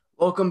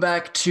Welcome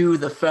back to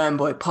the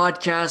Fanboy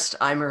Podcast.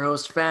 I'm your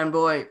host,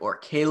 Fanboy, or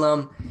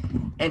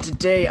Calum, and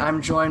today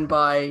I'm joined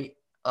by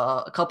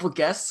a couple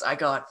guests. I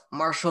got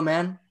Marshall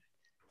Man.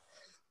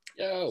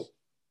 Yo,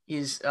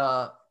 He's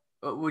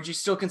would you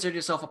still consider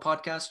yourself a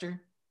podcaster?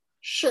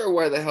 sure,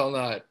 why the hell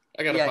not?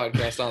 I got a Yeah,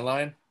 podcast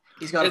online.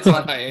 he's got a It's on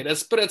pod.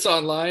 hiatus, but it's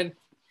online.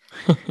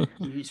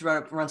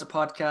 Runs a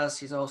podcast.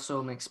 He's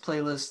also makes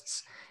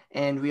playlists,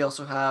 and we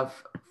also have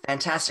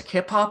Fantastic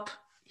Hip Hop.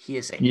 He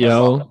is a hip hop.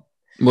 Yo,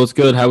 what's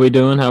good? How we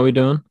doing? How we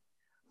doing?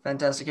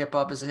 Fantastic Hip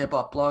Hop is a hip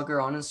hop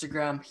blogger on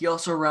Instagram. He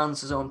also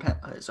runs his own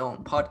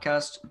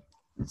podcast.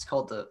 It's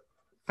called the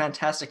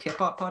Fantastic Hip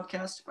Hop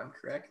Podcast, if I'm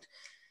correct.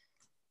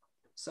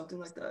 Something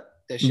like that.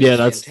 That shit's Yeah,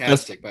 that's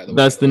fantastic, by the way.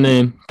 that's the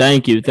name.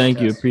 Thank you,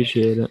 Fantastic.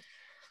 appreciate it.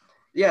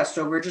 Yeah,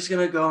 so we're just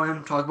gonna go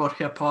in, talk about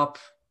hip hop,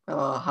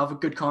 have a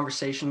good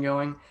conversation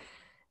going,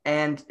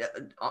 and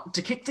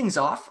to kick things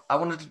off, I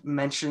wanted to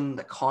mention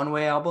the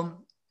Conway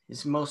album,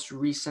 his most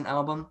recent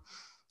album.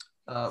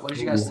 What did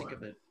you guys think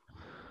of it?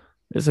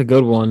 It's a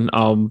good one.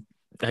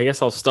 I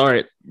guess I'll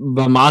start.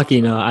 The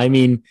Machina. I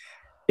mean,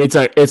 it's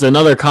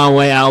another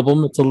Conway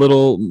album. It's a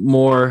little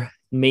more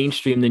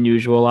mainstream than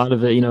usual. A lot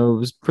of it, it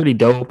was pretty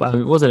dope. I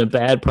mean, it wasn't a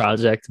bad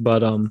project,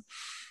 but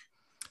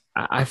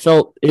I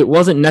felt it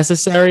wasn't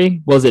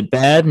necessary. Was it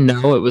bad?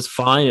 No, it was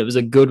fine. It was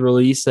a good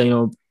release.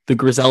 The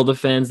Griselda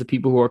fans, the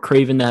people who are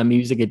craving that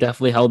music, it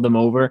definitely held them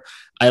over.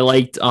 I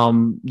liked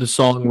the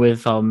song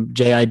with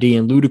JID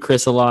and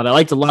Ludacris a lot. I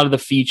liked a lot of the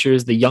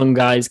features, the young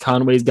guys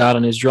Conway's got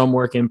on his drum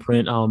work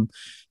imprint.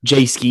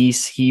 Jay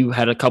Skeese, he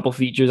had a couple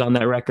features on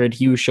that record.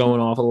 He was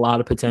showing off a lot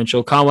of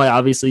potential. Conway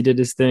obviously did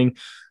his thing.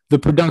 The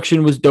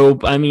production was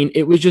dope. I mean,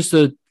 it was just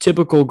a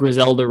typical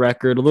Griselda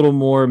record, a little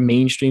more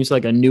mainstream, so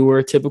like a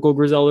newer typical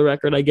Griselda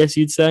record, I guess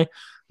you'd say.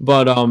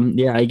 But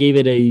yeah, I gave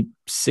it a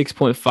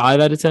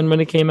 6.5 out of 10 when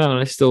it came out, and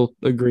I still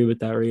agree with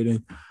that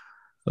rating.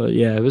 But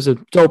yeah, it was a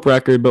dope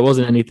record, but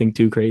wasn't anything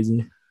too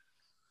crazy.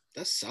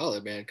 That's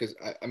solid, man. Because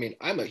I mean,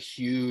 I'm a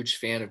huge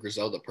fan of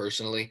Griselda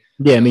personally.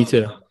 Yeah, me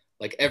too.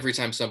 Like every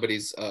time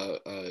somebody's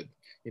talking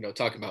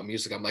about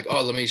music, I'm like,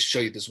 oh, let me show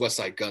you this West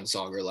Side Gun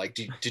song, or like,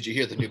 did you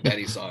hear the new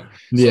Betty song?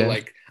 Yeah. So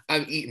like,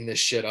 I'm eating this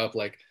shit up.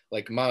 Like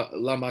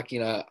La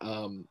Machina.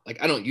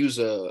 Like I don't use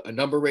a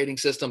number rating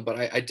system, but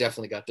I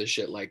definitely got this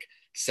shit like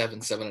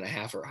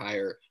 7.5 or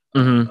higher.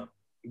 Mhm.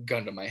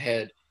 Gun to my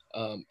head.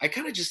 I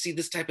kind of just see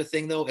this type of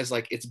thing though as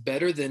like it's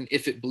better than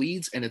If It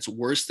Bleeds, and it's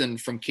worse than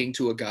From King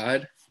to a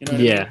God. You know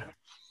what I Yeah. mean?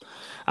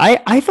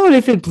 I thought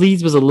If It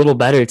Bleeds was a little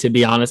better, to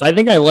be honest. I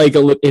think I like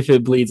If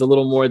It Bleeds a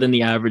little more than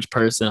the average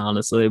person,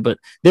 honestly. But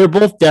they're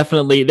both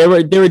definitely they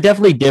were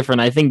definitely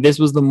different. I think this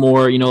was the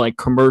more like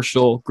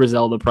commercial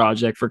Griselda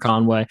project for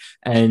Conway,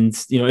 and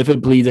If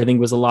It Bleeds I think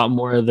was a lot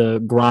more of the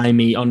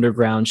grimy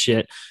underground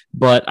shit.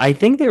 But I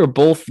think they were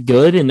both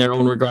good in their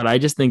own regard. I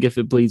just think If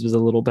It Bleeds was a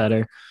little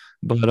better.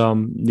 But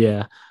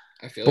yeah,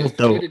 I feel both it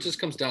dope. just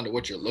comes down to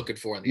what you're looking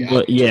for in the But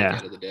album at the yeah,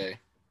 end of the day.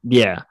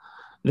 yeah.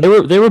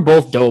 They were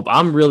both dope.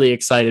 I'm really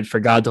excited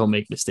for God Don't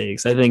Make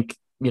Mistakes. I think,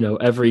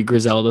 every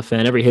Griselda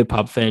fan, every hip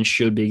hop fan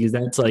should be, because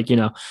that's like,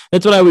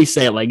 that's what I always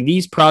say. Like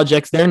these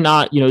projects, they're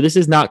not, this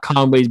is not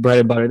Conway's bread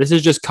and butter. This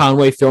is just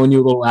Conway throwing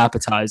you a little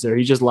appetizer.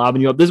 He's just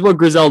lobbing you up. This is what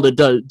Griselda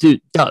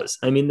does.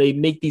 I mean, they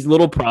make these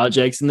little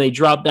projects and they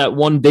drop that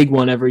one big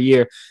one every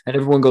year and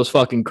everyone goes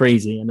fucking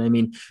crazy. And I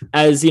mean,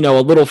 as a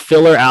little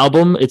filler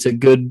album, it's a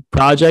good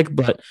project,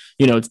 but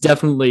it's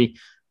definitely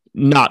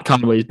not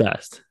Conway's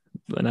best.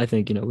 And I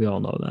think, we all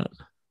know that.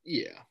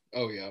 Yeah.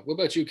 Oh yeah. What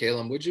about you,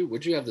 Caleb? Would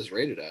you have this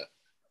rated at?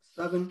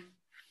 7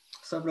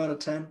 out of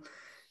 10.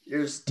 It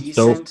was Dope.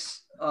 decent.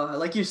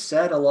 Like you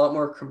said, a lot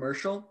more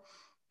commercial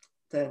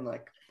than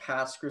like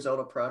past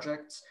Griselda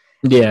projects.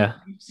 Yeah,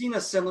 We've seen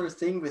a similar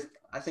thing with,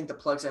 I think, the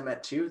Plugs I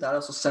Met too. That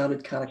also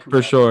sounded kind of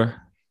for sure.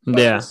 But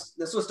Yeah.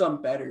 this was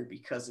done better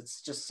because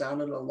it's just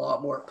sounded a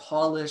lot more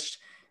polished.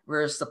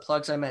 Whereas the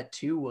Plugs I Met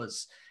too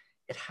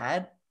it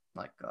had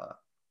like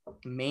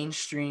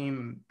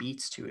mainstream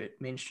beats to it,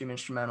 mainstream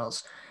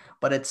instrumentals,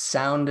 but it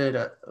sounded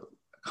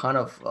kind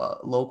of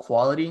low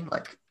quality.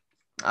 Like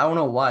I don't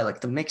know why.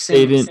 Like the mixing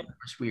They didn't.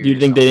 was weird. You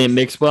think they didn't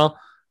mix well?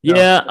 No.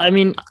 Yeah, I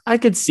mean, I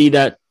could see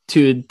that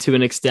to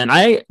an extent.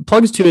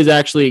 Plugs 2 is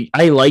actually,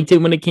 I liked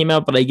it when it came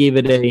out, but I gave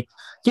it a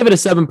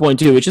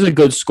 7.2, which is a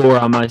good score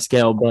on my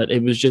scale. But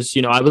it was just,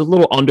 I was a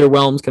little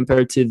underwhelmed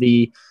compared to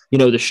the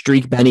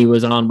streak Benny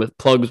was on with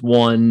Plugs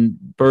 1,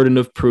 Burden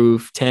of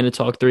Proof, Tana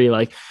Talk 3.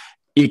 Like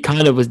it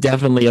kind of was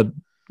definitely a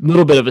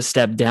little bit of a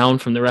step down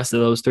from the rest of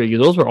those three,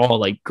 because those were all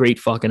like great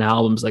fucking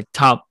albums, like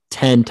top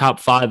 10, top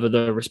 5 of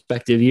the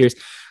respective years.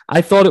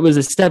 I thought it was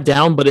a step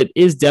down, but it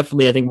is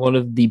definitely, I think, one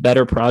of the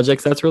better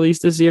projects that's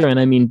released this year. And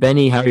I mean,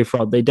 Benny, Harry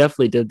Fraud, they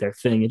definitely did their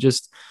thing. It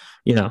just,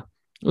 it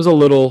was a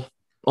little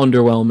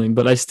underwhelming,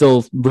 but I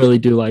still really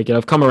do like it.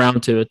 I've come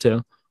around to it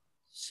too.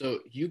 So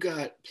you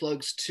got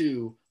Plugs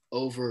 2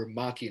 over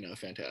Machina.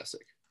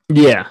 Fantastic.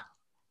 Yeah,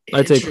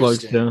 I'd say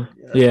Plugs Interesting.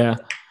 too. Yeah.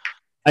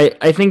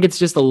 I think it's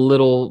just a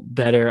little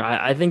better.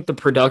 I think the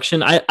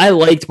production, I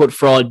liked what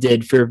Fraud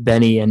did for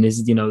Benny and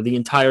his, the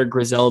entire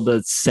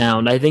Griselda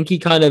sound. I think he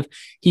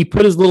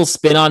put his little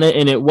spin on it,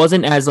 and it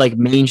wasn't as like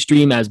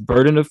mainstream as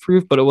Burden of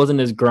Proof, but it wasn't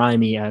as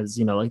grimy as,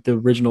 like the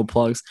original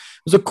Plugs.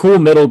 It was a cool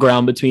middle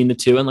ground between the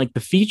two. And like the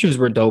features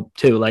were dope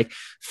too. Like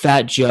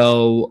Fat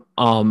Joe,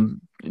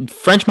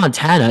 French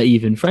Montana,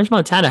 even French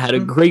Montana had a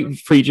great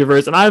feature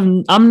verse. And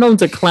I'm known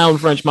to clown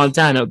French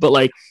Montana, but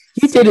like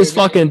he did his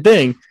fucking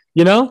thing.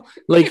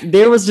 Like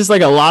there was just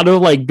like a lot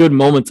of like good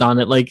moments on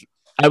it. Like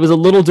I was a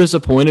little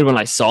disappointed when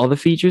I saw the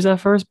features at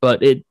first,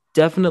 but it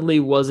definitely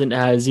wasn't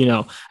as,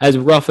 as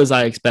rough as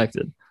I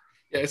expected.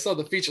 Yeah, I saw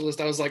the feature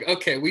list. I was like,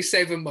 okay, we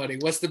saving money.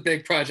 What's the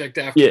big project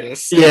after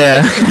this?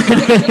 Yeah.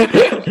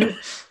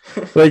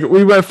 Like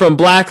we went from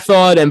Black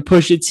Thought and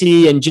Pusha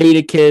T and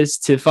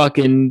Jadakiss to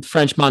fucking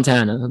French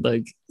Montana.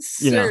 Like,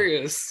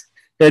 serious.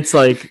 It's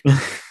like,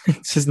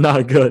 it's just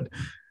not good.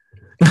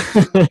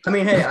 I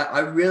mean, hey, I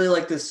really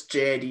like this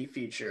JID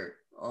feature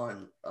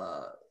on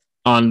La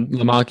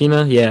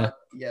Machina. Yeah.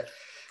 Yeah.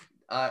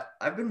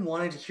 I've been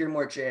wanting to hear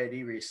more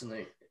JID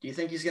recently. Do you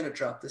think he's gonna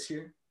drop this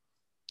year?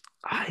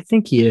 I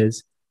think he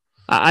is.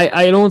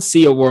 I don't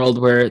see a world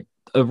where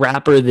a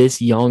rapper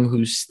this young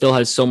who still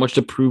has so much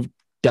to prove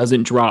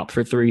doesn't drop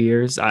for 3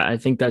 years. I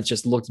think that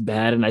just looks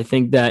bad, and I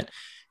think that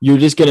you're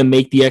just going to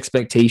make the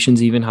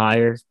expectations even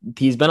higher.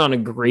 He's been on a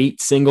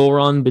great single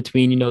run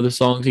between, the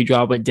songs he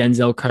dropped with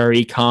Denzel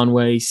Curry,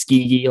 Conway,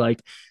 Skeegee.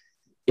 Like,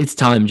 it's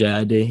time,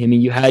 JID. I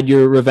mean, you had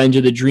your Revenge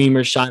of the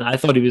Dreamers shine. I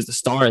thought he was the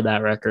star of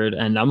that record,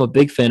 and I'm a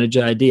big fan of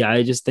JID.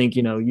 I just think,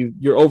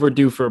 you're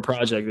overdue for a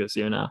project this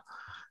year now.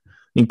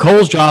 I mean,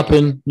 Cole's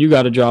dropping. You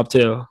got to drop,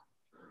 too.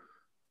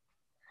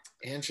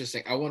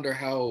 Interesting. I wonder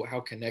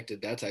how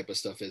connected that type of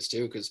stuff is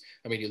too, because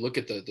I mean, you look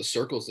at the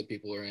circles that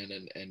people are in,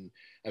 and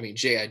I mean,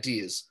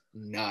 JID is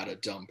not a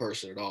dumb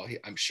person at all.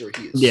 I'm sure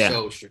he is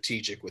so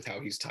strategic with how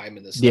he's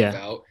timing this stuff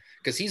out,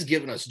 because he's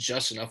given us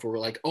just enough where we're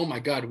like, oh my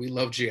god, we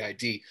love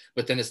JID,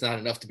 but then it's not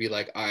enough to be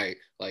like,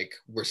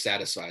 we're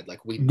satisfied,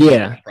 like we need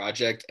that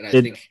project, and I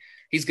think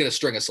he's gonna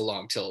string us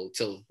along till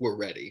we're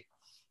ready.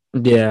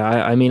 Yeah,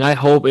 I mean, I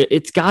hope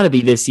it's got to be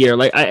this year.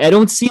 Like, I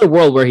don't see a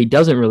world where he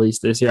doesn't release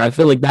this year. I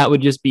feel like that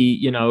would just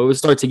be, it would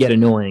start to get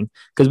annoying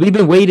because we've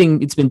been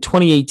waiting. It's been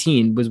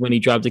 2018 was when he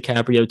dropped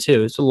DiCaprio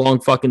too. It's a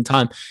long fucking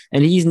time.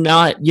 And he's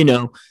not,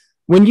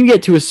 when you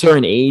get to a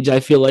certain age, I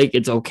feel like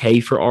it's okay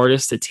for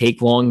artists to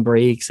take long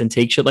breaks and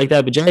take shit like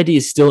that. But JID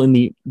is still in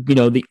the,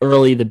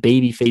 the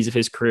baby phase of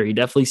his career. He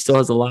definitely still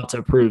has a lot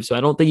to prove. So I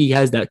don't think he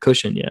has that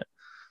cushion yet.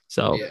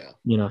 So,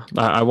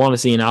 I want to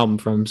see an album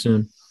from him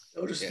soon.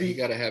 You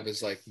gotta have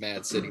his like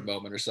Mad City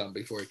moment or something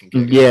before he can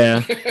kick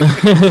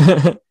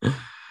it.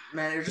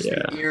 Man, it'd just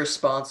be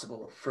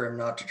irresponsible for him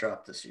not to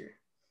drop this year.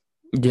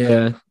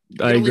 Yeah,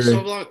 I agree.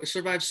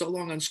 Survived so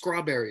long on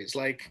strawberries.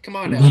 Like, come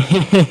on now.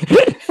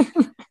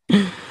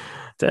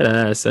 Dead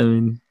ass. I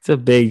mean, it's a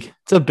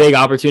big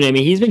opportunity. I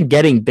mean, he's been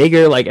getting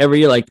bigger like every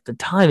year. Like the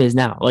time is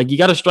now. Like you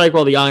got to strike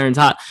while the iron's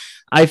hot.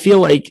 I feel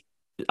like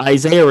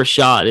Isaiah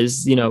Rashad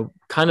is,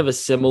 kind of a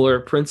similar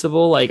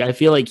principle. Like I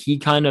feel like he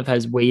kind of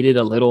has waited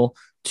a little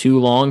too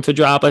long to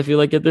drop, I feel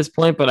like at this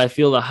point, but I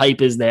feel the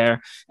hype is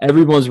there.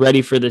 Everyone's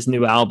ready for this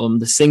new album.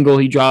 The single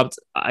he dropped,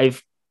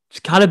 I've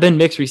kind of been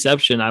mixed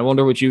reception. I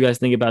wonder what you guys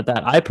think about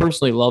that. I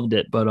personally loved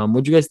it, but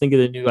what do you guys think of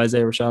the new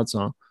Isaiah Rashad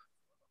song?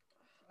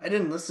 I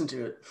didn't listen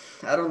to it.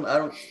 I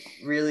don't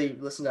really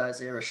listen to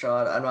Isaiah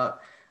Rashad.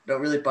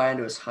 Don't really buy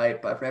into his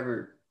hype. I've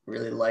never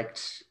really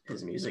liked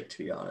his music, to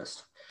be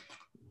honest.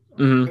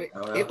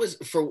 Mm-hmm. It was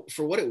for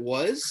what it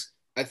was.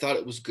 I thought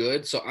it was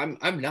good. So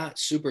I'm not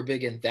super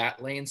big in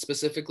that lane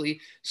specifically.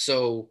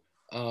 So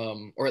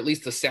or at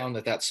least the sound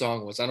that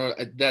song was.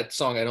 That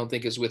song I don't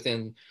think is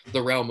within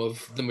the realm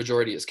of the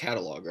majority of his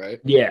catalog, right?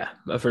 Yeah,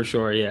 for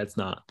sure. Yeah, it's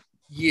not.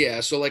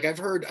 Yeah, so like I've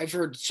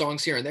heard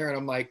songs here and there, and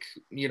I'm like,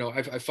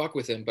 I fuck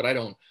with him, but I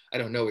don't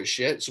know his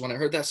shit. So when I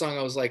heard that song,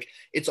 I was like,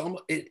 it's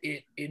almost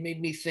it made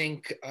me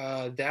think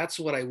that's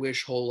what I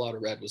wish Whole Lotta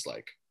Red was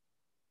like.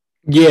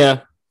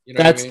 Yeah.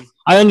 What I mean?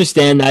 I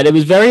understand that. It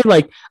was very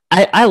like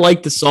I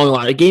liked the song a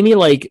lot. It gave me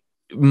like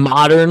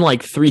modern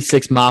like 3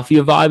 6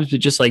 Mafia vibes, but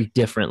just like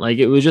different. Like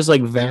it was just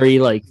like very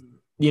like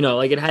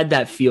like it had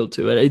that feel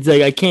to it. It's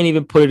like I can't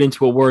even put it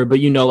into a word, but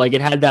like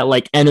it had that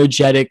like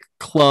energetic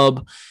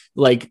club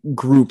like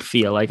group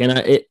feel. Like,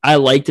 and I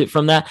liked it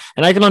from that.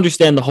 And I can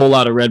understand the Whole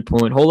Lotta Red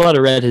point. Whole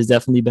Lotta Red has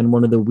definitely been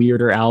one of the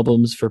weirder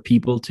albums for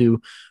people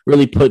to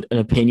really put an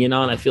opinion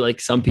on. I feel like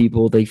some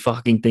people, they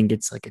fucking think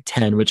it's like a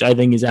 10, which I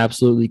think is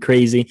absolutely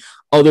crazy.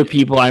 Other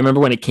people, I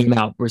remember when it came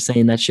out, were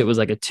saying that shit was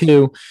like a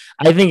 2.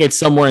 I think it's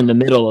somewhere in the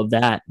middle of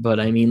that. But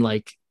I mean,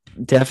 like,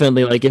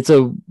 definitely, like, it's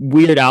a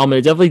weird album.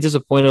 It definitely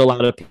disappointed a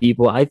lot of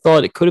people. I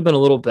thought it could have been a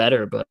little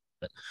better, but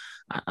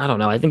I don't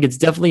know. I think it's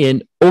definitely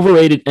an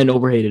overrated and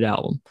overhated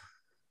album.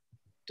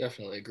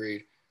 Definitely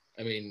agreed.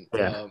 I mean,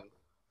 yeah.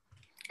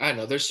 I don't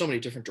know. There's so many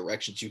different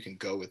directions you can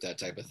go with that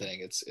type of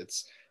thing.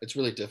 It's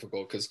really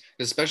difficult because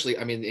especially,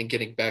 I mean, in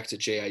getting back to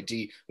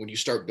JID, when you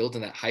start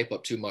building that hype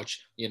up too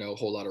much, you know,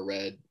 Whole Lotta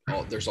Red,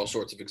 there's all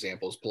sorts of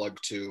examples, Plug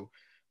 2.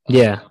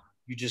 Yeah.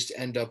 You just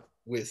end up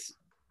with,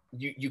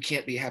 you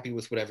can't be happy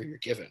with whatever you're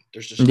given.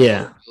 There's just no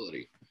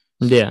ability.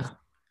 So, yeah.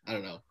 I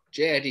don't know.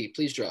 JID,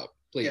 please drop.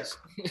 Please.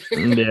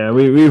 Yeah,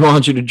 we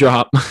want you to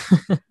drop.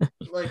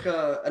 Like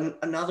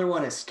another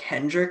one is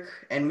Kendrick,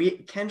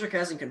 and Kendrick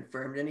hasn't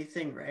confirmed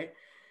anything, right?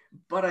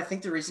 But I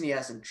think the reason he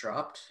hasn't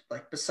dropped,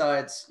 like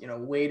besides, you know,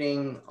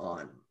 waiting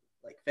on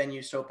like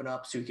venues to open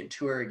up so he can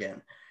tour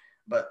again,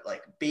 but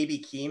like Baby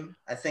Keem,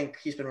 I think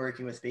he's been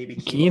working with Baby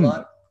Keem a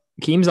lot.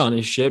 Keem's on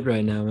his shit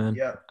right now, man.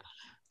 Yeah.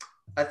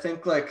 I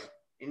think like,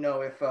 you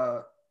know, if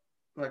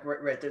like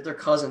right they're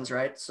cousins,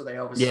 right? So they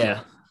obviously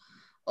have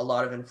a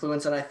lot of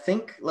influence. And I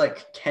think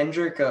like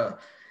Kendrick,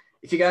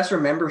 if you guys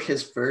remember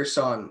his verse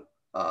on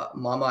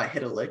Mama I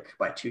Hit a Lick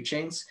by 2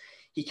 Chainz,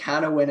 he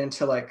kind of went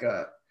into like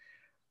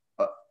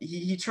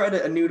he tried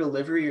a new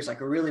delivery. He was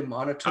like a really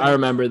monotone. I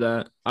remember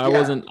that. I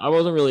wasn't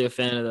really a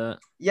fan of that.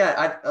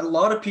 Yeah, a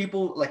lot of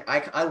people like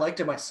I liked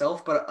it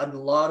myself, but a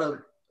lot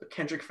of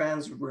Kendrick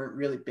fans weren't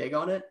really big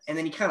on it. And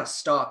then he kind of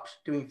stopped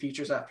doing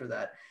features after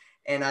that.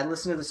 And I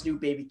listened to this new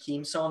Baby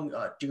Keem song,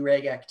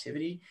 Do-Rag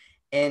Activity,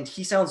 and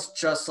he sounds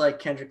just like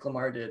Kendrick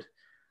Lamar did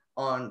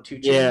on 2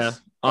 Chainz. Yeah,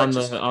 on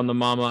the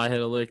Mama I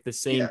Hit a Lick, the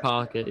same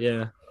pocket.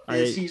 Yeah,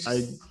 he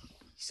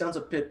sounds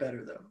a bit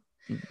better though.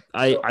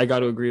 I got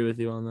to agree with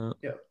you on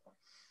that.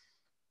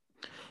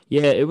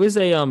 Yeah, it was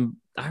a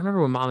I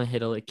remember when Mama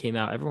Hit a Lick came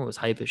out, everyone was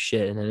hype as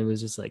shit, and then it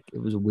was just like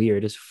it was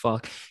weird as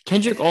fuck.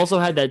 Kendrick also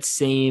had that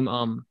same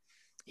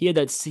he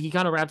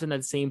kind of rapped in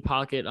that same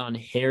pocket on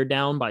Hair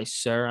Down by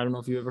Sir. I don't know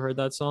if you ever heard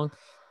that song.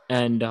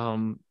 And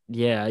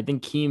I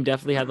think Keem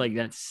definitely had like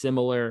that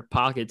similar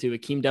pocket to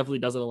it. Keem definitely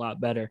does it a lot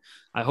better.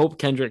 I hope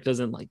Kendrick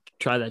doesn't like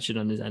try that shit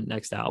on his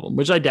next album,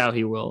 which I doubt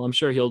he will. I'm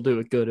sure he'll do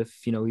it good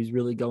if, you know, he's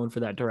really going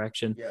for that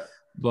direction. Yeah.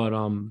 But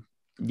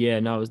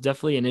it was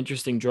definitely an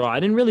interesting draw.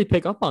 I didn't really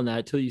pick up on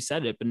that till you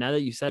said it, but now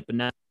that you said, you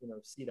know,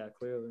 see that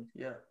clearly.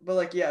 Yeah, but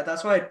like,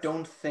 that's why I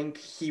don't think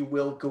he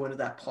will go into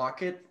that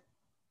pocket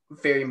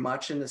very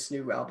much in this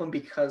new album,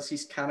 because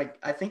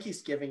I think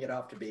he's giving it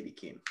off to Baby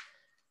Keem.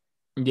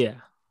 Yeah.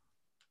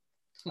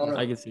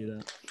 I can see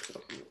that.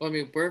 Well, I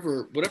mean,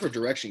 whatever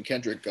direction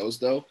Kendrick goes,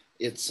 though,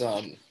 it's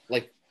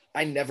like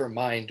I never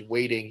mind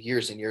waiting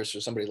years and years for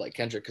somebody like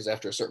Kendrick, because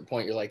after a certain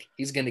point, you're like,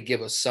 he's gonna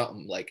give us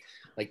something. Like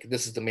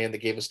this is the man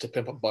that gave us To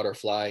Pimp a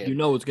Butterfly. And, you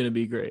know it's gonna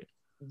be great.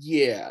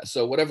 Yeah.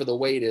 So whatever the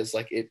wait is,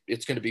 like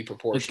it's gonna be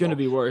proportional. It's gonna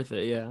be worth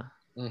it. Yeah.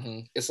 Mm-hmm.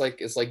 It's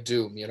like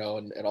Doom, you know,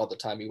 and all the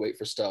time you wait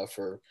for stuff,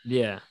 or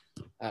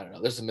I don't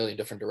know. There's a million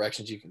different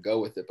directions you can go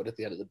with it, but at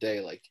the end of the day,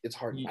 like it's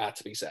hard not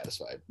to be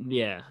satisfied.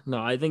 Yeah, no,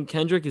 I think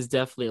Kendrick is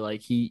definitely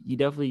like he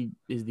definitely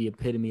is the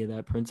epitome of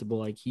that principle.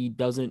 Like he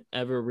doesn't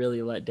ever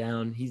really let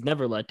down. He's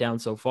never let down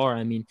so far.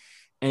 I mean,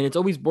 and it's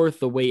always worth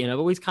the wait. And I've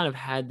always kind of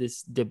had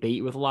this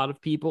debate with a lot of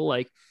people.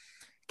 Like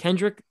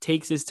Kendrick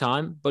takes his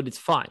time, but it's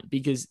fine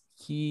because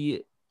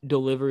he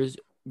delivers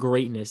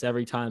greatness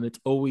every time. It's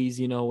always,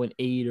 you know, an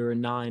 8 or a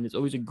 9. It's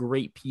always a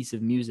great piece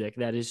of music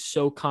that is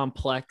so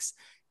complex.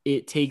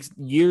 It takes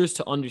years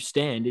to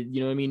understand it.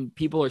 You know what I mean?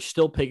 People are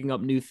still picking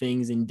up new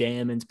things in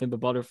Damn and Pimp a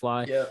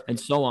Butterfly and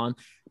so on.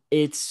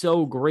 It's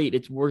so great.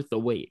 It's worth the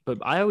wait. But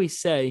I always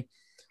say,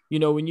 you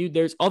know,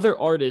 there's other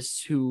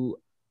artists who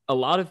a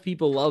lot of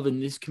people love in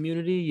this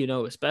community, you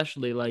know,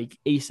 especially like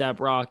A$AP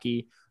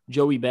Rocky,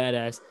 Joey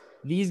Badass.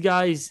 These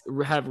guys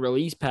have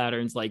release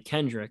patterns like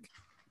Kendrick,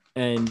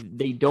 and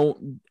they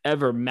don't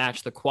ever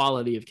match the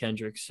quality of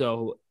Kendrick.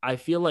 So I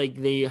feel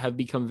like they have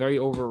become very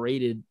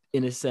overrated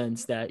in a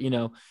sense that, you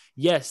know,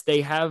 yes,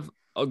 they have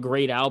a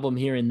great album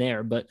here and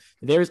there, but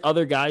there's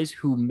other guys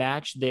who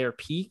match their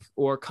peak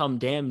or come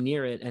damn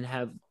near it and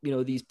have, you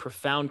know, these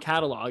profound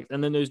catalogs.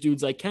 And then there's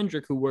dudes like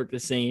Kendrick who work the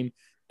same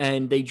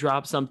and they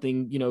drop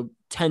something, you know,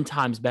 10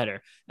 times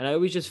better. And I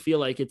always just feel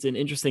like it's an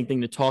interesting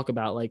thing to talk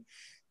about. Like,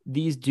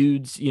 these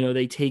dudes, you know,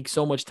 they take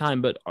so much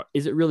time, but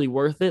is it really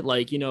worth it?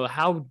 Like, you know,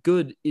 how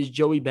good is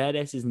Joey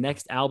Badass's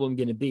next album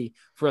going to be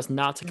for us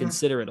not to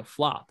consider it a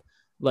flop?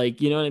 Like,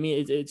 you know what I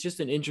mean? It's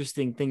just an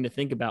interesting thing to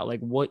think about. Like,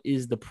 what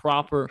is the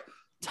proper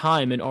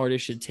time an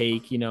artist should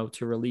take, you know,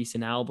 to release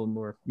an album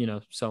or, you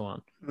know, so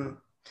on.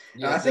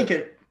 Yeah, I think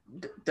it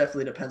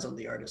definitely depends on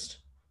the artist.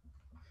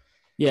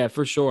 Yeah,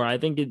 for sure. I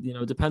think it, you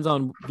know, depends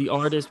on the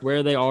artist,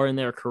 where they are in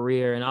their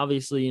career. And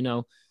obviously, you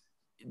know,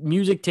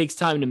 music takes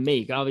time to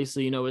make.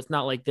 Obviously, you know, it's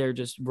not like they're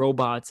just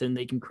robots and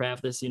they can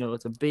craft this, you know,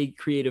 it's a big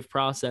creative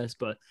process.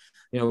 But,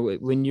 you know,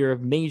 when you're a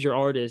major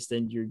artist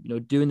and you're, you know,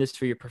 doing this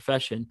for your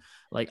profession,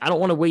 like, I don't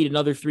want to wait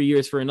another 3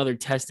 years for another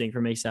testing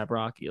from A$AP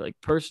Rocky. Like,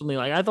 personally,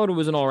 like, I thought it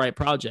was an all right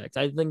project.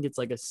 I think it's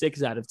like a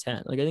 6 out of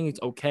 10. Like, I think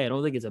it's okay. I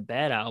don't think it's a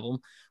bad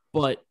album,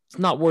 but it's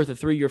not worth a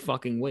 3-year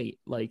fucking wait.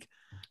 Like,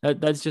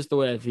 that's just the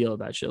way I feel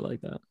about shit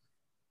like that.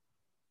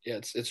 Yeah,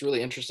 it's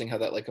really interesting how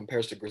that like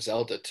compares to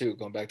Griselda too,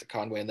 going back to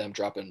Conway and them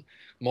dropping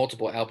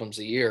multiple albums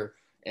a year.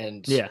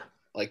 And yeah,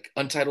 like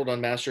Untitled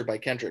Unmastered by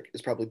Kendrick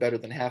is probably better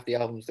than half the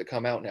albums that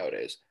come out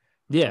nowadays.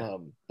 Yeah.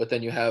 But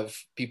then you have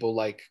people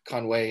like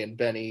Conway and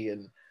Benny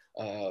and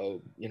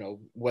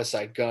West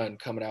Side Gun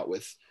coming out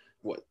with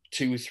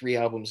 2-3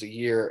 albums a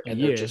year,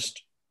 and they're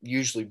just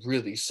usually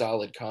really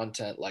solid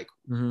content, like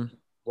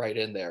right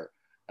in there.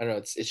 I don't know.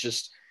 It's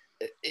just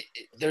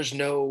there's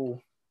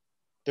no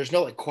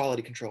like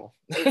quality control.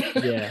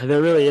 Yeah,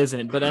 there really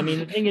isn't. But I mean,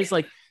 the thing is,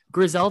 like,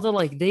 Griselda,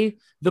 like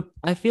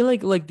I feel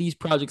like these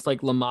projects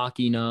like La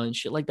Machina and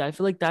shit like that, I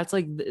feel like that's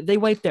like they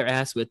wipe their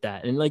ass with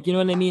that. And like, you know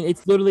what I mean?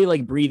 It's literally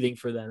like breathing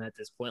for them at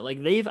this point. Like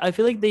I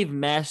feel like they've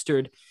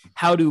mastered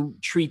how to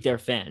treat their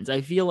fans.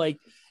 I feel like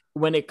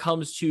when it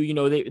comes to, you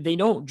know, they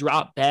don't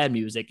drop bad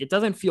music. It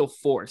doesn't feel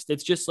forced.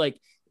 It's just like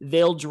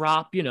they'll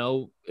drop, you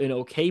know, an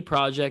okay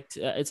project.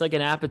 It's like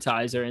an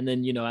appetizer. And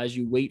then, you know, as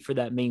you wait for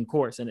that main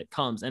course and it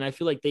comes, and I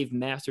feel like they've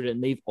mastered it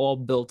and they've all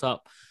built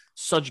up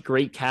such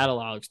great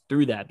catalogs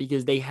through that,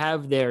 because they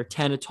have their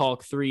Tana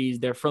Talk 3s,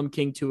 they're From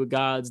King to a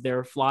Gods,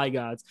 they're Fly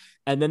Gods,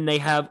 and then they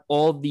have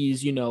all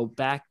these, you know,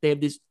 they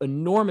have this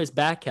enormous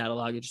back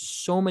catalog. It's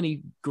so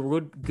many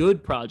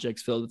good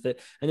projects filled with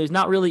it, and there's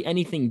not really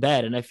anything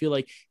bad. And I feel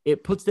like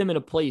it puts them in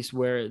a place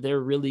where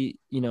they're really,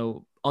 you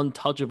know,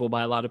 untouchable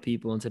by a lot of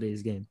people in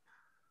today's game.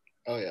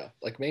 Oh yeah,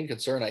 like main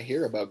concern I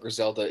hear about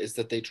Griselda is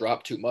that they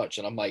drop too much,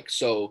 and I'm like,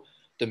 so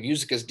the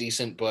music is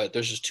decent, but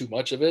there's just too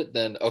much of it.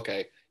 Then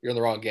okay, you're in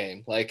the wrong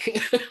game.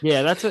 Like,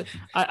 yeah, that's what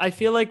I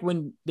feel like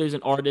when there's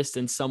an artist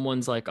and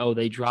someone's like, oh,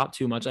 they drop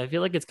too much. I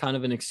feel like it's kind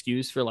of an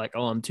excuse for like,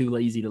 oh, I'm too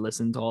lazy to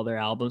listen to all their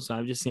albums, so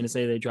I'm just going to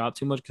say they drop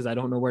too much because I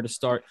don't know where to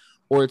start,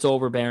 or it's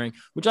overbearing,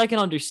 which I can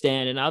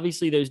understand. And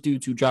obviously there's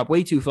dudes who drop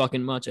way too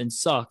fucking much and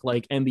suck,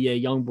 like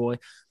NBA Youngboy.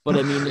 But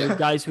I mean, there's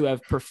guys who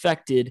have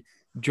perfected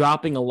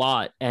dropping a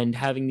lot and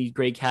having these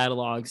great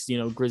catalogs, you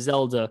know,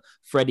 Griselda,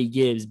 Freddie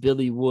Gibbs,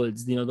 Billy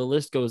Woods, you know, the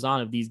list goes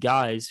on of these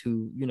guys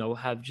who, you know,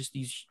 have just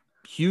these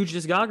huge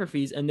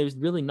discographies, and there's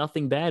really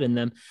nothing bad in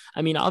them.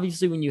 I mean,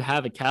 obviously when you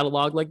have a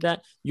catalog like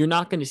that, you're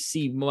not going to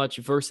see much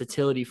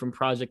versatility from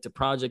project to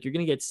project. You're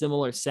going to get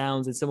similar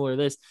sounds and similar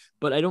this,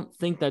 but I don't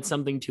think that's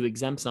something to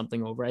exempt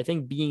something over. I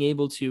think being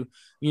able to,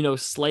 you know,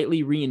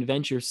 slightly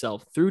reinvent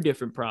yourself through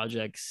different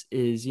projects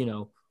is, you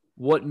know,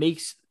 what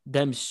makes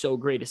them so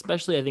great,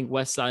 especially I think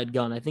West Side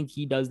Gun. I think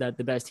he does that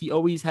the best. He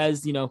always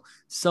has, you know,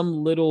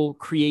 some little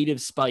creative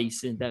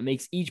spice and that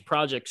makes each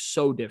project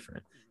so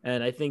different.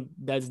 And I think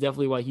that's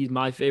definitely why he's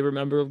my favorite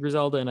member of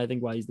Griselda, and I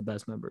think why he's the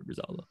best member of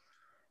Griselda.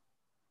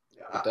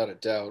 Without a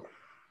doubt.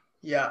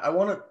 Yeah, I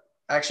want to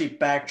actually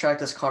backtrack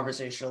this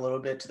conversation a little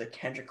bit to the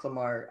Kendrick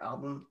Lamar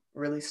album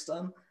release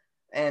done.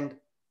 And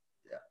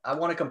I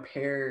want to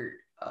compare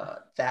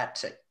that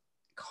to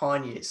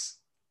Kanye's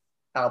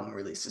album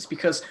releases,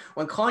 because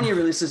when Kanye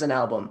releases an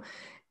album,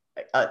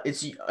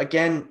 it's,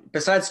 again,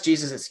 besides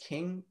Jesus is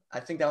King, I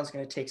think that one's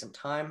going to take some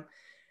time.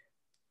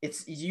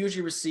 It's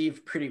usually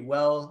received pretty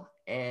well,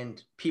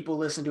 and people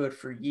listen to it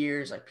for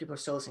years. Like, people are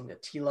still listening to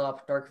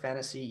T-Lop, Dark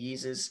Fantasy,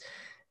 Yeezus.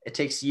 It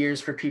takes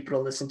years for people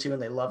to listen to,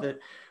 and they love it.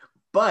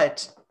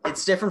 But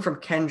it's different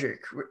from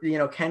Kendrick. You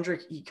know,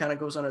 Kendrick, he kind of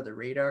goes under the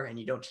radar, and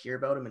you don't hear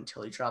about him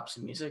until he drops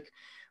some music.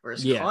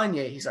 Whereas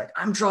Kanye, he's like,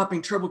 I'm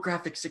dropping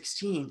TurboGrafx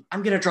 16.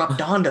 I'm going to drop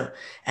Donda.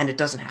 And it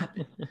doesn't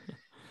happen.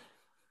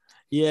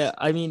 Yeah,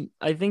 I mean,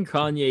 I think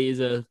Kanye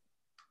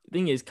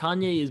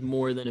is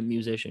more than a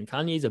musician.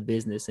 Kanye is a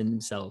business in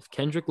himself.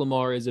 Kendrick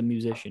Lamar is a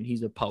musician.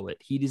 He's a poet.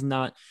 He does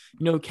not,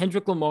 you know,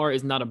 Kendrick Lamar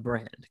is not a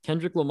brand.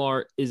 Kendrick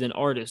Lamar is an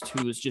artist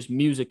who is just,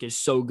 music is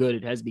so good,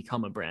 it has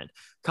become a brand.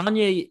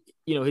 Kanye,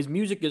 you know, his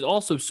music is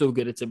also so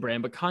good, it's a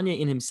brand, but Kanye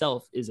in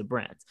himself is a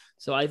brand.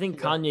 So I think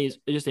Kanye is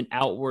just an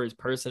outwards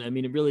person. I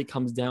mean, it really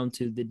comes down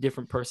to the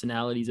different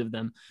personalities of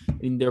them. I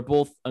mean, they're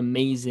both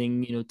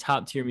amazing, you know,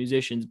 top tier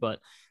musicians, but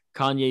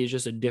Kanye is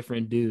just a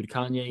different dude.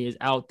 Kanye is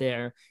out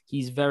there.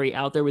 He's very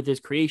out there with his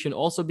creation,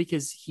 also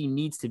because he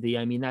needs to be.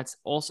 I mean, that's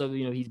also,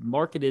 you know, he's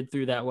marketed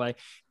through that way,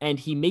 and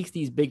he makes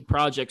these big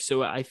projects.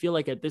 So I feel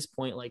like at this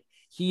point, like,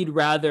 he'd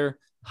rather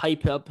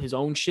hype up his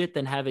own shit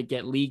than have it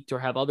get leaked or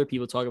have other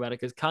people talk about it,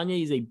 because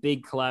Kanye is a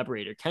big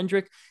collaborator.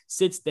 Kendrick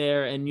sits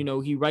there and, you know,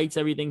 he writes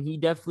everything.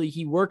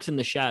 He works in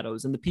the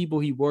shadows, and the people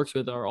he works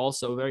with are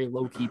also very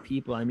low-key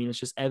people. I mean,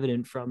 it's just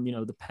evident from, you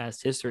know, the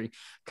past history.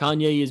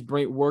 Kanye is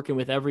working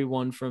with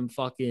everyone from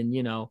fucking,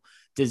 you know,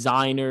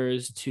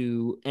 designers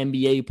to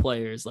NBA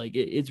players. Like,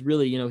 it's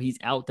really, you know, he's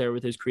out there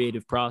with his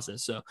creative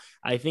process. So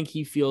I think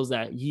he feels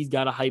that he's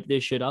got to hype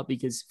this shit up,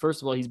 because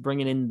first of all, he's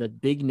bringing in the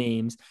big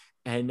names.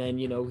 And then,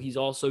 you know, he's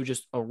also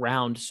just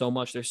around so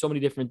much. There's so many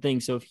different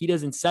things. So if he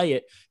doesn't say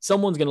it,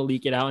 someone's going to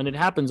leak it out. And it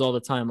happens all the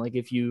time. Like,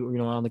 if you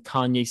know, on the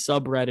Kanye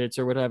subreddits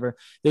or whatever,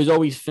 there's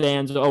always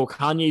fans. Oh,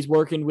 Kanye's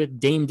working with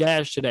Dame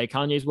Dash today.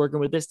 Kanye's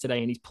working with this today,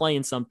 and he's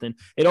playing something.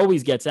 It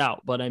always gets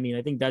out. But I mean,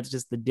 I think that's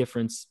just the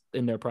difference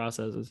in their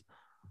processes.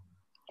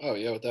 Oh,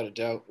 yeah, without a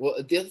doubt. Well,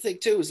 the other thing,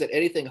 too, is that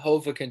anything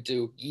Hova can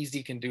do,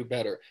 Yeezy can do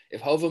better. If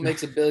Hova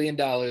makes $1 billion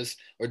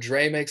or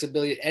Dre makes $1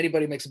 billion,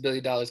 anybody makes $1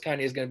 billion, Kanye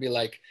is going to be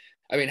like,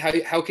 I mean,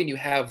 how can you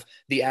have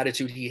the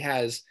attitude he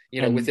has,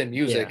 within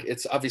music?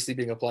 It's obviously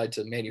being applied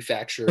to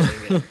manufacturing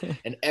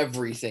and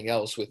everything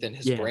else within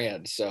his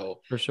brand. So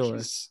for sure,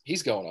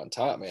 he's going on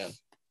top, man.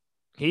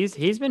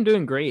 He's been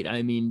doing great.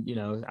 I mean,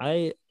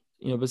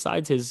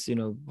 besides his,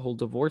 whole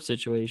divorce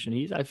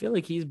situation, I feel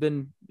like he's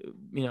been,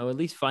 at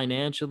least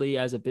financially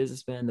as a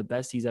businessman, the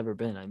best he's ever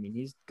been. I mean,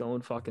 he's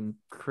going fucking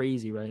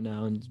crazy right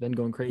now, and he's been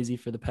going crazy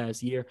for the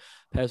past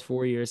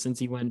 4 years since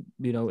he went,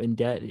 in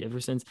debt. Ever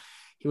since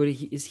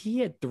is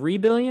he at 3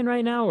 billion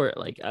right now, or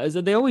like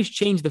they always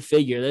change the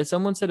figure? That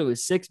someone said it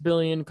was 6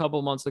 billion a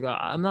couple months ago.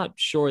 I'm not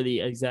sure the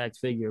exact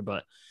figure,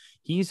 but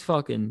he's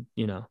fucking,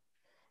 Well,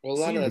 a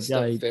lot of that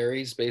stuff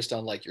varies based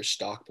on like your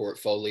stock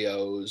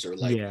portfolios or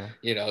like,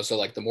 so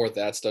like the more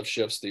that stuff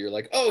shifts, that you're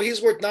like, oh,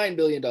 he's worth $9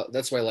 billion.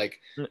 That's why, like,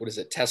 what is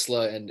it?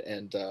 Tesla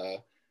and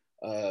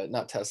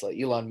not Tesla,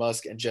 Elon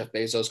Musk and Jeff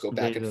Bezos go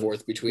back and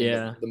forth between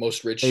the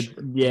most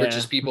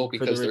richest people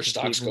because their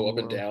stocks go up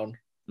and down.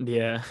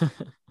 Yeah.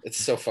 It's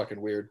so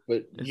fucking weird.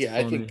 But funny.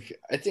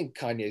 I think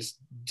Kanye's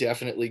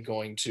definitely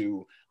going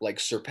to like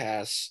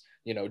surpass,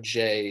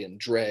 Jay and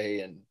Dre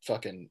and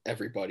fucking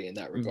everybody in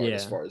that regard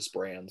as far as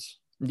brands.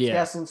 He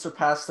hasn't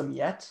surpassed them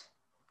yet.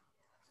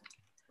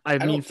 I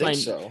mean, don't think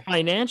so.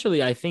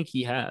 Financially, I think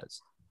he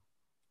has.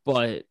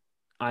 But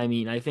I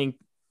mean, I think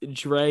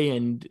Dre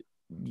and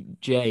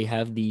Jay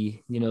have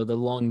the, the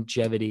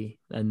longevity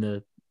and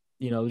the,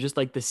 just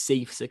like the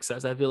safe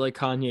success. I feel like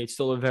Kanye is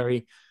still a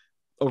very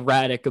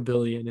erratic $1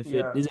 billion. If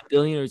it is $1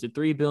 billion or is it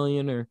 3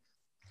 billion or,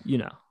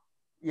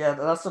 Yeah,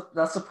 that's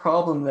the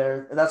problem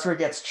there. That's where it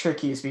gets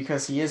tricky, is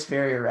because he is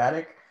very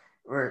erratic.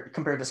 Where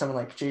compared to someone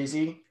like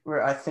Jay-Z,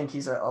 where I think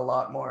he's a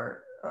lot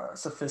more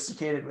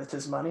sophisticated with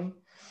his money.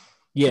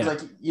 Yeah, like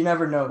you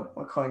never know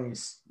what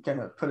Kanye's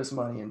gonna put his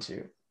money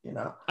into.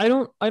 I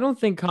don't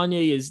think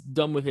Kanye is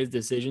dumb with his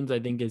decisions. I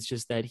think it's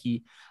just that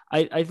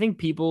I think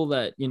people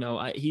that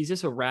he's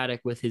just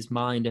erratic with his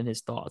mind and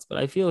his thoughts. But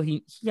I feel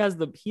he has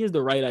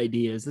the right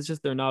ideas. It's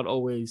just they're not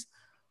always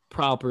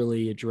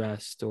properly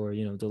addressed or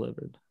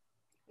delivered.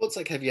 Well, it's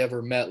like, have you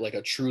ever met like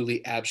a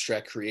truly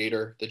abstract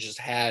creator that just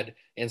had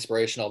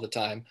inspiration all the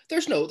time?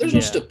 There's no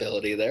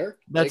stability there.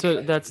 That's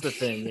the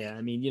thing. Yeah.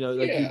 I mean, you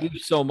do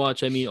so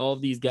much. I mean, all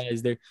of these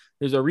guys,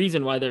 there's a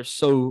reason why they're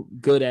so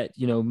good at,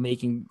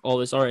 making all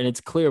this art. And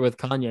it's clear with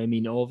Kanye. I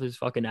mean, all of his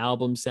fucking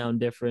albums sound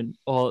different.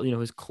 All,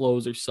 his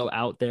clothes are so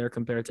out there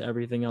compared to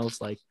everything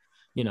else. Like,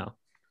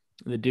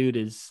 the dude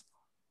is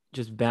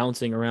just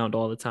bouncing around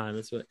all the time.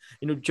 That's what,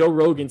 Joe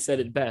Rogan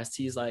said it best.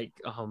 He's like,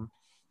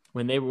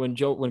 when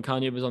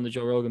Kanye was on the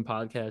Joe Rogan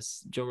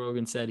podcast, Joe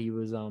Rogan said he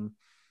was,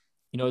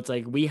 it's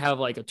like we have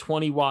like a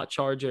 20-watt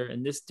charger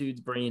and this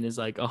dude's brain is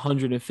like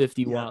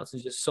 150 watts.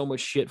 There's just so much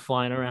shit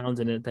flying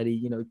around in it that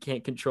he,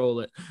 can't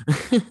control it.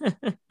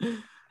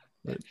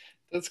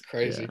 That's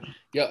crazy.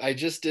 Yeah, I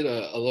just did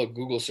a little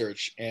Google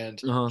search and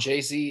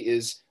Jay-Z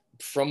is,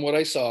 from what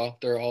I saw,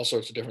 there are all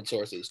sorts of different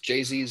sources.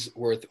 Jay-Z's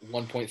worth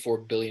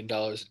 $1.4 billion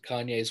and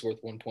Kanye's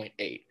worth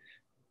 1.8.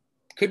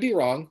 Could be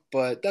wrong,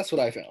 but that's what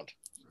I found.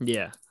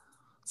 Yeah.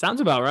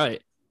 Sounds about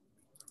right.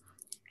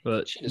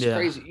 But it's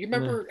crazy. You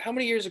remember how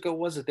many years ago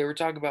was it? They were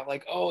talking about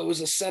like, oh, it was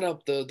a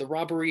setup, the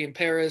robbery in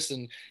Paris,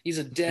 and he's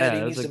a debt.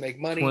 He needs to make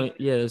money.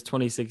 It was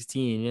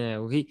 2016. Yeah,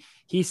 well,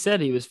 he said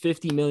he was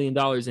 $50 million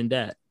in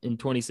debt in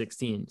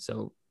 2016.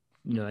 So,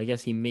 I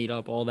guess he made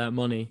up all that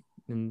money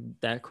in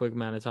that quick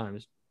amount of time.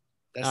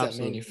 That's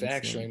that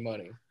manufacturing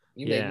money.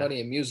 You make money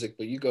in music,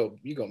 but you go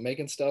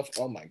making stuff.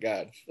 Oh my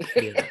God.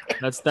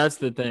 That's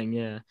the thing.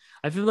 Yeah.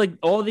 I feel like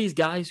all these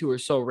guys who are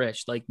so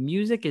rich, like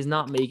music is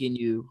not making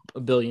you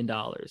 $1 billion,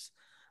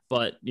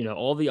 but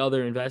all the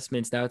other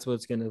investments, that's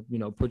what's going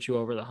to, put you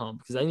over the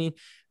hump. Cause I mean,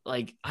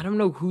 like, I don't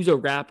know who's a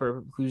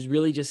rapper who's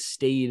really just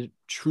stayed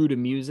true to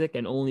music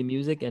and only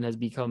music and has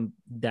become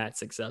that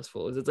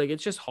successful. It's like,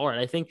 it's just hard.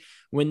 I think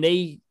when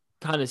they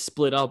kind of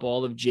split up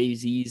all of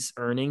Jay-Z's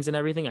earnings and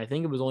everything, I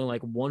think it was only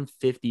like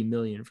 150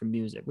 million from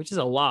music, which is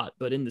a lot,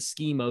 but in the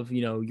scheme of,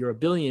 you're a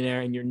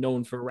billionaire and you're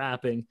known for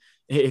rapping,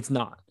 it's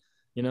not,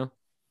 Oh,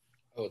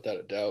 without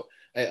a doubt.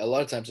 A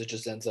lot of times it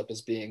just ends up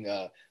as being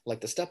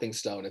like the stepping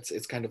stone.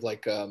 It's kind of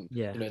like in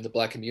the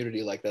Black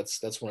community, like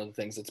that's one of the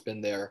things that's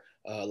been there,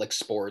 like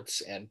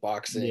sports and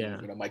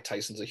boxing. Mike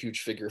Tyson's a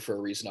huge figure for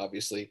a reason,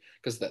 obviously,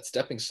 because of that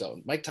stepping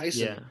stone. Mike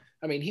Tyson,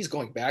 I mean, he's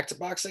going back to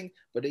boxing,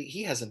 but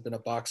he hasn't been a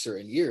boxer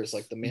in years.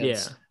 Like the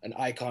man's an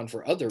icon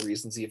for other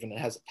reasons, even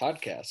has a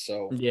podcast.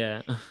 So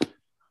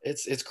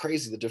it's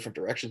crazy the different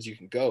directions you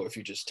can go if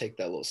you just take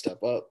that little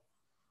step up.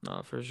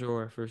 No, for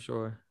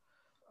sure.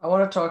 I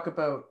want to talk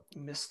about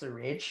Mr.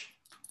 Rage.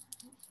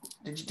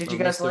 Did you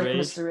guys Mr. like Rage?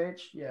 Mr.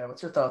 Rage? Yeah,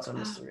 what's your thoughts on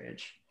Mr.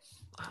 Rage?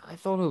 I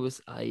thought it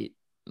was it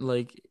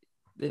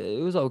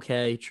was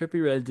okay.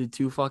 Trippie Redd did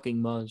too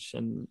fucking much,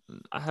 and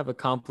I have a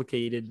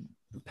complicated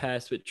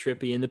past with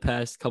Trippie in the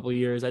past couple of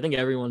years. I think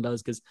everyone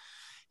does because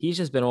he's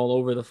just been all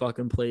over the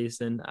fucking place.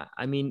 And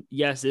I mean,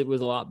 yes, it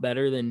was a lot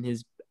better than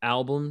his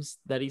albums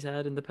that he's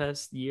had in the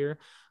past year,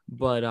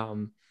 but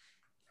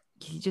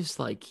he just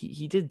like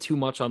he did too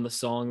much on the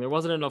song. There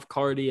wasn't enough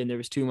Cardi and there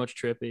was too much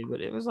Trippy,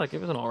 but it was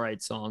an all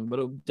right song. But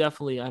it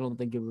definitely, I don't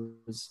think it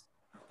was,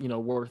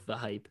 worth the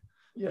hype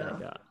that it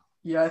got.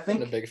 Yeah, I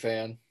think I'm a big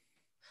fan.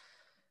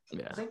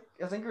 Yeah,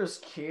 I think it was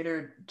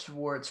catered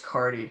towards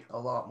Cardi a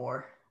lot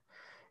more,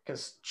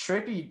 because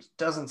Trippy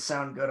doesn't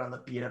sound good on the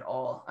beat at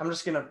all. I'm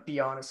just gonna be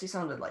honest; he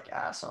sounded like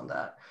ass on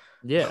that.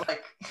 yeah. But,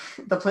 like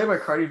the Playboy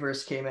Cardi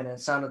verse came in and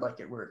it sounded like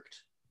it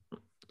worked.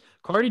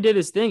 Cardi did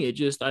his thing. It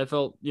just I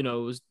felt it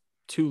was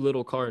too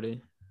little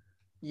Cardi.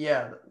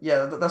 Yeah,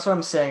 that's what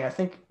I'm saying. I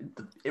think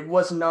it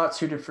was not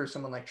suited for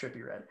someone like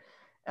Trippie Redd,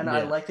 and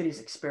I like that he's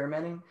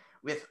experimenting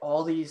with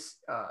all these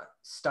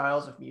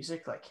styles of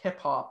music, like hip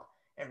hop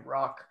and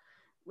rock,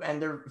 and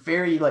they're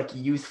very like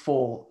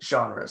youthful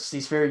genres.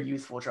 These very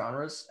youthful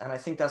genres, and I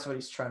think that's what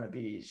he's trying to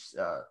be. He's,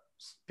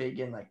 big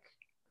in like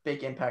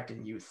big impact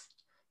in youth.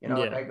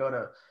 Like I go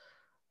to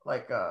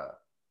like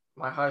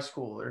my high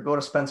school or go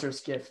to Spencer's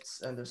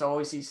Gifts, and there's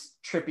always these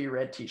Trippie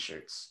Redd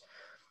T-shirts.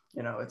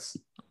 It's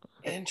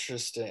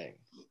interesting.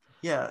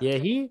 Yeah.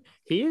 He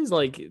is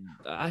like,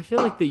 I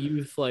feel like the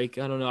youth, like,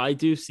 I don't know. I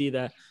do see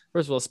that.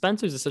 First of all,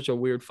 Spencer's is such a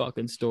weird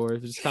fucking store.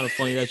 It's kind of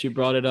funny that you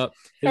brought it up.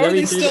 How are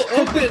they still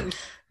open?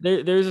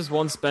 There's this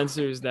one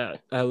Spencer's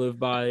that I live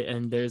by,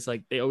 and there's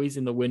like, they always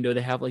in the window,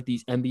 they have like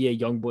these NBA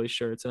Youngboy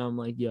shirts. And I'm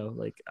like, yo,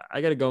 like,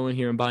 I got to go in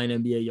here and buy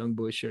an NBA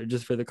Youngboy shirt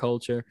just for the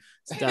culture.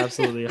 It's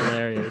absolutely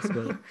hilarious.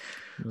 But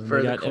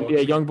they got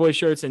NBA Youngboy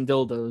shirts and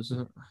dildos. I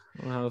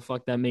don't know how the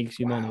fuck that makes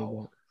you money.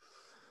 But.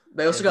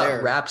 They also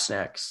got Rap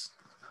Snacks.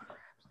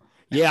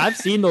 Yeah, I've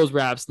seen those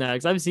Rap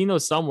Snacks. I've seen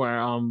those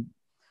somewhere. I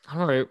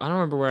don't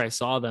remember where I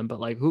saw them, but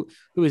like who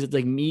is it?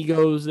 Like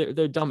Migos?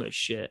 They're dumb as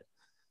shit,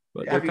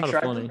 but they're kind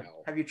of funny.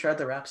 Have you tried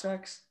the Rap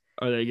Snacks?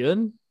 Are they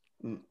good?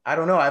 I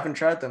don't know. I haven't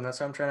tried them. That's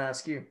what I'm trying to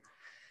ask you.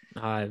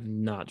 I've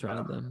not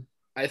tried them.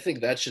 I think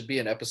that should be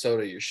an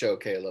episode of your show,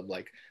 Caleb.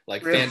 Like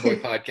really?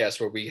 Fanboy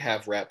podcast where we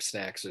have Rap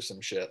Snacks or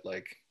some shit.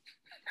 Like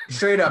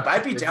straight up,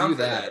 I'd be down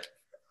for that.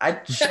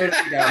 I'd straight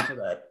up be down for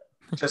that.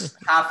 Just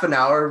half an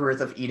hour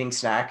worth of eating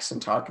snacks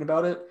and talking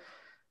about it.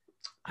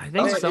 I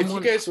think if you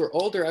guys were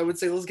older, I would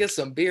say let's get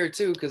some beer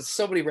too, because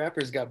so many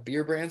rappers got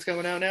beer brands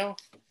coming out now.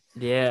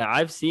 Yeah,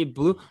 I've seen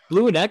Blue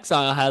and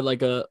Exile had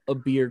like a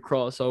beer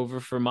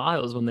crossover for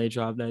Miles when they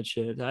dropped that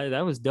shit.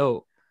 That was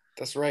dope.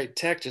 That's right.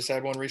 Tech just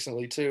had one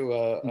recently too.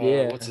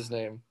 What's his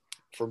name?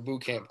 For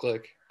Boot Camp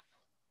Click.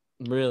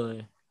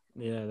 Really?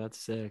 Yeah, that's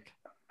sick.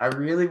 I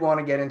really want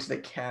to get into the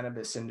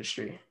cannabis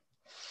industry.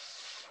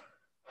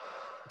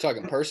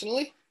 Talking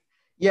personally?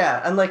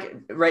 Yeah, and like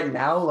right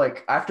now,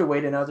 like I have to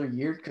wait another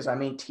year because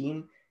I'm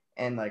 18,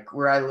 and like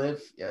where I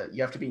live,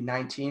 you have to be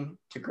 19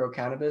 to grow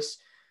cannabis.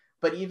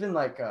 But even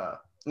like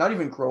not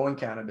even growing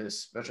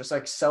cannabis, but just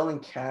like selling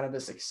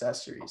cannabis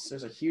accessories,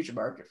 there's a huge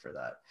market for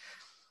that.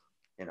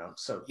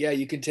 So yeah,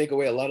 you can take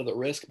away a lot of the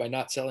risk by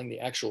not selling the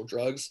actual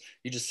drugs.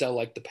 You just sell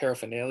like the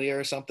paraphernalia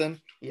or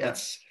something.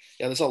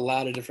 There's a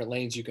lot of different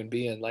lanes you can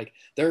be in. Like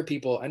there are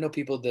people, I know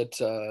people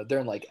that they're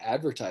in like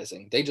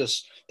advertising.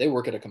 They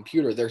work at a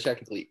computer. They're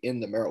technically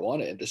in the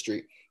marijuana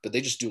industry, but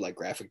they just do like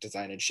graphic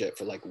design and shit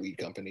for like weed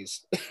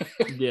companies.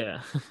 Yeah.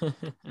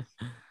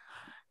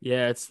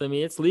 Yeah.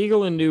 It's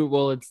legal in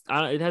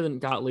it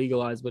hasn't got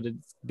legalized, but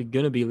it's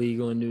going to be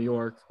legal in New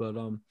York, but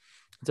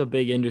it's a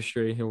big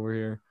industry over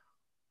here.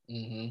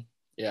 Mm-hmm.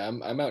 Yeah.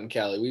 I'm out in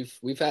Cali.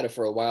 We've had it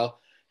for a while,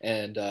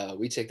 and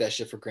we take that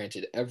shit for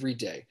granted every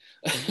day.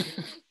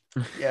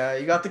 Yeah,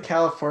 you got the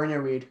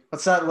California weed.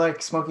 What's that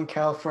like, smoking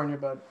California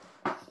bud?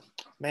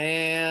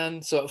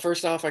 Man, so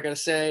first off, I gotta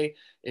say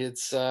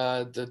it's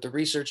the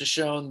research has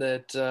shown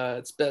that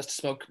it's best to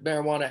smoke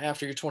marijuana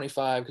after you're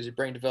 25 because your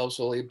brain develops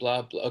slowly.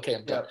 Blah blah. Okay,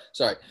 I'm done.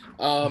 Sorry.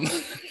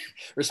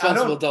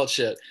 Responsible adult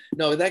shit.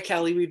 No, that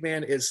Cali weed,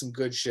 man, is some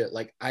good shit.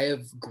 Like I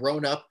have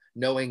grown up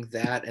knowing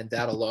that and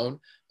that alone.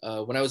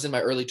 When I was in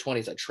my early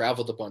 20s, I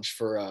traveled a bunch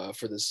for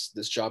this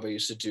job I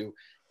used to do,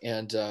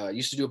 and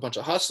used to do a bunch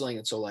of hustling,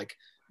 and so like.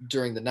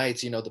 During the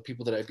nights, the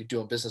people that I'd be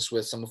doing business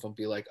with, some of them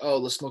be like, oh,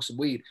 let's smoke some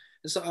weed.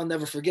 And so I'll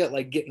never forget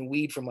like getting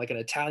weed from like an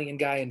Italian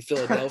guy in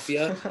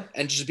Philadelphia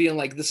and just being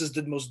like, this is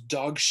the most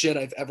dog shit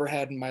I've ever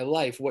had in my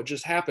life. What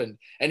just happened?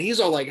 And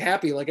he's all like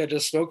happy, like I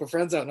just smoked with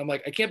friends out. And I'm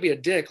like, I can't be a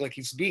dick. Like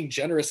he's being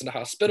generous and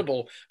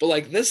hospitable, but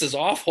like, this is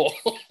awful.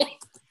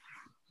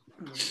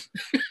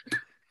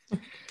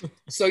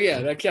 So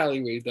yeah, that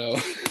Cali weed though.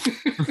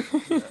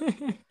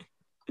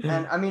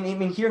 And I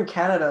mean, here in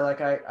Canada, like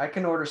I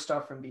can order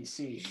stuff from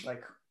BC.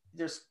 Like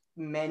there's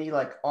many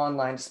like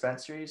online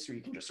dispensaries where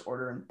you can just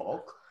order in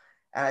bulk.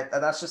 And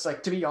that's just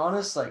like, to be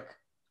honest, like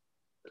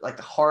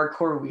the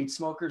hardcore weed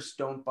smokers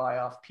don't buy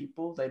off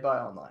people. They buy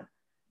online.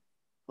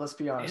 Let's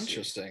be honest.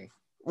 Interesting.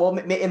 Well,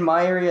 in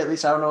my area, at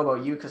least, I don't know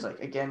about you. Cause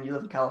like, again, you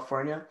live in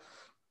California.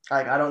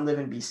 Like I don't live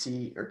in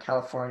BC or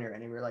California or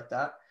anywhere like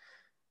that.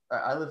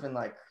 I live in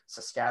like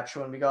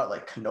Saskatchewan. We got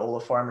like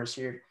canola farmers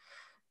here.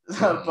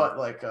 But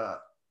like,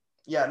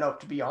 yeah, no,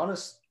 to be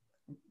honest,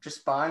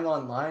 just buying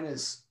online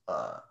is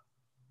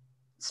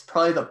it's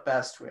probably the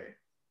best way.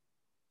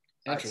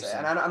 I'd say.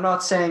 And I'm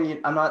not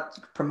saying I'm not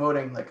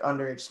promoting like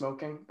underage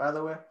smoking, by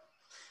the way.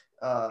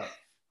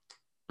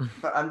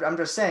 But I'm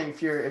just saying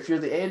if you're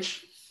the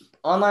age,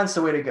 online's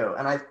the way to go.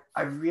 And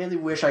I really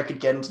wish I could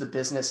get into the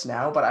business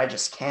now, but I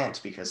just can't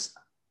because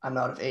I'm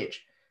not of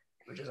age,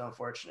 which is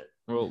unfortunate.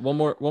 Well,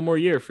 one more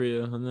year for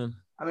you, and then.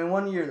 I mean,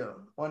 1 year though.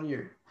 1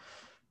 year.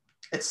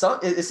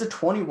 Is it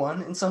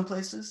 21 in some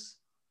places?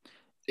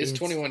 It's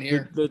 21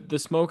 here. The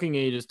smoking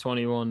age is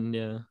 21.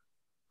 Yeah.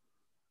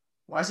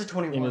 Why is it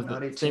 21?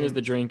 Not 18. Same as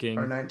the drinking.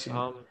 Or 19.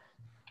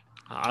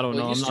 I don't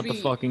know. I'm not the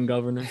fucking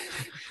governor.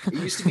 It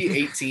used to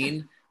be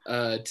 18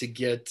 to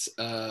get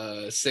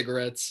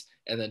cigarettes,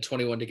 and then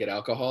 21 to get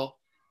alcohol.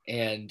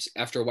 And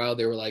after a while,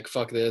 they were like,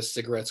 fuck this,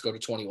 cigarettes go to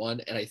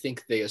 21. And I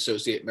think they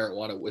associate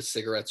marijuana with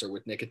cigarettes or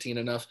with nicotine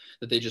enough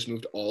that they just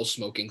moved all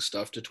smoking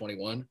stuff to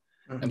 21.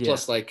 Mm-hmm. And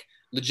plus, like,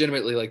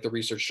 legitimately, like, the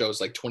research shows,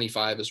 like,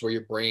 25 is where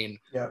your brain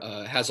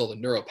has all the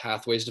neural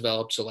pathways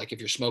developed. So, like, if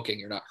you're smoking,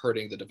 you're not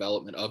hurting the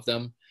development of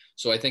them.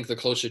 So I think the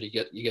closer you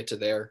get to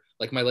there,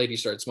 like, my lady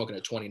started smoking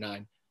at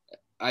 29.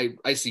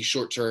 I see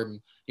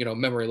short-term,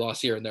 memory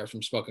loss here and there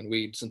from smoking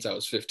weed since I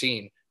was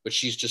 15, but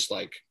she's just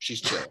like, she's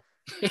chill.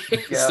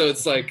 So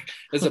it's like,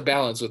 it's a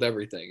balance with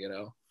everything,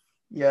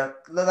 Yeah,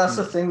 that's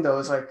the thing though,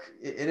 is like,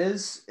 it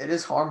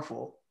is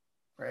harmful,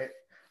 right?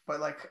 But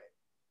like,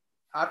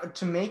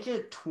 to make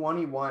it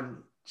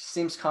 21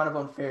 seems kind of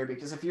unfair,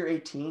 because if you're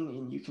 18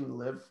 and you can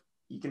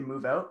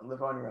move out,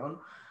 live on your own,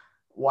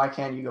 why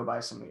can't you go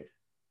buy some weed?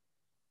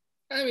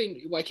 I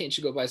mean, why can't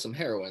you go buy some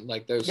heroin?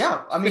 Like, there's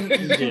I mean,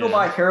 you can go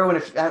buy heroin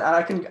and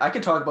I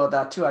can talk about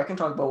that too. I can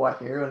talk about why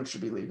heroin should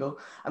be legal.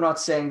 I'm not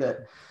saying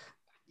that,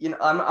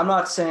 I'm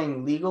not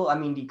saying legal. I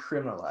mean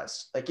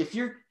decriminalized. Like, if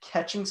you're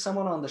catching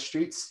someone on the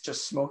streets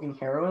just smoking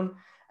heroin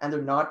and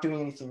they're not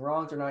doing anything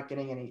wrong, they're not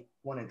getting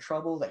anyone in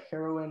trouble, the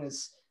heroin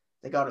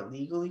they got it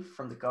legally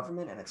from the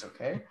government and it's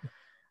okay.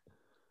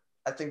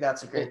 I think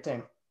that's a great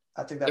thing.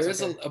 I think that's there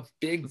is a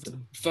big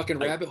fucking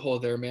rabbit hole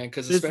there, man,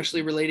 because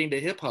especially relating to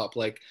hip hop,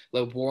 like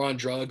the war on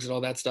drugs and all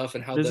that stuff,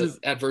 and how that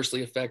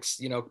adversely affects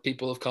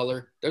people of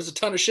color. There's a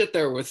ton of shit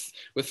there with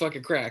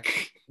fucking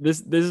crack.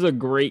 This is a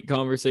great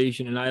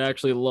conversation, and I'd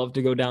actually love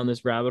to go down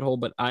this rabbit hole,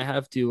 but I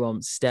have to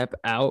step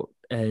out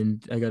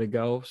and I gotta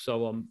go.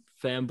 So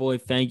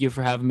Fanboy, thank you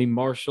for having me.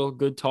 Marshall,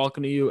 good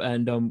talking to you,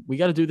 and we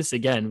got to do this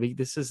again.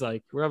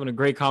 We're having a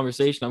great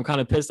conversation. I'm kind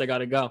of pissed I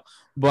gotta go,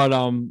 but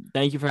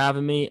thank you for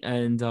having me,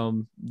 and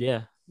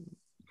yeah,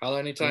 holla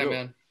anytime,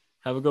 man.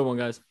 Have a good one,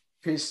 guys.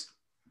 Peace.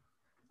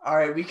 All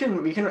right,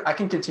 I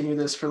can continue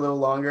this for a little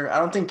longer. I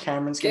don't think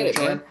Cameron's gonna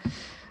join.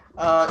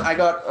 I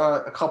got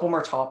a couple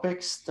more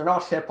topics. They're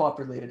not hip hop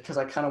related because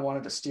I kind of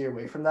wanted to steer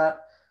away from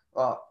that.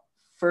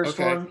 First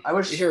one, I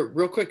wish. Here,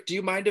 real quick, do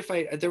you mind if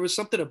there was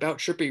something about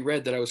Trippie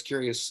Redd that I was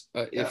curious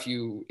if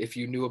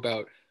you knew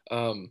about,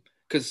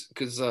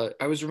 because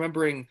I was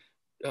remembering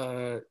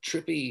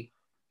Trippie,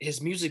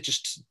 his music,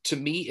 just to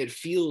me it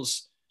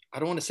feels, I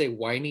don't want to say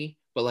whiny,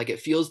 but like it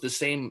feels the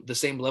same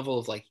level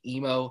of like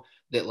emo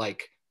that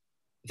like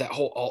that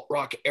whole alt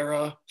rock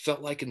era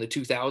felt like in the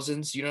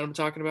 2000s. You know what I'm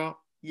talking about?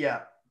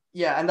 Yeah,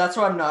 and that's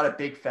why I'm not a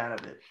big fan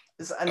of it.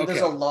 And there's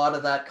a lot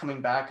of that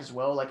coming back as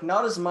well. Like,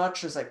 not as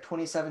much as like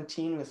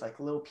 2017 with like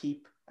Lil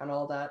Peep and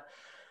all that.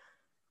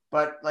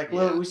 But like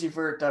Lil Uzi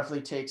Vert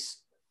definitely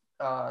takes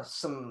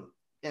some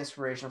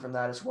inspiration from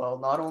that as well.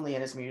 Not only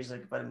in his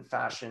music, but in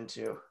fashion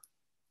too.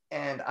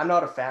 And I'm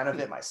not a fan of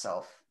it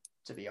myself,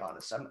 to be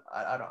honest. I'm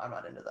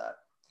not into that.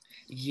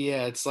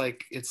 Yeah, it's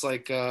like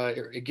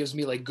it gives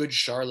me like Good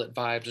Charlotte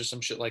vibes or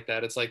some shit like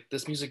that. It's like,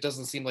 this music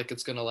doesn't seem like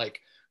it's gonna like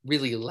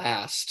really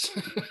last.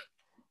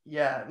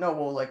 Yeah, no,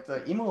 well, like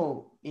the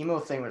emo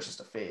thing was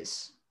just a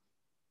phase,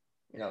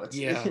 it's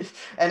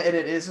and it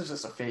is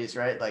just a phase,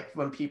 right? Like,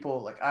 when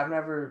people, like, I've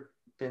never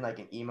been like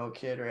an emo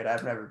kid, right?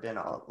 I've never been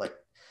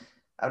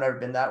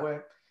that way,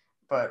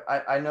 but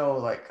I know,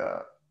 like,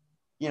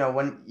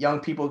 when young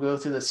people go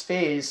through this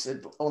phase,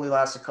 it only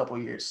lasts a couple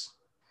years.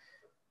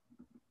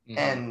 Mm-hmm.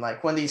 And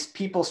like, when these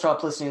people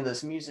stop listening to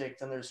this music,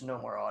 then there's no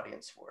more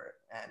audience for it,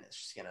 and it's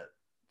just gonna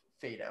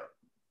fade out.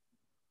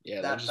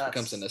 Yeah, that just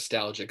becomes a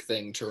nostalgic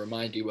thing to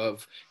remind you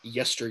of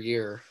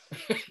yesteryear.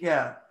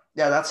 Yeah,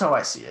 that's how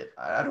I see it.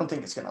 I don't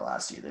think it's gonna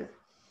last either.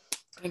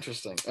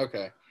 Interesting.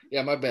 Okay.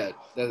 Yeah, my bad.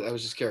 I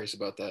was just curious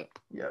about that.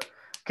 Yeah.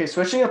 Okay,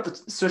 switching up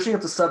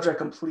the subject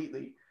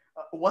completely.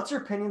 What's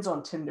your opinions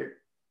on Tinder?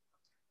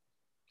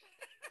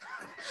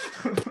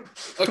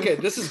 Okay,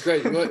 this is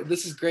great.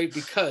 This is great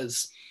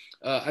because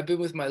I've been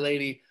with my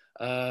lady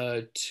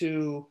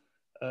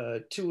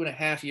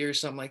 2.5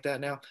 years, something like that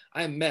now.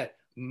 I met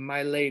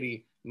my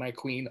lady, my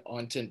queen,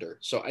 on Tinder.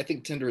 So I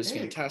think Tinder is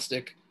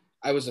fantastic.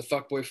 I was a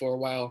fuckboy for a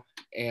while,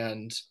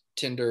 and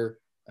Tinder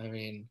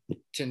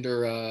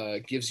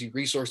gives you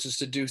resources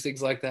to do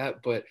things like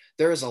that, but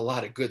there is a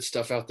lot of good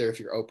stuff out there if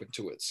you're open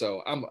to it.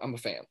 So I'm a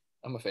fan.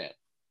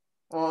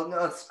 Well,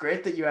 no, it's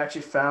great that you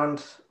actually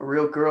found a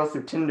real girl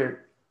through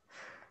Tinder.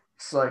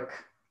 It's like,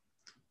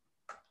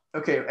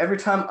 okay, every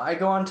time I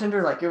go on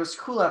Tinder, like, it was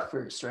cool at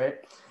first, right?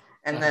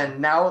 And then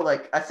now,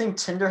 like, I think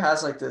Tinder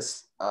has like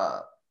this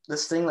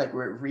this thing like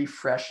where it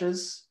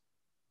refreshes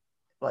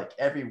like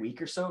every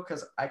week or so,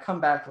 because I come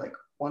back like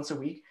once a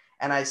week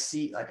and I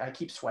see like I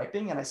keep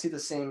swiping and I see the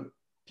same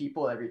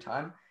people every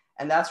time.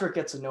 And that's where it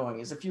gets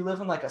annoying, is if you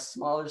live in like a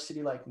smaller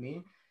city like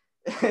me,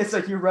 it's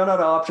like you run out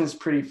of options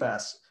pretty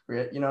fast,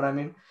 right? You know what I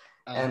mean?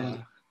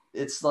 And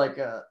it's like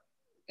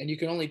and you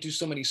can only do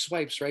so many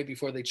swipes, right,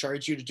 before they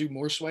charge you to do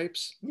more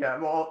swipes. Yeah,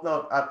 well,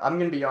 no, I'm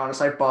gonna be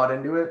honest. I bought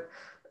into it,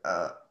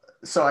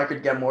 so I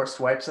could get more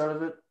swipes out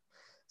of it.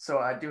 So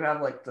I do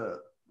have like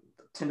the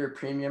Tinder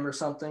Premium or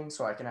something,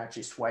 so I can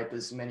actually swipe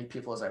as many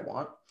people as I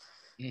want.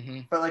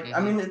 But like,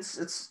 I mean,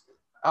 it's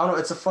I don't know.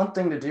 It's a fun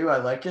thing to do. I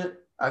like it.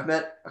 I've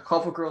met a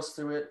couple girls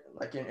through it,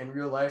 like in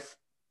real life,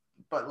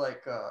 but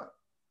like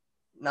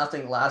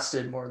nothing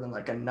lasted more than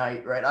like a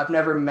night, right?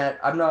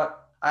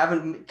 I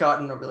haven't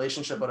gotten a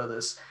relationship out of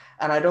this,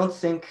 and I don't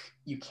think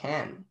you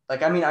can.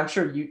 Like, I mean, I'm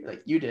sure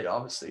you did,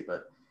 obviously,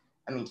 but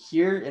I mean,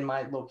 here in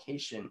my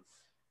location,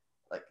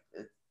 like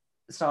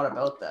it's not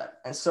about that.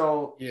 And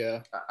so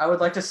yeah, I would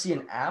like to see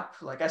an app.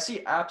 Like I see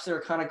apps that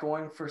are kind of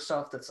going for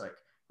stuff that's like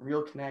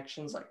real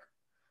connections, like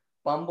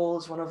Bumble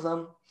is one of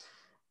them.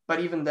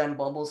 But even then,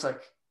 Bumble's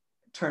like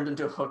turned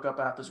into a hookup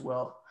app as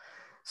well.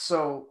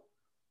 So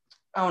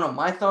I don't know.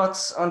 My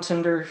thoughts on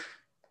Tinder,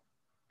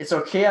 it's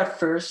okay at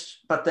first,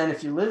 but then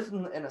if you live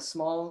in a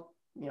small,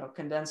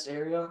 condensed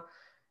area,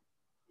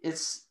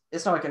 it's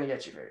not going to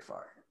get you very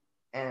far.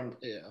 And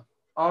yeah,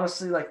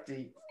 honestly,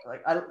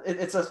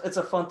 it's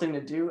a fun thing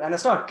to do, and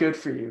it's not good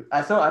for you.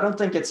 I don't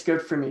think it's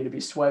good for me to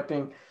be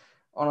swiping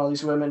on all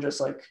these women, just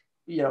like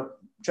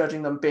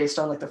judging them based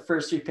on like the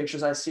first few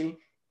pictures I see.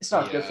 It's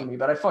not good for me,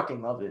 but I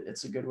fucking love it.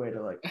 It's a good way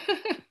to like.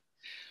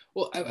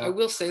 Well, I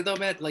will say though,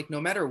 Matt, like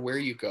no matter where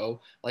you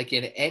go, like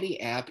in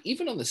any app,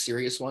 even on the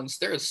serious ones,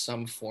 there is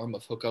some form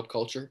of hookup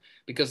culture,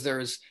 because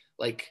there's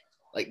like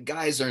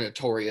guys are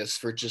notorious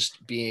for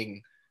just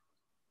being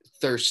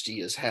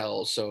thirsty as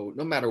hell. So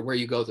no matter where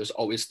you go, there's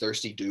always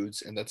thirsty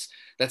dudes, and that's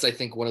I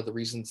think one of the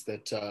reasons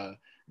that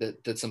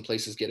that some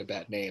places get a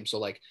bad name. So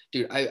like,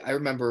 dude, I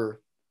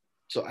remember,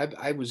 so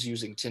I was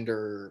using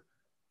Tinder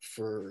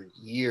for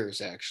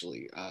years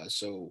actually.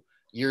 So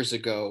years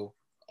ago,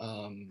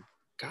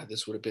 God,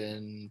 this would have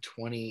been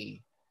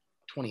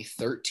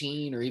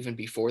 2013 or even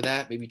before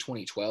that, maybe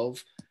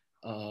 2012.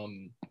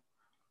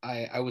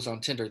 I was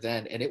on Tinder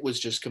then, and it was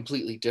just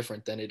completely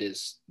different than it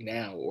is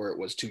now, or it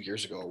was 2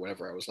 years ago, or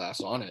whenever I was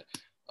last on it.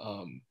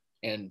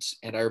 And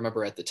I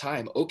remember at the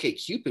time,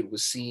 OkCupid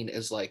was seen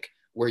as like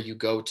where you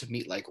go to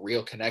meet like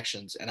real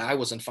connections, and I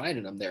wasn't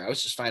finding them there. I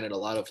was just finding a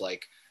lot of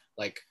like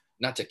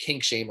not to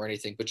kink shame or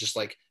anything, but just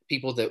like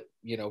people that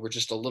were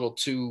just a little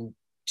too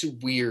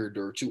weird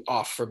or too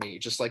off for me,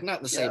 just like not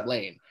in the same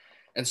lane.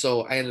 And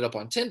so I ended up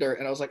on Tinder,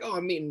 and I was like, oh,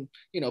 I'm meeting,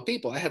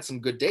 people. I had some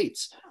good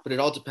dates, but it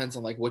all depends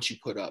on like what you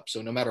put up.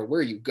 So no matter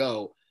where you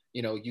go,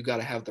 you got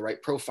to have the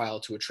right profile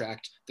to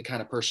attract the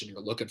kind of person you're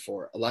looking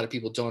for. A lot of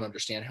people don't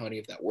understand how any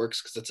of that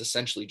works, because it's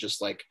essentially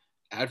just like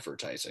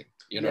advertising,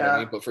 what I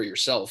mean? But for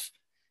yourself.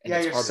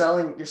 And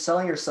you're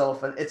selling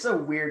yourself, and it's a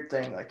weird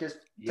thing. Like the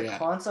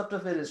concept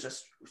of it is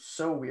just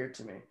so weird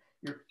to me.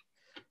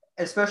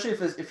 Especially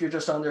if you're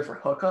just on there for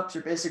hookups,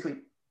 you're basically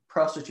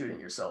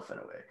prostituting yourself in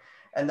a way.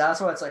 And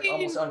that's why it's like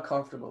almost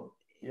uncomfortable,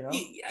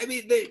 I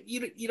mean,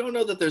 you don't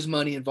know that there's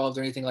money involved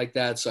or anything like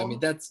that. So I mean,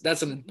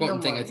 that's an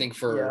important thing, I think,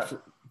 for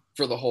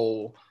the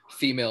whole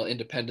female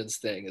independence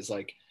thing, is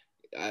like,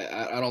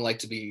 I don't like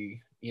to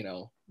be,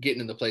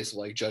 getting in the place of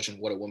like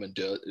judging what a woman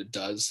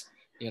does,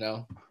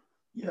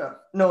 Yeah,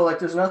 no, like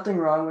there's nothing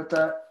wrong with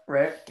that,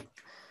 right?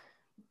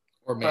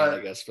 Or man, I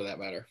guess, for that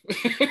matter.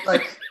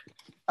 Like,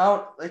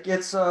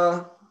 it's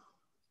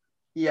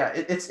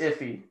it's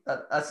iffy.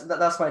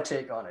 That's my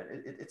take on it.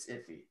 It's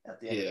iffy at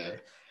the end of the day.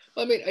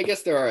 Well, I mean, I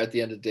guess there are at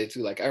the end of the day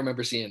too. Like I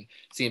remember seeing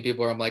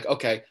people where I'm like,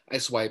 okay, I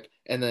swipe,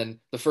 and then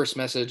the first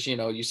message,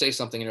 you say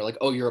something and you're like,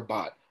 oh, you're a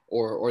bot,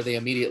 or they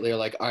immediately are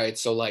like, all right,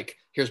 so like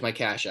here's my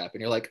Cash App,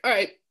 and you're like, all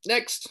right,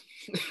 next.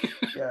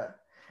 Yeah,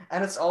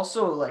 and it's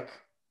also like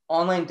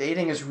online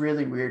dating is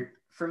really weird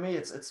for me.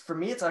 It's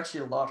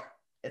actually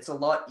it's a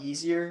lot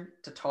easier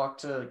to talk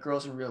to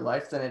girls in real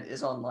life than it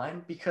is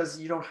online, because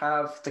you don't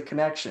have the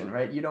connection,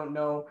 right? You don't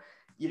know,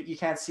 you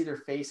can't see their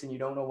face, and you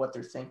don't know what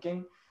they're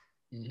thinking.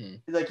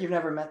 Mm-hmm. Like you've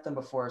never met them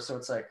before. So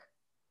it's like,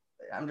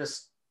 I'm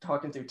just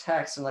talking through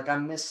text, and like,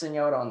 I'm missing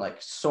out on like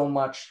so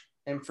much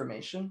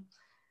information.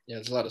 Yeah.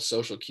 There's a lot of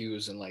social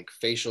cues and like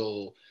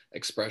facial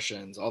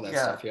expressions, all that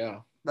stuff. Yeah.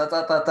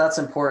 That's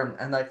important.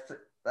 And like,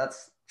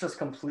 that's just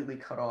completely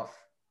cut off.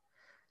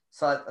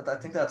 So I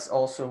think that's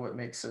also what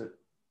makes it,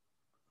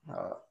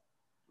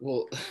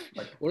 well,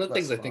 like one of the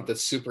things fun. I think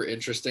that's super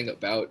interesting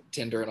about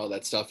Tinder and all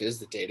that stuff is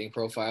the dating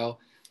profile.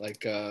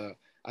 Like I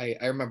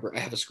remember I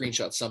have a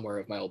screenshot somewhere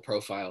of my old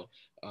profile,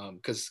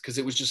 because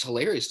it was just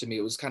hilarious to me.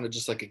 It was kind of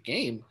just like a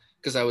game,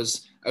 because I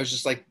was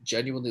just like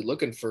genuinely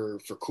looking for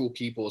cool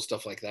people,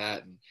 stuff like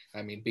that. And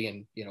I mean,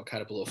 being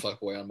kind of a little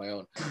fuckboy on my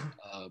own,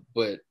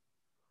 but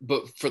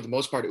for the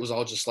most part, it was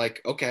all just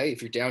like, okay,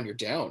 if you're down, you're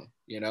down,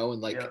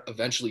 and like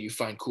eventually you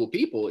find cool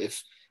people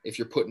if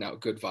you're putting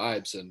out good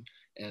vibes. And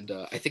and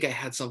I think I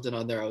had something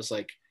on there. I was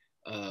like,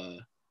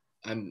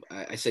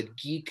 I said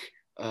geek,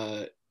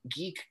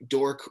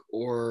 dork,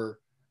 or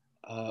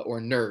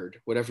nerd,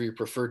 whatever your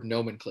preferred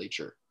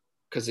nomenclature,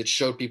 because it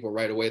showed people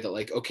right away that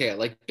like, okay, I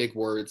like big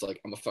words, like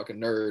I'm a fucking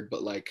nerd,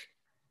 but like,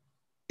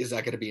 is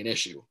that going to be an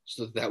issue?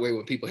 So that way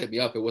when people hit me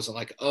up, it wasn't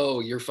like, oh,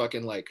 you're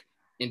fucking like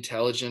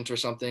intelligent or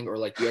something, or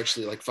like you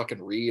actually like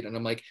fucking read, and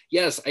I'm like,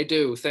 yes, I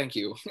do, thank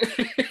you.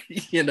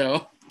 You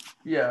know.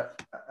 Yeah,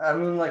 I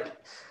mean, like,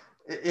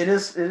 it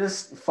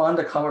is fun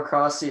to come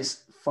across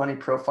these funny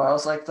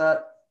profiles like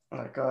that.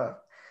 Like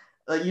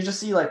you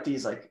just see like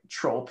these like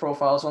troll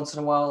profiles once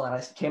in a while, and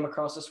I came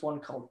across this one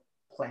called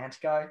Plant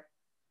Guy.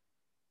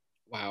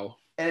 Wow.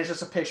 And it's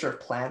just a picture of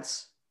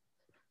plants.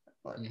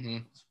 Like,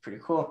 It's pretty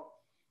cool.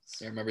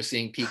 I remember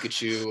seeing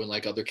Pikachu and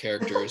like other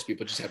characters.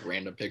 People just have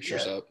random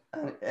pictures up.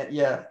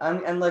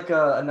 And like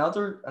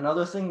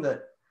another thing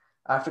that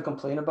I have to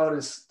complain about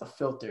is the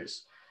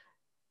filters.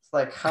 It's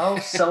like how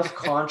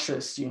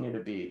self-conscious you need to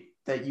be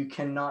that you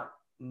cannot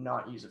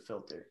not use a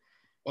filter.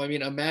 Well, I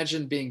mean,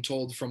 imagine being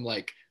told from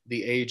like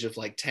the age of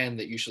like 10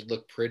 that you should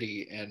look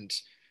pretty and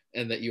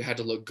that you had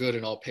to look good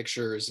in all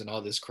pictures and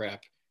all this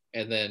crap.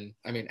 And then,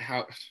 I mean,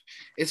 how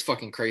it's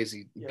fucking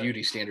crazy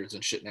beauty standards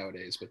and shit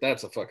nowadays, but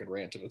that's a fucking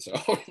rant of its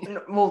own.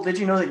 Well, did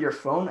you know that your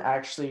phone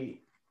actually,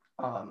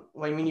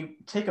 when you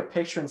take a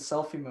picture in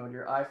selfie mode,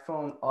 your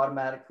iPhone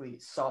automatically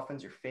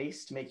softens your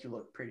face to make you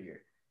look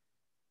prettier?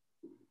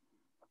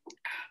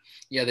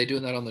 Yeah, they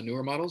doing that on the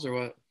newer models or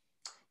what?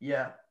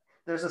 Yeah,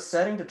 there's a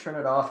setting to turn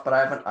it off, but I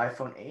have an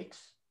iPhone 8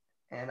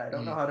 and I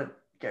don't know how to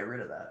get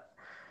rid of that.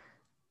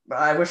 But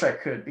I wish I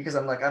could, because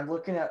I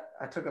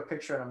took a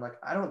picture and I'm like,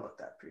 I don't look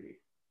that pretty.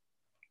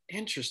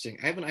 Interesting.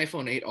 I have an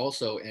iPhone 8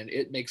 also, and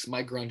it makes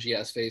my grungy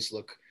ass face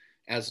look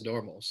as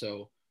normal.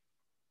 So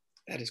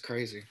that is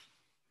crazy.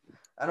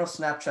 I know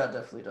Snapchat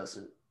definitely does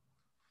it.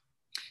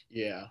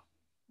 Yeah.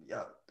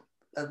 Yeah.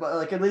 But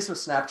like at least with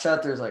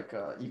Snapchat, there's like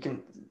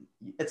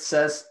it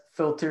says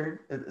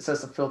filter. It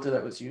says the filter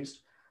that was used.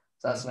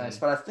 So that's nice.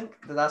 But I think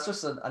that's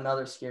just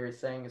another scary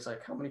thing. Is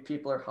like how many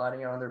people are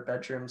hiding out in their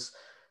bedrooms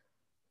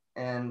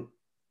and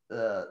they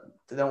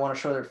don't want to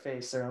show their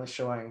face. They're only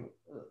showing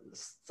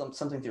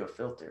something through a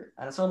filter,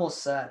 and it's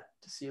almost sad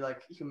to see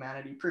like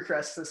humanity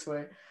progress this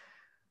way.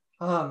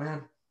 Oh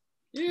man.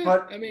 Yeah,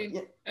 but I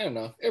mean, I don't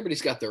know.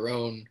 Everybody's got their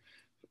own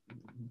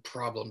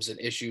problems and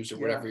issues or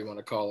whatever you want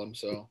to call them.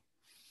 So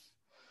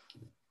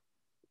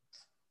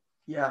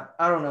yeah,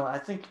 I don't know. I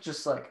think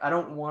just like I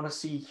don't want to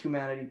see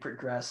humanity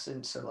progress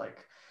into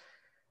like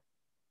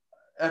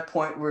a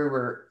point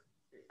where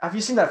have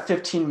you seen that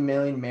 15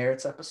 million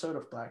merits episode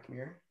of Black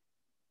Mirror?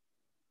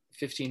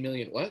 15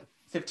 million what?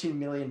 15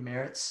 million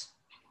merits.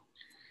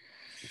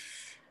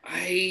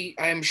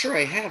 I'm sure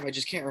I have. I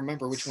just can't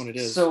remember which one it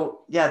is.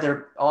 So yeah,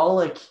 they're all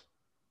like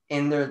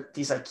in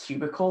these like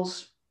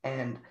cubicles,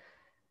 and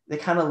they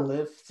kind of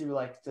live through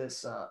like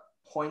this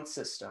point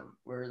system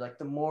where like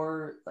the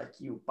more like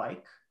you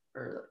bike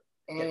or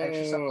get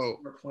exercise, the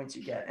more points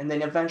you get, and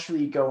then eventually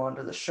you go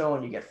onto the show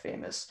and you get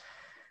famous.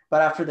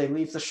 But after they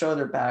leave the show,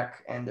 they're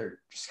back and they're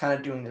just kind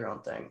of doing their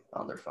own thing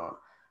on their phone.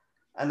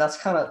 And that's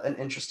kind of an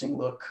interesting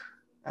look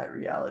at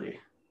reality.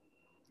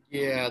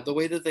 Yeah, the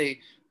way that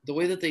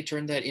they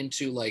turned that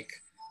into like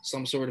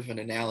some sort of an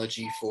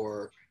analogy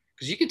for,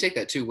 because you can take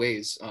that two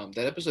ways.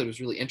 That episode was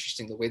really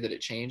interesting, the way that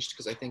it changed,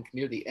 because I think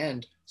near the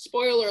end,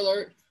 spoiler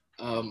alert,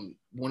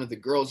 one of the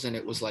girls in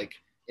it was like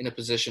in a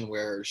position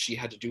where she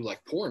had to do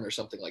like porn or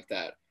something like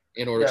that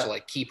in order to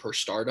like keep her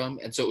stardom.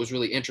 And so it was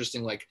really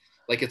interesting, like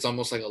it's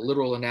almost like a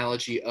literal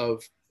analogy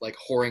of like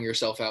whoring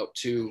yourself out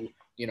to,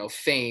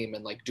 fame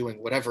and like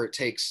doing whatever it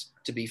takes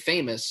to be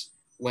famous,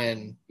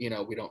 when, we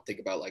don't think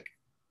about like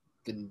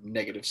the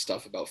negative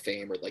stuff about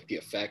fame or like the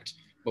effect,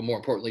 but more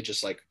importantly,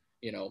 just like,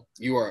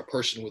 you are a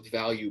person with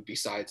value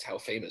besides how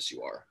famous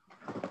you are.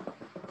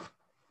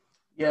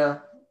 Yeah.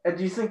 And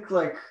do you think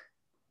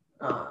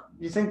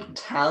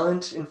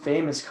talent and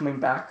fame is coming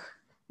back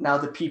now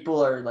that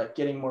people are like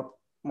getting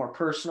more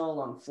personal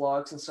on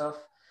vlogs and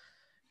stuff,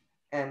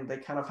 and they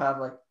kind of have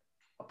like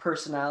a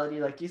personality?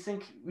 Like, do you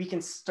think we can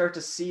start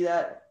to see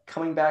that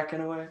coming back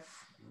in a way?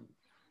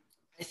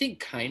 I think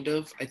kind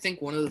of. I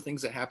think one of the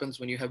things that happens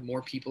when you have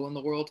more people in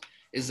the world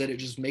is that it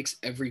just makes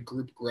every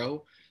group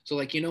grow. So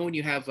like, when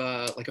you have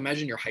like,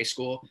 imagine your high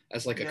school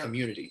as like a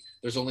community.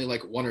 There's only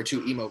like one or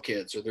two emo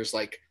kids, or there's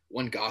like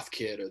one goth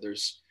kid, or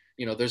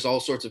there's all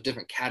sorts of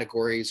different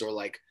categories or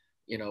like,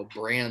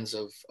 brands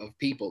of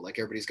people. Like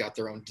everybody's got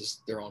their own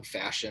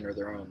fashion or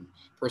their own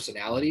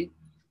personality.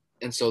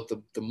 And so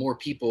the more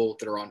people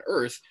that are on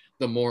Earth,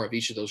 the more of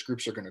each of those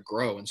groups are going to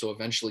grow. And so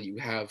eventually you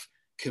have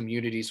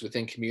communities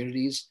within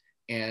communities,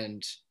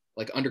 and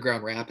like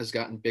underground rap has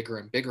gotten bigger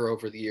and bigger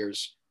over the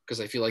years,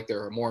 because I feel like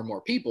there are more and more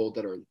people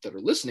that are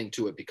listening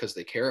to it because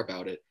they care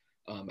about it,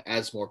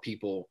 as more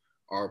people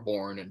are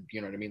born. And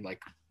you know what I mean?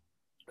 Like,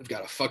 we've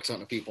got a fuck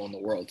ton of people in the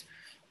world.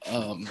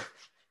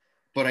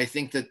 But I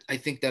think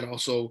that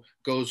also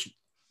goes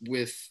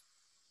with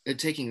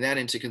taking that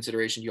into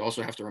consideration, you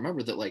also have to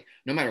remember that, like,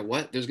 no matter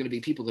what, there's going to be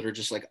people that are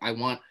just like, I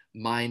want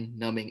mind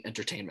numbing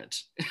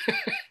entertainment.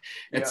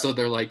 And so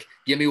they're like,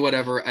 give me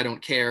whatever. I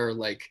don't care.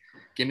 Like,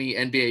 give me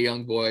NBA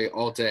YoungBoy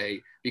all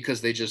day,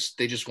 because they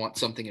just want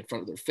something in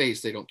front of their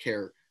face. They don't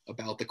care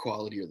about the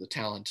quality or the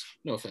talent.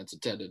 No offense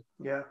intended.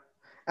 Yeah.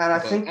 And I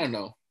think, I don't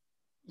know.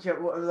 Yeah,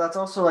 well, that's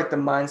also like the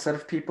mindset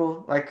of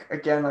people. Like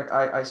again, like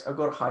I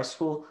go to high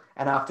school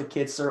and half the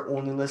kids are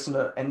only listening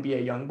to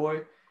NBA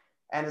YoungBoy,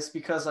 and it's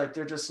because like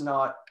they're just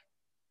not,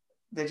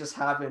 they just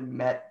haven't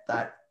met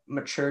that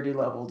maturity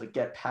level to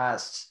get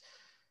past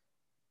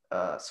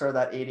sort of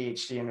that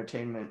ADHD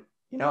entertainment,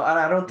 And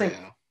I don't think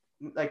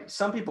like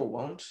some people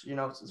won't,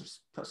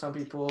 some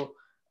people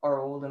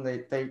are old and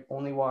they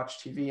only watch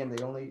TV and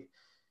they only,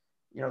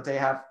 they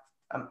have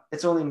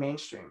it's only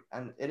mainstream,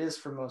 and it is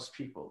for most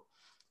people.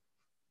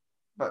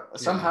 But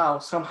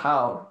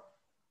somehow,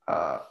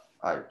 I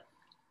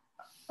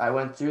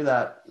went through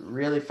that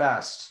really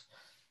fast.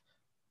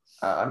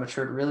 I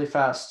matured really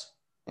fast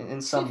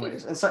in some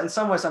ways. In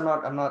some ways, I'm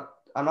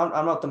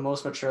not the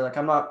most mature. Like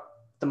I'm not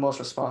the most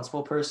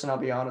responsible person. I'll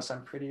be honest.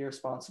 I'm pretty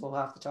irresponsible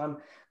half the time,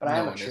 but I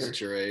am mature. No one is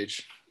at your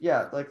age.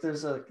 Yeah, like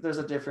there's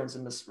a difference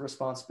in this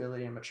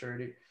responsibility and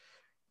maturity.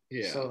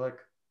 Yeah. So like,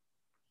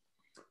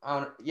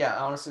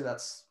 honestly,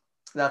 that's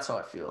how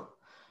I feel.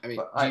 I mean,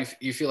 do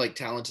you feel like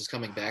talent is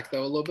coming back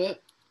though a little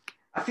bit?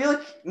 I feel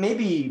like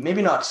maybe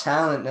not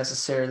talent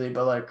necessarily,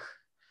 but like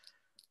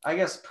I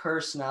guess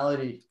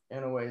personality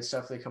in a way is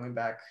definitely coming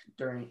back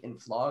in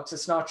vlogs.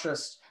 It's not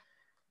just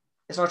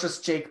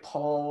Jake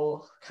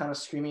Paul kind of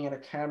screaming at a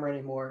camera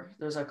anymore.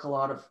 There's like a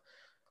lot of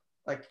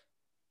like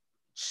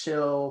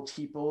chill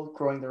people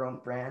growing their own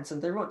brands,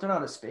 and they're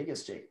not as big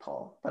as Jake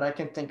Paul, but I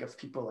can think of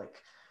people like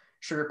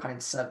Sugar Pine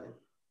 7,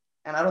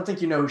 and I don't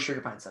think you know who Sugar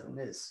Pine 7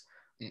 is.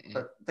 Mm-mm.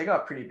 But they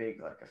got pretty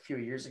big like a few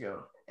years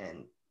ago,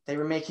 and they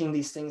were making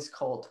these things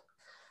called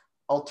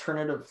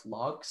alternative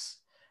vlogs,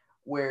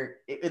 where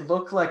it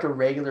looked like a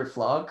regular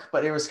vlog,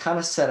 but it was kind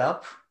of set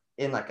up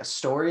in like a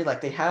story.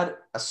 Like they had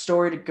a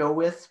story to go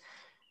with,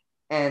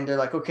 and they're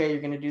like, okay,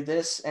 you're going to do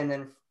this. And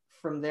then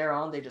from there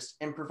on, they just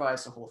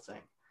improvise the whole thing.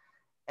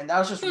 And that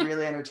was just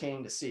really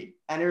entertaining to see.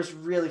 And it was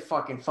really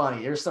fucking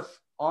funny. It was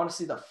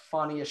honestly the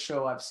funniest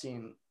show I've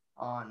seen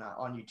on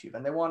YouTube.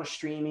 And they want to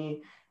stream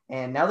me.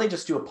 And now they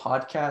just do a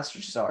podcast,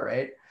 which is all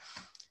right.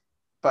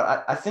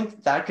 But I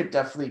think that could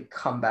definitely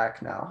come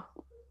back now.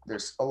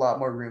 There's a lot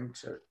more room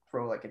to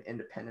grow like an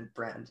independent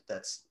brand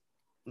that's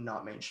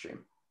not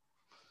mainstream.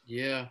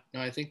 Yeah.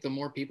 No, I think the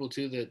more people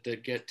too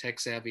that get tech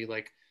savvy,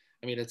 like,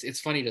 I mean, it's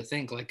funny to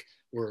think like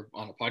we're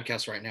on a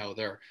podcast right now.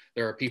 There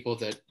are people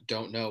that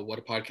don't know what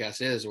a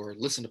podcast is or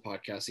listen to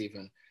podcasts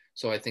even.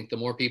 So I think the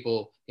more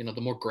people, the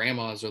more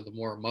grandmas or the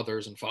more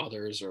mothers and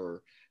fathers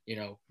or,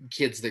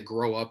 kids that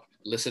grow up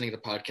listening to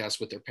podcasts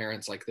with their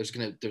parents, like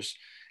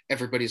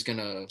everybody's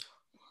gonna,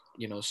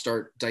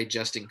 start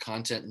digesting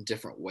content in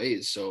different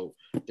ways. So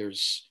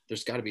there's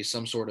got to be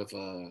some sort of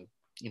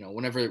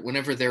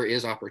whenever there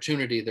is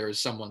opportunity, there is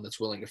someone that's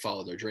willing to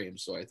follow their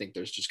dreams. So I think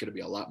there's just going to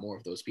be a lot more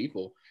of those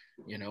people,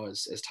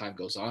 as time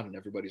goes on and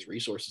everybody's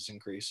resources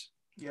increase.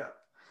 Yeah.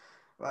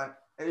 Right.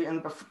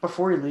 And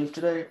before we leave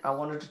today, I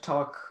wanted to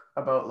talk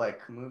about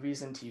like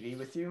movies and TV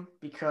with you,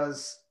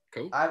 because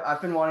cool.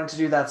 I've been wanting to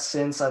do that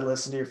since I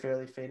listened to your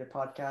Fairly Faded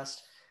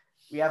podcast.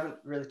 We haven't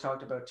really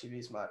talked about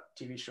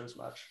TV shows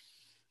much,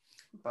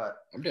 but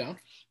I'm down.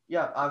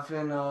 Yeah, I've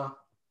been.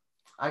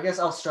 I guess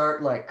I'll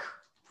start. Like,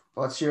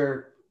 what's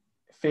your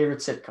favorite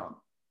sitcom?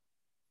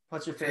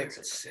 What's your favorite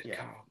sitcom?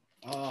 Yeah.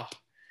 Oh,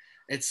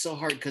 it's so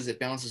hard because it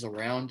bounces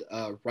around.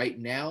 Right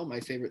now,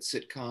 my favorite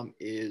sitcom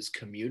is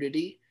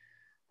Community.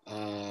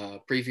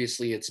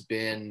 Previously, it's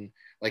been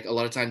like a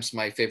lot of times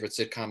my favorite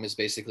sitcom is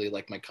basically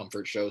like my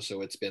comfort show.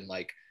 So it's been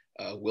like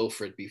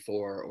Wilfred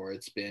before, or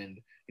it's been,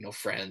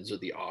 Friends or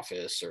The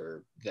Office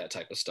or that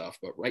type of stuff.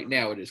 But right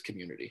now it is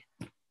Community.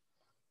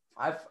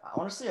 I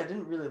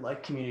didn't really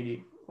like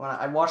Community. When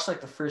I watched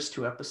like the first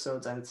 2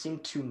 episodes, and it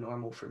seemed too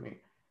normal for me.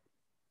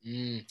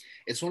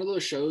 It's one of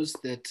those shows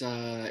that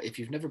if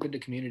you've never been to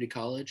community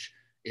college,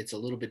 it's a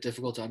little bit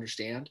difficult to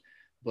understand.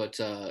 But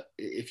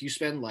if you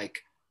spend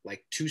like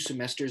 2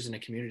 semesters in a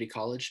community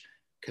college,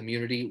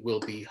 Community will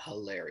be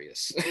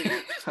hilarious.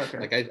 Okay.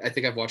 Like I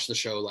think I've watched the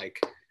show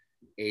like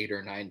 8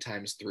 or 9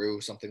 times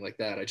through, something like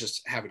that. I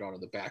just have it on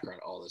in the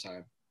background all the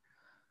time.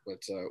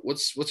 But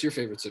what's your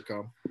favorite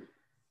sitcom?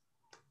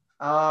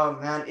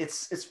 Man,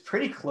 it's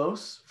pretty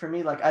close for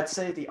me. Like I'd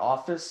say The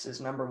Office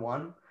is number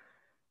 1,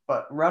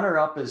 but runner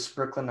up is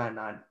Brooklyn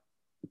Nine-Nine.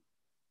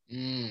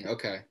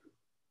 Okay.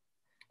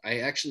 I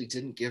actually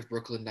didn't give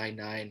Brooklyn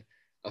Nine-Nine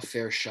a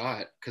fair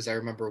shot because I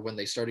remember when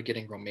they started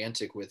getting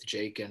romantic with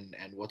Jake and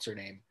what's her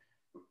name?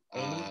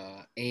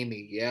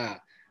 Amy. Yeah.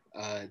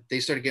 They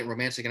started getting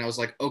romantic and I was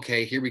like,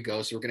 okay, here we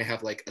go. So we're going to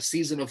have like a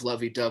season of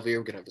lovey-dovey.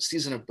 We're going to have a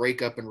season of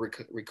breakup and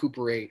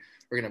recuperate.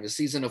 We're going to have a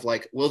season of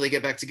like, will they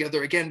get back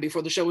together again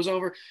before the show is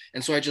over?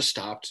 And so I just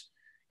stopped.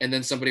 And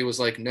then somebody was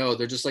like, no,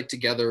 they're just like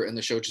together and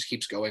the show just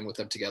keeps going with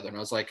them together. And I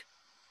was like,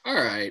 all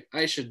right,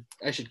 I should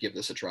give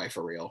this a try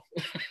for real.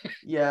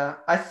 Yeah,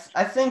 I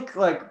think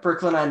like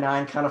Brooklyn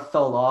Nine-Nine kind of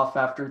fell off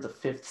after the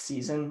 5th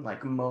season,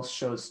 like most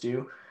shows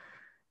do.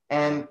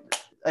 And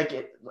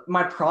like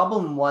my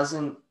problem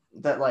wasn't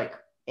that like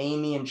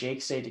Amy and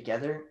Jake stay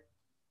together.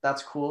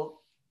 That's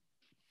cool.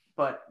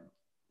 But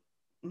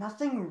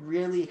nothing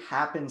really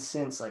happened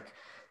since. Like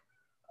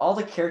all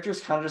the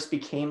characters kind of just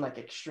became like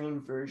extreme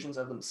versions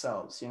of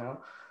themselves, you know?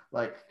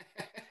 Like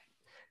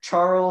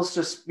Charles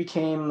just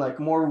became like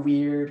more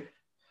weird.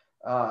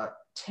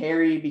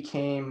 Terry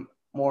became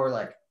more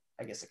like,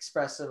 I guess,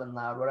 expressive and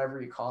loud,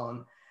 whatever you call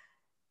him.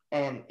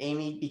 And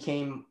Amy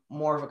became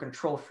more of a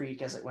control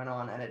freak as it went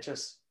on. And it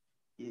just,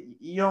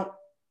 you don't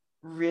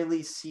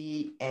really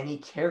see any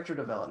character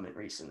development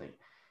recently.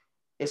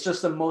 It's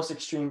just the most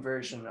extreme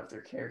version of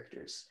their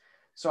characters.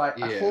 So I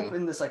hope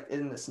in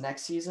this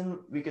next season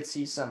we could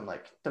see some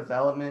like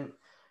development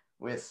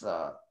with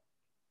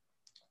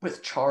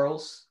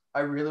Charles. I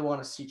really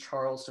want to see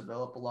Charles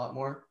develop a lot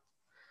more.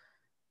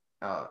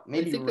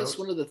 Maybe I think that's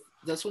one of the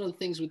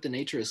things with the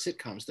nature of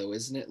sitcoms, though,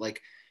 isn't it?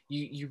 Like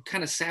you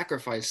kind of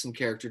sacrifice some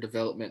character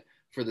development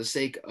for the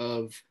sake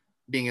of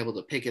being able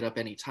to pick it up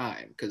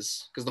anytime,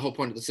 because the whole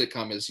point of the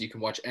sitcom is you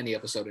can watch any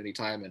episode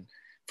anytime, and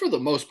for the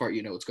most part,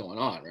 you know what's going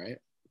on, right?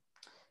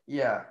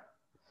 Yeah.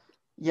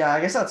 Yeah,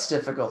 I guess that's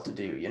difficult to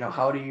do. You know,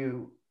 how do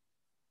you,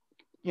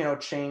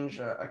 change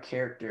a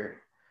character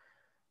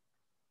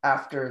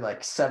after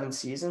like 7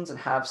 seasons and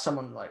have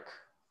someone like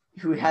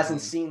who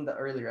hasn't seen the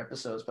earlier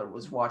episodes but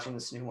was watching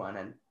this new one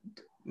and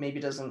maybe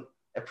doesn't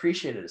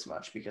appreciate it as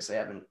much because they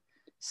haven't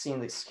seen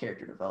this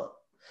character develop.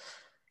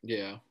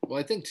 Yeah. Well,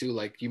 I think too,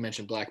 like you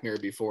mentioned Black Mirror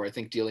before, I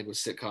think dealing with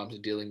sitcoms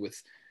and dealing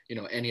with,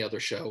 any other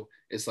show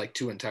is like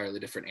two entirely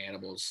different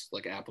animals,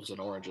 like apples and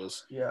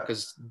oranges. Yeah.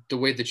 Because the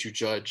way that you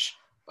judge,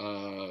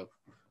 any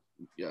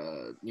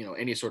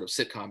sort of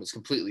sitcom is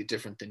completely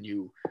different than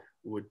you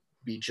would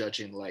be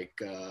judging like,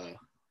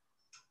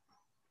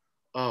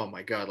 oh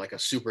my God, like a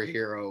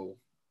superhero,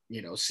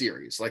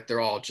 series. Like they're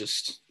all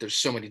just, there's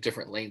so many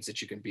different lanes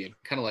that you can be in,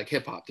 kind of like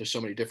hip hop. There's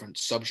so many different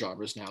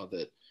subgenres now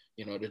that,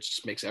 it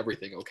just makes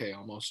everything okay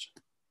almost.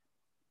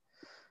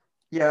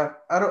 Yeah,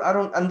 I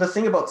don't. And the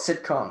thing about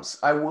sitcoms,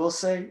 I will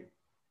say,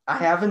 I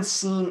haven't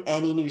seen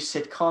any new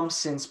sitcoms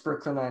since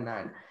Brooklyn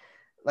Nine-Nine.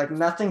 Like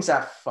nothing's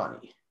that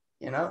funny,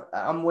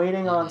 I'm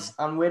waiting on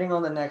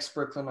the next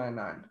Brooklyn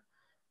Nine-Nine.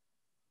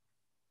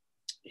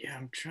 Yeah,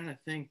 I'm trying to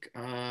think.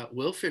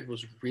 Wilfred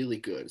was really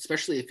good,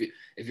 especially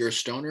if you're a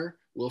stoner.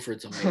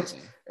 Wilfred's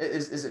amazing.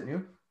 Is it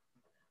new?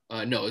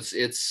 No,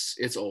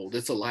 it's old.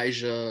 It's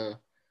Elijah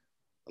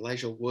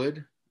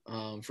Wood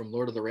from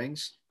Lord of the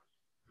Rings,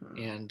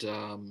 and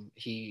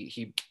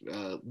he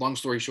long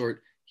story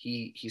short,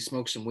 he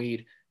smokes some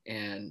weed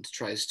and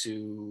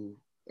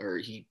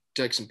he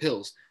takes some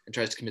pills and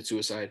tries to commit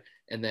suicide,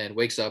 and then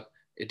wakes up.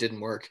 It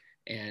didn't work,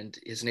 and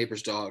his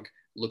neighbor's dog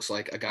looks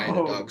like a guy in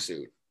a dog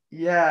suit.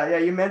 Yeah,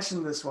 you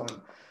mentioned this one.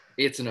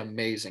 It's an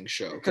amazing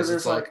show because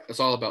it's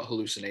all about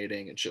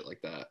hallucinating and shit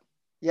like that.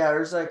 Yeah,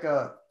 there's like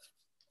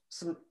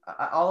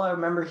all I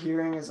remember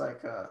hearing is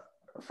like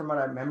from what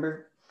I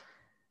remember,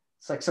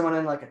 it's like someone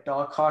in like a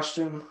dog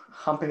costume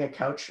humping a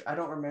couch. I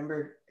don't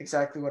remember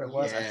exactly what it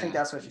was. Yeah. I think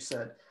that's what you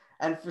said.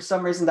 And for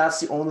some reason, that's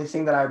the only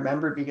thing that I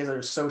remember because it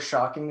was so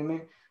shocking to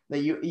me that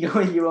you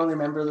only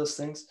remember those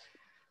things.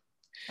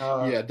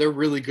 Yeah, they're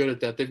really good at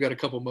that. They've got a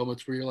couple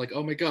moments where you're like,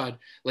 oh my God,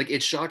 like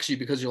it shocks you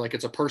because you're like,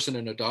 it's a person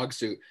in a dog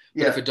suit.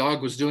 But if a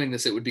dog was doing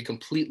this, it would be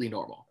completely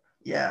normal.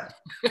 Yeah.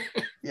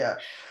 Yeah.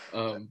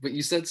 But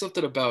you said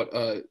something about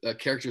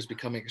characters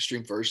becoming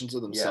extreme versions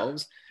of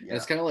themselves. Yeah. And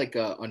it's kind of like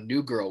a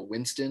New Girl,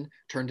 Winston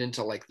turned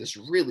into like this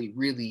really,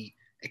 really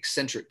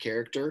eccentric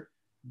character,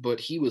 but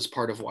he was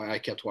part of why I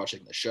kept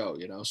watching the show,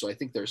 So I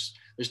think there's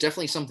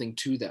definitely something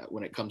to that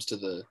when it comes to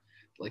the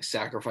like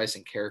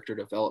sacrificing character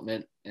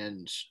development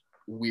and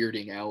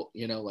weirding out,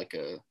 like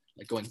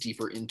going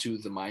deeper into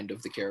the mind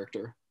of the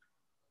character.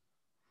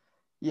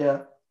 Yeah,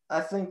 I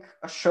think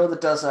a show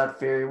that does that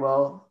very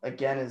well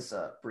again is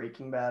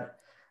Breaking Bad.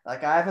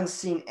 Like I haven't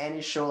seen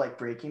any show like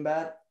Breaking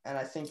Bad, and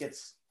I think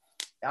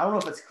I don't know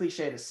if it's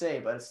cliche to say,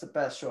 but it's the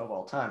best show of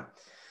all time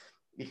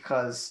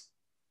because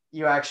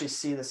you actually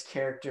see this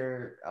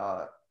character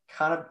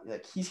kind of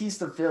like he's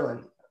the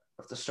villain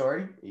of the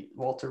story.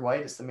 Walter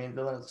White is the main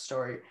villain of the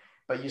story,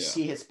 but you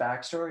see his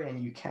backstory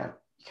and you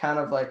kind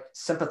of like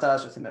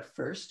sympathize with him at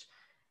first,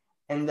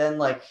 and then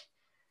like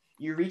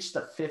you reach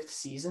the 5th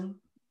season,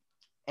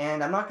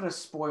 and I'm not going to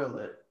spoil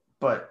it,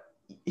 but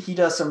he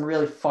does some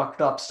really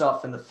fucked up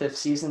stuff in the 5th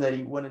season that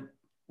he wouldn't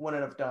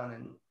have done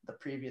in the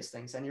previous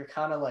things, and you're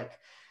kind of like,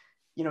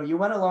 you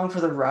went along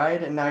for the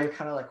ride, and now you're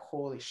kind of like,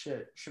 holy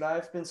shit, should I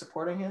have been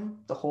supporting him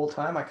the whole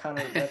time? I kind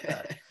of regret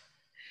that.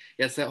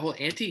 Yeah, it's that whole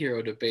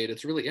anti-hero debate.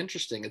 It's really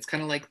interesting. It's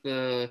kind of like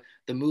the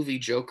movie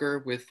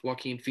Joker with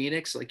Joaquin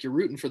Phoenix. Like you're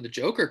rooting for the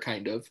Joker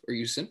kind of, or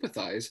you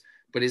sympathize,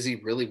 but is he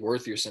really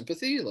worth your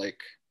sympathy? Like,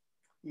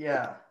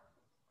 yeah,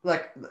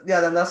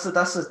 then that's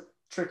the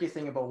tricky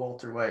thing about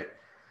Walter White.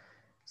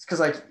 It's because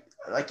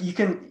like you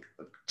can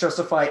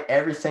justify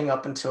everything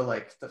up until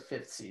like the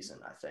 5th season,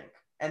 I think.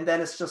 And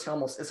then it's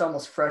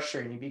almost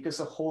frustrating because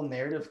the whole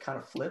narrative kind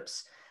of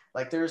flips.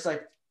 Like there's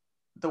like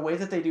the way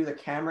that they do the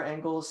camera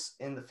angles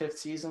in the 5th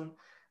season,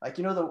 like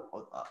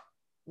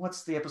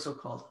what's the episode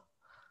called?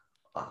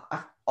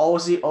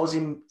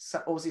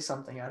 Ozzy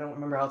something. I don't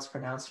remember how it's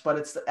pronounced, but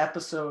it's the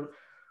episode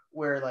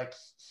where like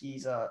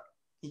he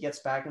gets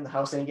back in the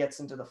house and he gets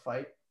into the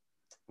fight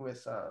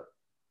with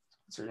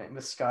what's her name,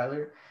 with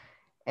Skylar,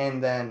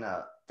 and then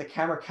the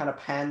camera kind of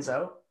pans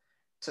out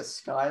to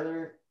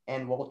Skylar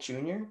and Walt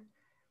Jr.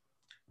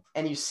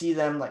 and you see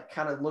them like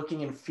kind of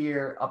looking in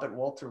fear up at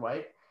Walter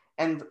White,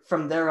 and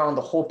from there on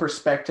the whole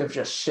perspective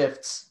just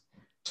shifts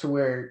to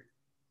where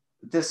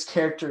this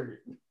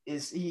character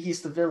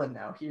he's the villain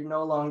now. He's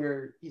no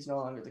longer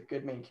the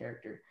good main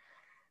character.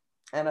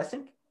 And I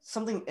think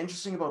something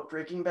interesting about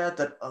Breaking Bad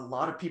that a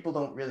lot of people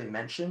don't really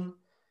mention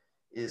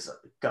is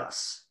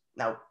Gus.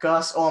 Now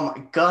Gus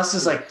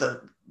is like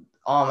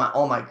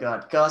oh my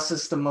god, Gus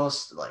is the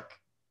most like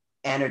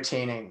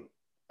entertaining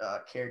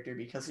character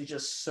because he's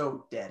just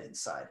so dead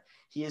inside.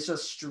 He is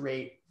just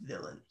straight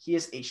villain. He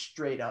is a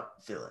straight up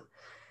villain.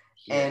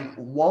 Yeah. And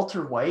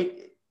Walter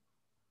White,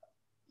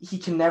 he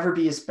can never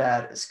be as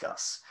bad as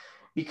Gus,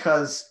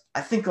 because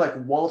I think like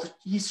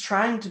he's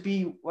trying to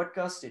be what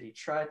Gus did. He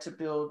tried to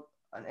build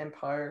an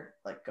empire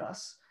like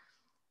Gus,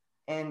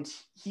 and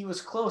he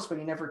was close, but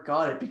he never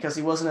got it because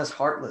he wasn't as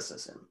heartless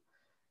as him,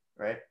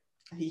 right?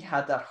 He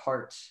had that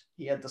heart,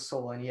 he had the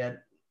soul, and he had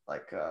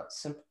like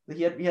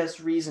he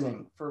has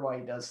reasoning for why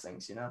he does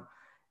things, you know.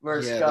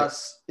 Whereas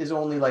Gus is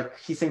only like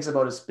he thinks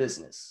about his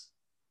business.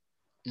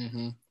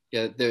 Mm-hmm.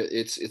 Yeah,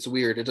 it's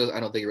weird. I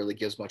don't think it really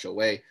gives much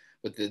away.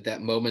 But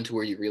that moment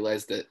where you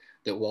realize that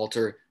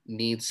Walter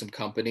needs some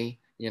company,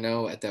 you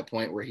know, at that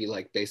point where he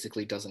like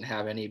basically doesn't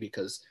have any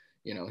because,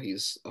 you know,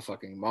 he's a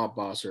fucking mob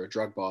boss or a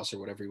drug boss or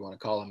whatever you want to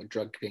call him, a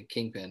drug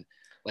kingpin.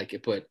 Like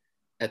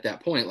at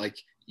that point,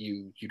 like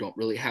you don't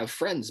really have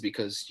friends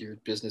because your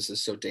business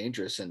is so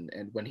dangerous. And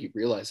when he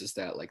realizes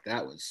that, like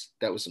that was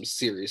some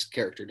serious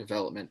character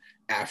development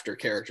after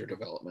character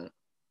development.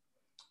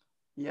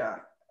 Yeah.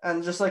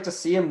 And just like to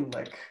see him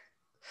like,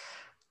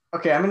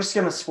 okay, I'm just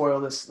gonna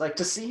spoil this. Like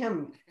to see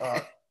him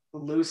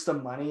lose the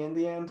money in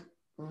the end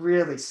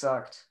really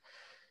sucked.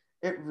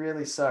 It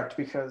really sucked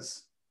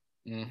because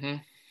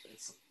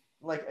it's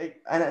like,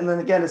 and then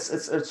again,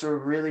 it's a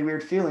really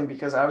weird feeling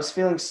because I was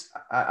kind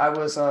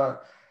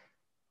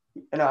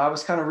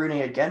of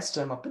rooting against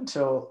him up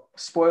until,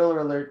 spoiler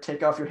alert,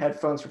 take off your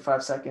headphones for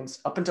 5 seconds,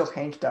 up until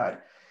Hank died,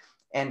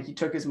 and he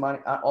took his money,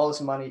 all his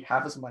money,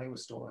 half his money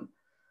was stolen.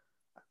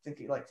 I think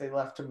they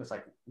left him with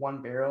like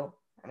one barrel.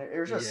 And it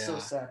was just so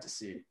sad to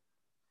see,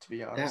 to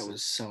be honest. That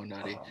was so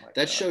nutty.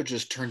 That show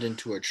just turned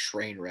into a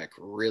train wreck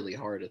really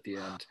hard at the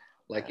end.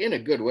 Like in a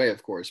good way,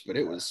 of course, but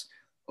it was,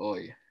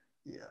 yeah.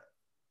 Yeah.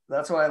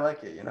 That's why I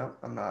like it, you know?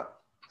 I'm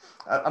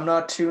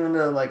not too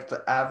into like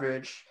the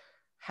average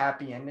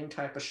happy ending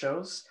type of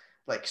shows.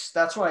 Like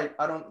that's why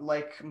I don't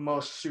like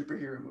most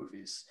superhero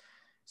movies.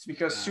 It's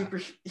because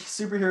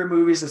superhero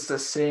movies, it's the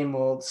same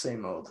old.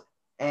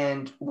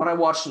 And when I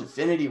watched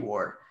Infinity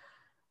War,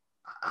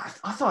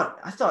 I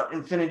thought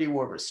Infinity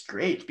War was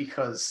great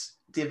because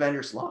the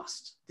Avengers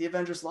lost. The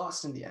Avengers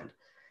lost in the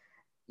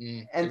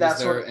end. And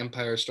that's where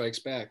Empire Strikes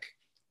Back.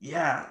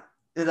 Yeah.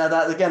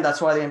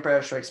 That's why The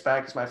Empire Strikes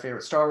Back is my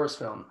favorite Star Wars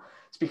film.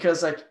 It's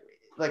because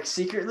like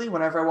secretly,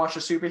 whenever I watch a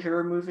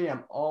superhero movie,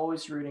 I'm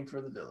always rooting for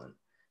the villain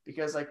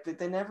because like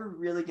they never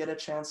really get a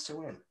chance to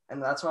win.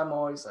 And that's why I'm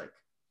always like,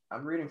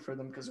 I'm rooting for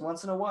them because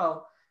once in a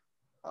while,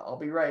 I'll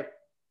be right.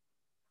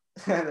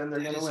 And then they're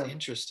going to win.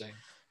 Interesting.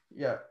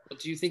 Yeah. But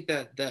do you think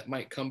that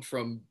might come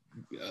from,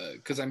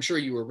 because I'm sure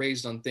you were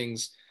raised on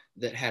things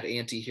that had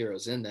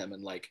anti-heroes in them,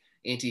 and like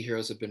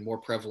anti-heroes have been more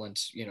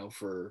prevalent, you know,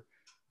 for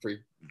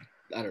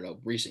I don't know,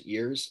 recent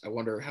years. I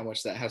wonder how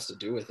much that has to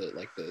do with it,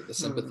 like the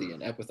sympathy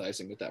and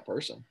empathizing with that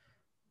person.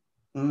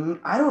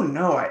 I don't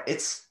know.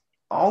 It's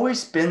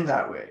always been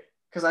that way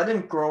because I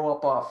didn't grow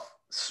up off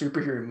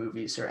superhero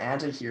movies or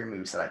anti-hero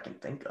movies that I can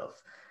think of.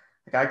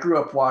 Like I grew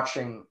up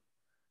watching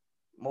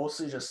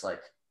mostly just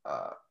like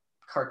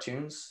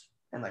cartoons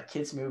and like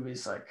kids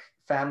movies, like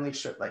family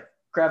shit, like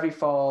Gravity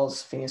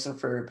Falls, Phineas and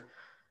Ferb,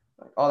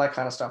 like all that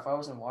kind of stuff. I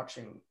wasn't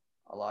watching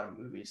a lot of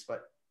movies,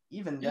 but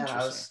even then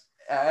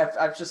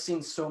I've just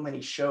seen so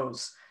many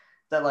shows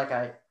that like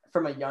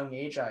from a young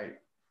age I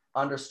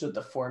understood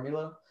the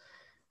formula,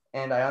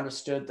 and I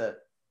understood that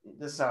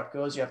this is how it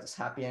goes. You have this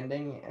happy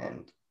ending,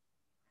 and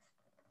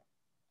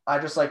I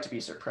just like to be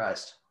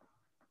surprised.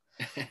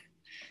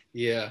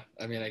 Yeah,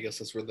 I mean, I guess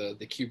that's where the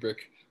Kubrick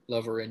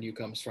lover in you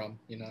comes from.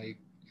 You know,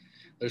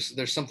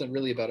 there's something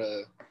really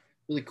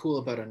cool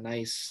about a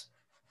nice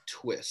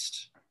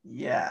twist.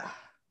 Yeah.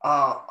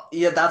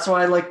 That's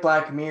why I like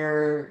Black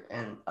Mirror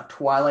and a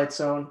Twilight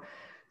Zone.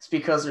 It's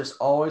because there's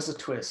always a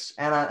twist,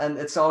 and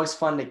it's always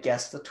fun to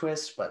guess the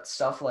twist. But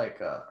stuff like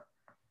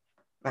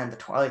the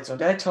Twilight Zone.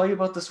 Did I tell you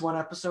about this one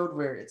episode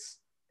where it's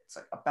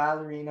like a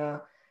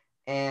ballerina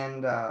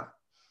and a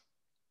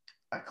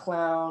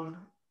clown,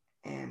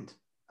 and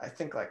I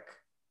think like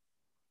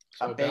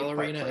So a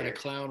ballerina and a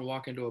clown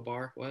walk into a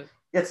bar. What?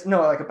 It's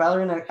no, like a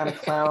ballerina and a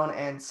clown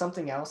and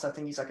something else. I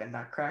think he's like a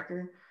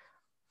nutcracker.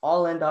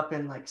 All end up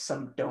in like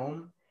some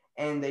dome,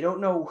 and they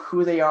don't know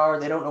who they are.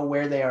 They don't know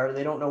where they are.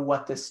 They don't know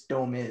what this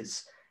dome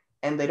is,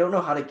 and they don't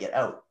know how to get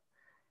out.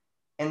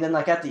 And then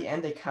like at the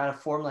end, they kind of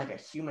form like a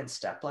human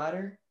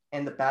stepladder,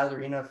 and the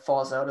ballerina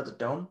falls out of the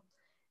dome.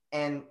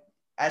 And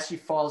as she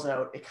falls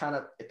out,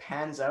 it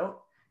pans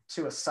out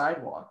to a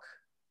sidewalk,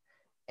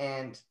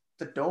 and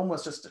the dome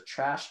was just a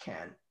trash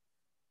can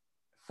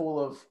full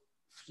of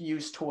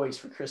used toys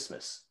for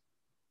Christmas.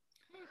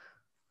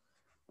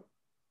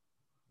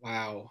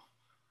 Wow.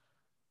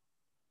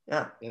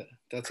 Yeah,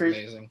 that's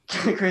amazing.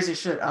 Crazy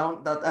shit.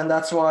 And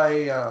that's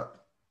why.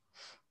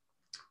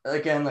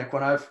 Again, like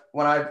when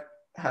I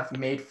have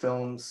made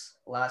films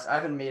I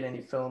haven't made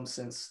any films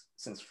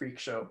since Freak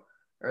Show,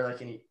 or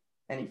like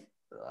any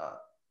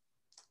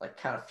like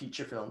kind of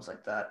feature films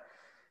like that.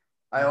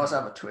 I always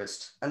have a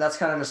twist, and that's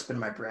kind of just been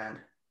my brand.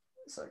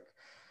 It's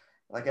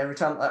like every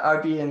time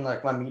I'd be in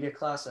like my media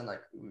class, and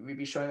like we'd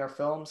be showing our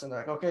films, and they're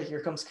like, okay,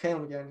 here comes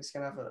Caleb again. He's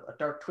gonna have a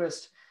dark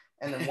twist.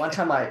 And then one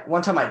time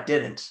I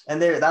didn't,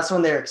 and that's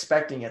when they're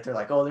expecting it. They're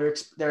like, oh,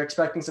 they're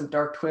expecting some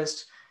dark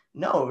twist.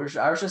 No,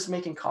 I was just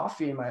making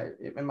coffee in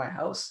my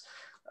house.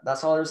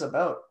 That's all it was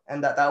about,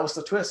 and that was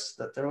the twist.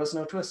 That there was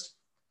no twist.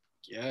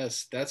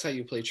 Yes, that's how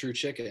you play true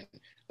chicken.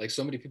 Like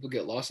so many people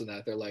get lost in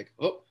that. They're like,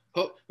 oh,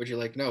 but you're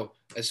like, no.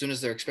 As soon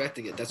as they're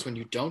expecting it, that's when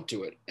you don't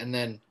do it, and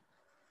then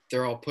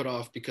they're all put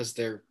off because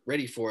they're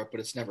ready for it, but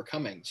it's never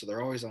coming. So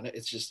they're always on it.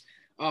 It's just,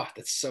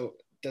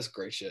 that's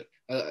great shit.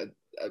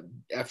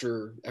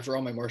 After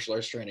all my martial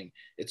arts training,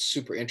 it's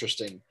super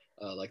interesting.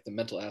 Like the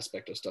mental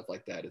aspect of stuff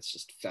like that. It's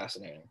just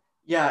fascinating.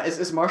 Yeah,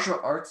 is martial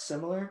arts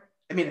similar?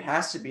 I mean, it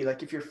has to be.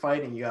 Like if you're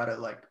fighting, you gotta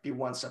like be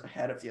one step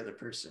ahead of the other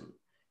person.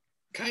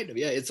 Kind of,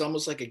 yeah. It's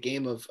almost like a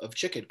game of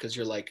chicken, because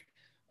you're like,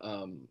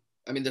 I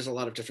mean, there's a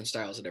lot of different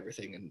styles and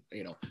everything, and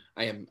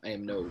I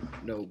am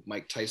no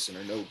Mike Tyson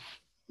or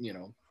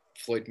no,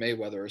 Floyd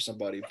Mayweather or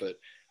somebody, but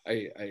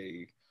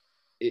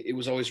it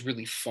was always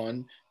really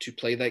fun to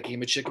play that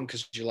game of chicken,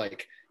 because you're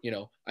like,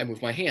 I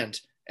move my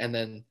hand, and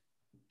then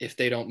if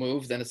they don't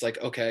move, then it's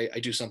like, okay, I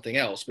do something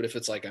else. But if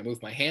it's like I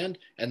move my hand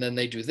and then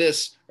they do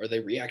this, or they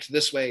react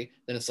this way,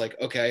 then it's like,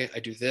 okay, I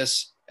do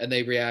this and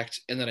they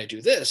react, and then I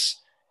do this.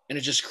 And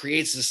it just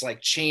creates this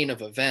like chain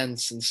of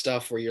events and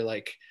stuff where you're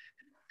like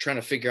trying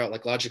to figure out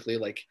like logically,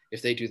 like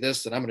if they do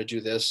this, then I'm going to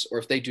do this. Or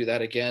if they do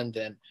that again,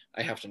 then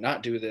I have to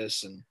not do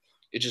this. And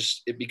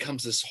it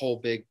becomes this whole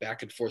big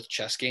back and forth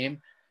chess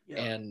game.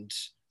 Yeah. And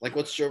like,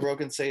 what's Joe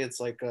Rogan say? It's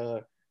like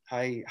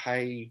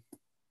high,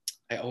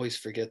 I always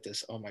forget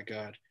this. Oh my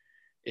God.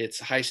 It's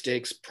high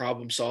stakes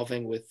problem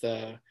solving with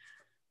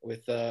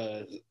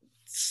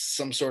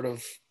some sort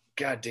of,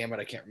 God damn it,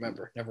 I can't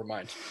remember. Never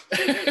mind.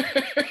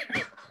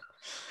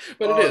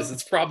 But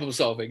it's problem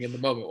solving in the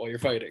moment while you're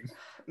fighting.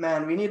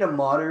 Man, we need a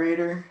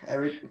moderator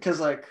because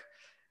like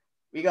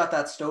we got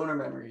that stoner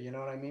memory, you know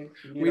what I mean?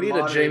 We need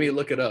a Jamie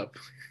look it up.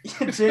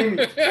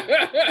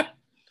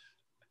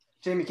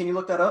 Jamie, can you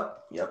look that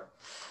up? Yep.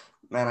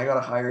 Man, I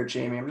gotta hire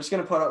Jamie. I'm just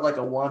gonna put out like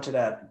a wanted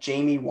ad.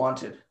 Jamie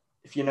wanted.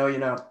 If you know, you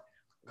know.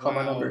 Call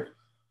my number.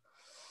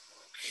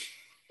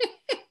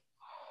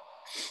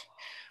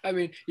 I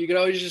mean, you could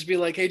always just be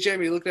like, hey,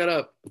 Jamie, look that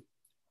up.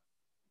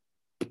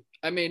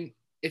 I mean,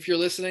 if you're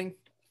listening,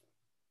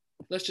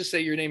 let's just say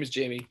your name is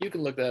Jamie. You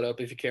can look that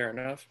up if you care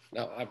enough.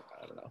 No, I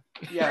don't know.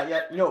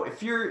 Yeah.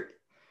 If you're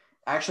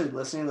actually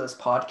listening to this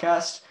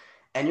podcast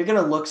and you're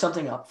going to look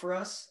something up for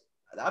us,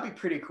 that'd be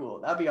pretty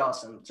cool. That'd be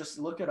awesome. Just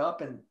look it up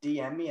and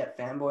DM me at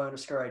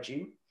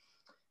fanboy_IG.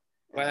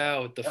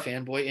 Wow, the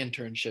fanboy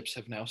internships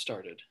have now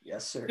started.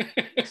 Yes, sir.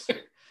 Yes,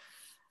 sir.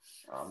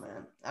 Oh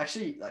man,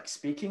 actually, like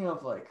speaking of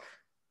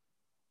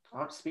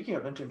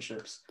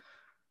internships,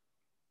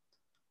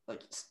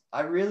 like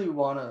I really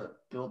want to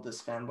build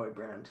this fanboy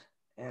brand,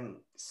 and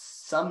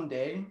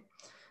someday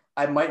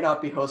I might not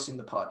be hosting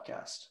the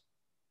podcast.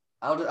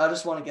 I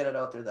just want to get it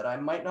out there that I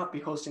might not be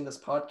hosting this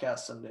podcast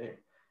someday,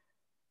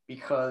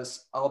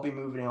 because I'll be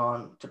moving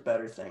on to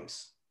better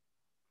things,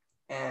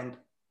 and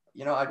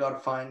I got to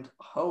find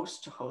a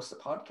host to host the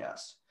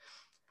podcast.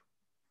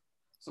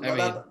 So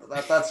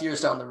that's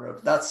years down the road.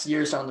 That's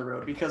years down the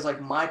road, because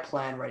like my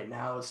plan right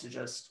now is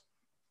to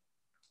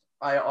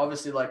I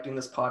obviously like doing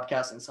this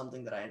podcast and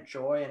something that I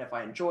enjoy. And if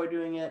I enjoy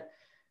doing it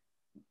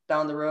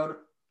down the road,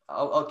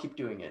 I'll keep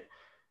doing it.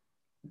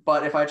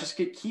 But if I just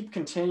keep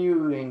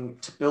continuing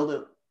to build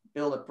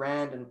a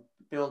brand and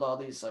build all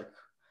these like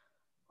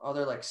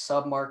other like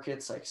sub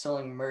markets, like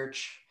selling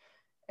merch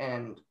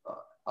and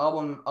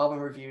album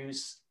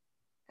reviews,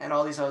 and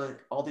all these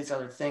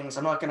other things,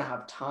 I'm not going to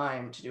have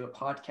time to do a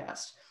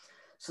podcast.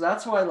 So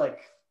that's why like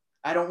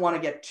I don't want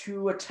to get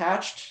too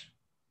attached,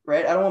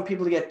 right? I don't want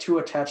people to get too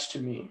attached to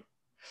me.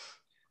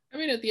 I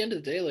mean, at the end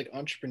of the day, like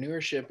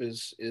entrepreneurship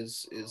is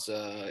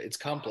it's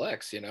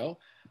complex,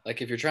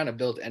 Like if you're trying to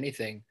build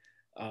anything,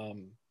 I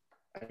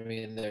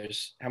mean,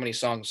 there's how many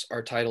songs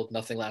are titled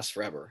 "Nothing Lasts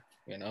Forever."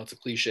 It's a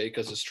cliche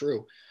because it's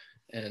true,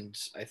 and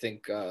I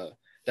think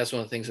that's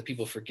one of the things that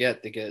people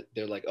forget.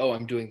 They're like, oh,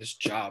 I'm doing this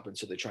job. And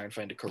so they try and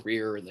find a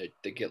career, and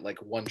they get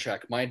like one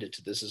track minded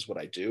to this is what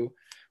I do.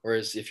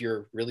 Whereas if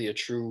you're really a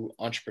true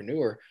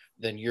entrepreneur,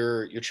 then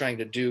you're trying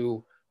to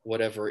do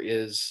whatever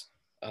is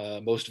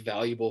most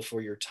valuable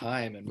for your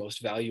time and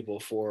most valuable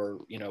for,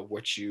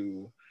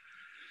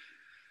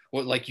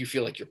 what like you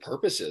feel like your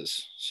purpose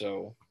is.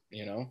 So,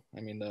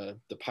 I mean,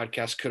 the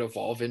podcast could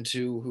evolve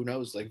into, who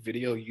knows, like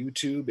video,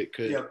 YouTube. It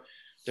could, Yep.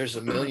 There's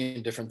a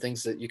million different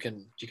things that you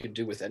can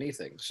do with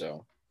anything.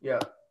 So Yeah.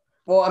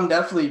 Well, I'm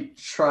definitely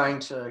trying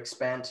to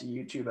expand to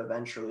YouTube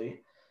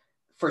eventually.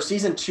 For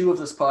season 2 of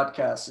this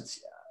podcast,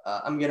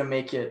 I'm gonna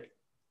make it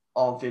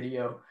all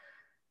video,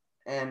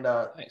 and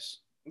nice.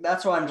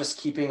 That's why I'm just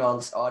keeping all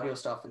this audio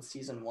stuff in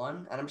season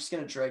 1, and I'm just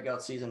gonna drag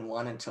out season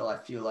 1 until I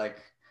feel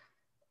like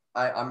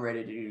I'm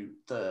ready to do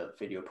the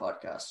video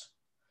podcast.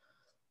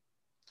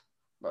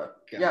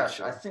 But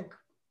Gotcha. yeah, I think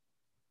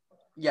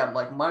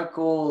like my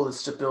goal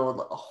is to build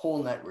a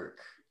whole network.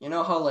 You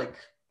know how like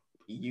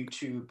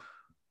YouTube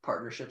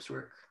partnerships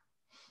work?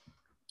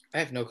 I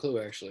have no clue,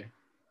 actually.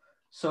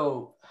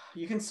 So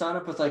you can sign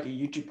up with like a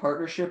YouTube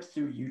partnership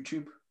through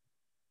YouTube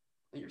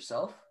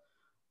yourself,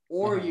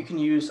 or you can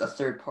use a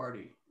third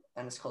party,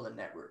 and it's called a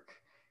network.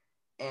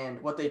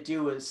 And what they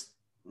do is,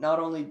 not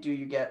only do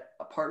you get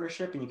a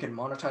partnership and you can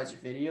monetize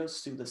your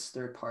videos through this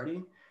third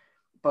party,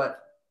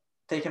 but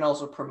they can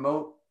also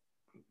promote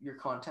your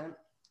content,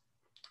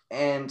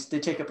 and they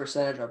take a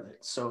percentage of it.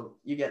 So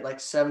you get like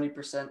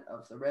 70%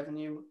 of the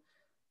revenue,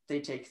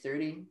 they take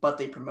 30, but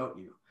they promote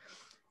you.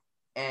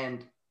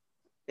 And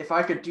if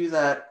I could do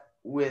that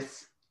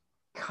with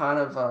kind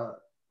of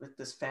with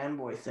this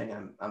fanboy thing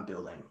I'm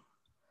building,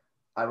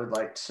 I would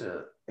like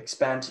to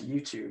expand to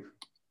YouTube,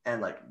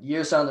 and like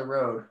years down the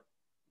road,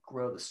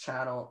 grow this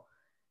channel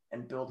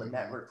and build a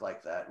network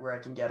like that, where I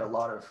can get a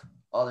lot of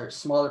other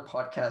smaller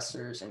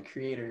podcasters and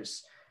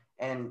creators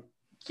and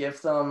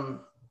give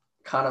them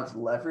kind of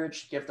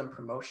leverage, give them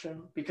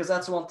promotion, because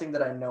that's one thing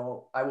that I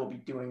know I will be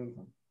doing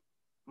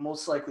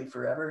most likely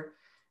forever,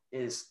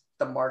 is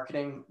the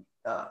marketing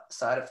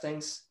side of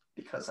things,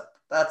 because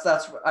that's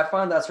I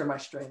find that's where my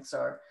strengths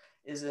are,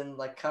 is in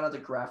like kind of the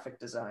graphic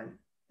design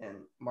and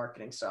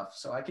marketing stuff.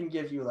 So I can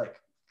give you like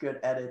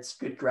good edits,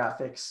 good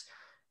graphics,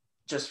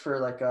 just for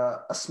like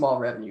a small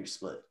revenue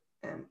split,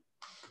 and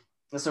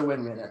it's a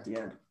win-win at the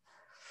end.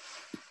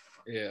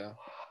 Yeah,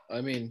 I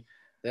mean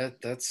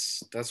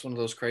that's one of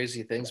those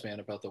crazy things,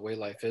 man, about the way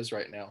life is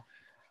right now.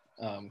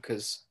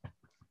 Because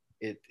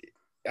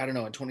I don't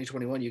know, in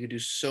 2021 you could do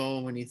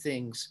so many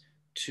things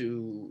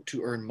to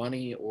earn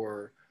money,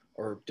 or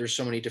there's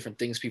so many different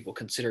things people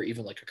consider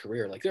even like a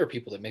career. Like there are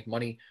people that make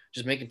money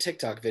just making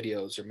TikTok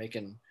videos, or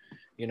making,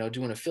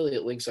 doing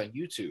affiliate links on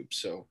YouTube.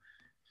 So,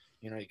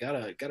 you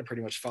gotta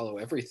pretty much follow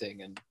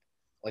everything. And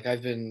like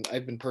I've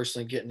been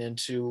personally getting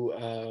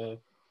into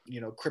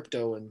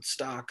crypto and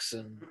stocks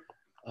and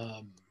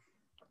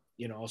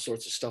all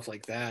sorts of stuff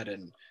like that.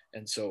 And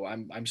so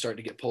I'm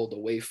starting to get pulled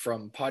away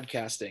from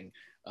podcasting.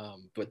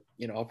 But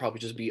I'll probably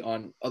just be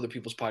on other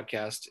people's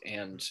podcasts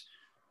and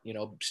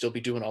still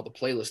be doing all the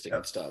playlisting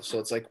and stuff. So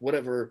it's like,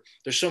 whatever,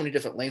 there's so many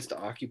different lanes to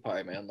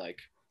occupy, man. Like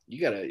you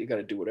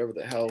gotta do whatever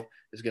the hell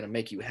is gonna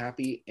make you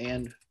happy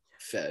and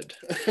fed.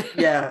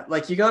 Yeah,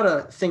 like you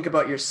gotta think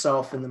about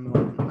yourself in the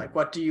moment. Like,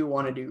 what do you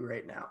want to do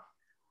right now?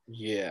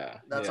 Yeah,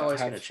 that's always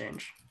gonna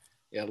change.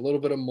 Yeah, a little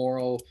bit of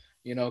moral,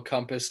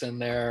 compass in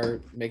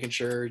there, making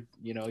sure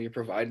you're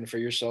providing for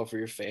yourself or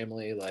your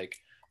family. Like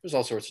there's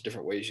all sorts of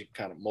different ways you can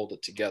kind of mold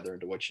it together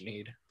into what you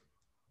need.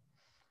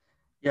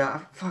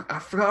 Yeah, I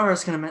forgot what I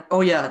was gonna mention.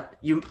 Oh yeah,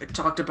 you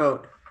talked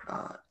about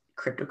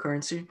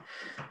cryptocurrency.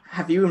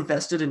 Have you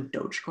invested in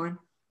Dogecoin?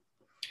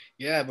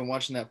 Yeah, I've been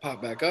watching that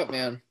pop back up,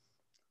 man.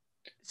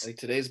 Like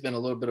today's been a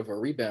little bit of a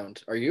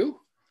rebound. Are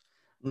you?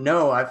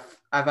 No, I've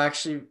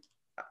actually,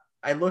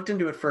 I looked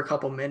into it for a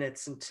couple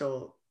minutes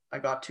until I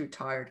got too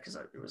tired, because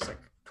it was like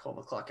 12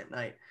 o'clock at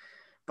night.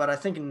 But I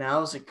think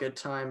now is a good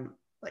time.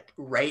 Like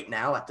right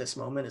now at this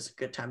moment is a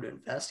good time to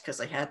invest, because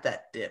I had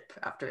that dip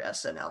after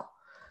SNL.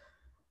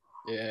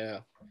 Yeah.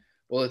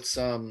 Well, it's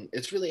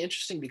really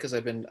interesting because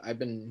I've been I've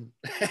been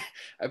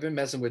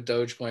messing with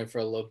Dogecoin for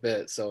a little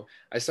bit. So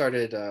I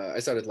started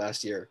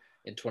last year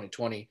in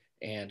 2020,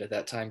 and at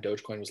that time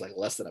Dogecoin was like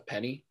less than a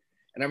penny.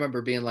 And I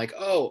remember being like,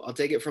 oh, I'll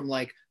take it from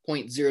like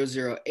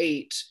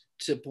 0.008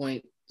 to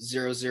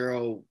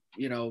 0.00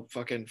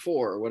 fucking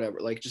 4 or whatever.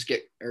 Like just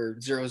get, or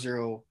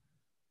 00,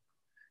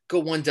 go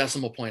one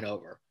decimal point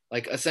over.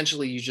 Like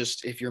essentially you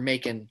just, if you're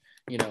making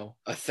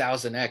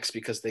 1,000x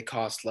because they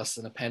cost less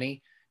than a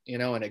penny,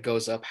 and it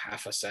goes up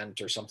half a cent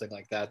or something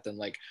like that, then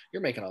like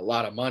you're making a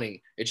lot of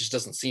money. It just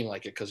doesn't seem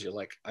like it, because you're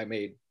like, I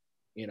made,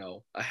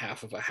 a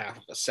half of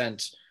a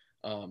cent.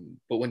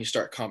 But when you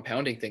start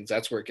compounding things,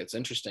 that's where it gets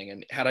interesting.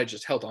 And had I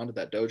just held on to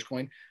that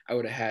Dogecoin, I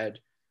would have had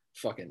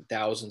fucking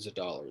thousands of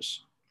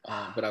dollars.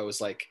 But I was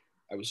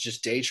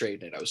just day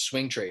trading it. I was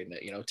swing trading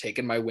it,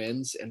 taking my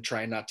wins and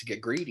trying not to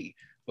get greedy.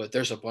 But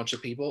there's a bunch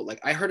of people, like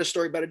I heard a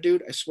story about a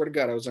dude. I swear to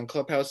God, I was on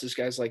Clubhouse. This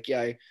guy's like,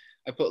 yeah,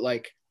 I put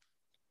like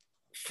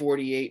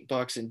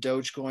 $48 in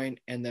Dogecoin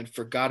and then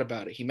forgot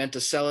about it. He meant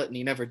to sell it and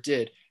he never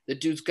did. The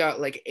dude's got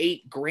like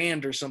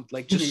 $8,000 or something,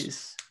 like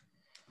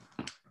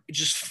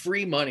just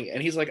free money.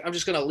 And he's like, I'm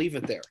just going to leave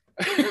it there.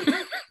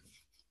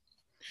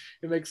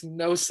 It makes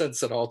no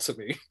sense at all to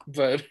me,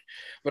 but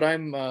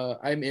I'm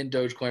in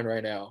Dogecoin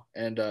right now.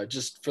 And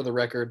just for the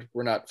record,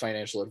 we're not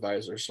financial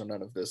advisors, so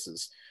none of this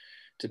is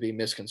to be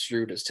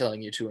misconstrued as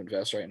telling you to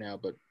invest right now,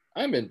 but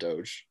I'm in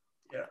Doge.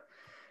 Yeah.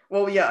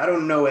 Well, yeah, I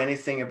don't know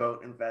anything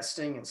about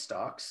investing in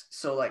stocks.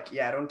 So like,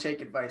 yeah, don't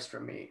take advice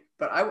from me,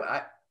 but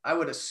I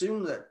would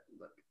assume that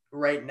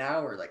right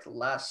now or like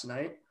last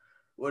night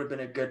would have been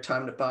a good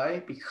time to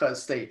buy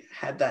because they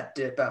had that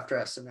dip after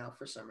SNL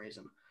for some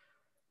reason.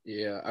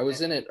 Yeah, I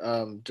was in it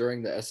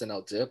during the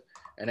SNL dip,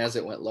 and as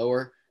it went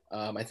lower,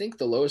 I think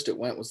the lowest it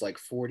went was like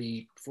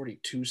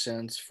 42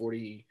 cents,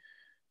 40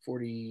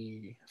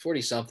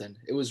 something.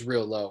 It was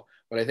real low,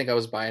 but I think I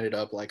was buying it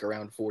up like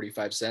around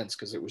 45 cents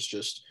because it was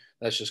just,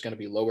 that's just going to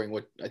be lowering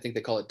what I think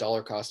they call it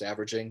dollar cost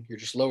averaging. You're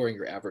just lowering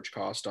your average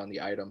cost on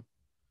the item.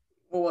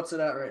 Well, what's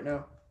it at right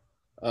now?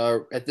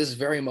 At this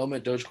very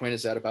moment, Dogecoin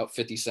is at about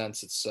 50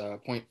 cents. It's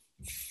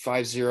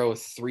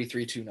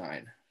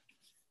 0.503329.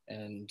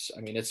 And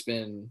I mean, it's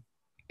been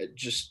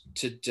just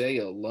today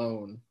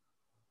alone,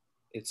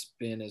 it's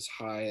been as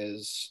high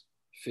as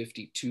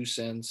 52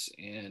 cents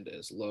and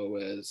as low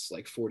as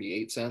like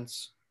 48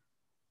 cents.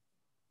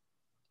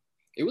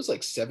 It was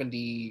like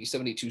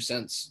 72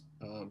 cents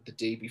the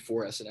day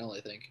before SNL,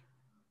 I think.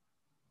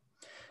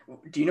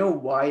 Do you know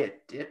why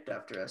it dipped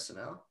after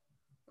SNL?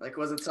 Like,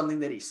 was it something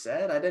that he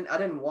said? I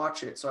didn't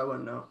watch it, so I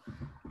wouldn't know.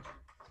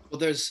 Well,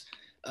 there's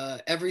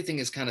everything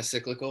is kind of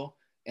cyclical,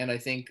 and I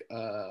think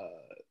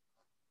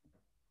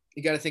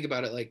you got to think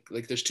about it like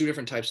there's two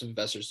different types of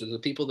investors. There's the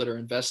people that are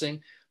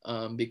investing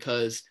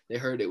because they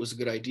heard it was a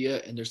good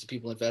idea, and there's the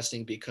people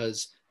investing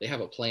because they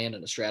have a plan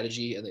and a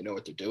strategy and they know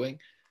what they're doing.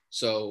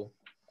 So,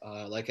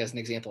 like as an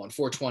example, on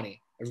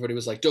 420, everybody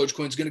was like,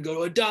 Dogecoin's going to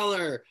go to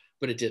 $1,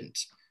 but it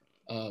didn't.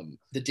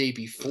 The day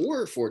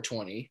before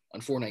 420,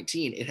 on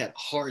 419, it had a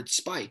hard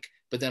spike,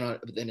 but then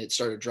it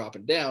started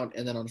dropping down,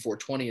 and then on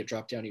 420, it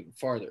dropped down even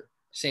farther.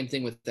 Same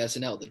thing with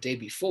SNL. The day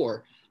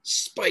before,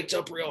 spiked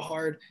up real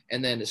hard,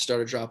 and then it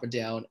started dropping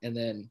down, and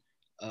then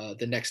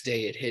the next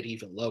day it hit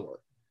even lower.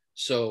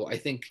 So I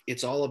think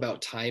it's all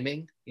about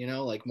timing,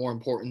 like more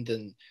important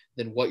than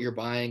what you're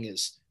buying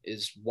is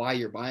why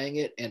you're buying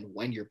it and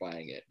when you're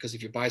buying it. Because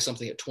if you buy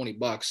something at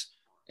 $20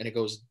 and it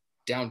goes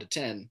down to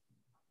 10,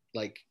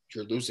 like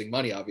you're losing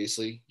money.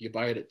 Obviously, you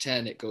buy it at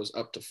 10, it goes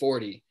up to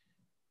 40,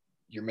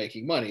 you're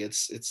making money.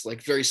 It's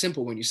like very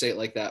simple when you say it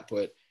like that,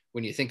 but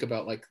when you think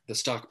about like the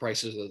stock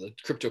prices or the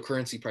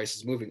cryptocurrency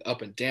prices moving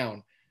up and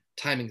down,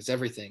 timing is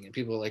everything. And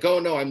people are like, oh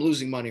no, I'm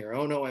losing money, or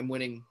oh no, I'm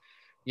winning,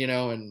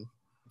 and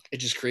it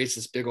just creates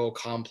this big old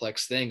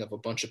complex thing of a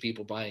bunch of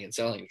people buying and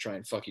selling to try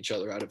and fuck each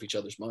other out of each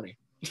other's money.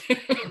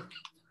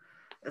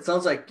 It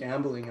sounds like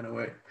gambling in a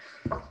way.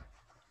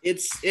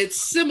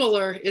 It's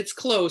similar, it's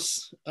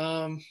close.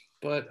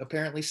 But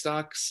apparently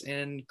stocks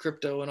and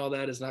crypto and all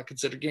that is not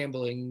considered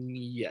gambling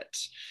yet.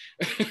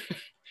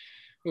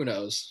 Who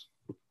knows?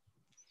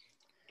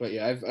 But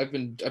yeah, I've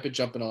been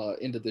jumping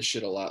into this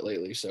shit a lot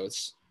lately, so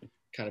it's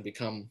kind of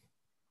become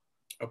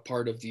a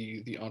part of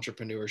the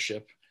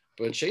entrepreneurship.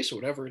 But Chase,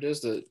 whatever it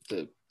is that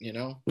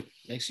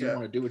makes you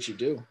want to do what you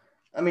do.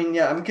 I mean,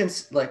 yeah,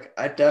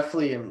 I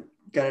definitely am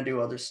gonna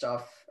do other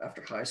stuff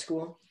after high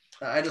school.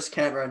 I just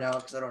can't right now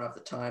because I don't have the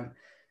time.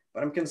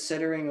 But I'm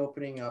considering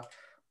opening up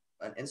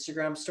an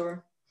Instagram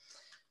store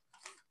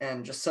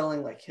and just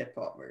selling like hip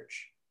hop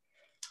merch.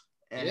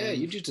 And yeah,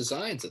 you do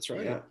designs. That's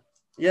right.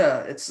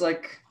 Yeah, it's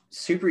like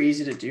super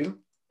easy to do.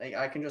 Like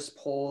I can just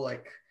pull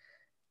like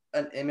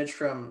an image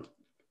from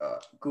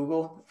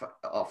Google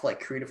off like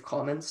Creative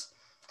Commons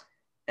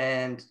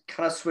and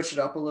kind of switch it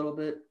up a little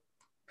bit,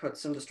 put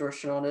some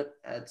distortion on it,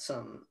 add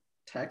some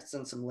text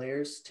and some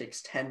layers.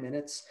 Takes 10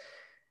 minutes,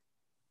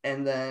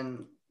 and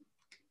then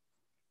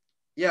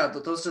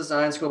those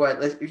designs go by.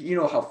 Like, you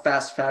know how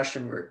fast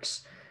fashion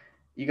works.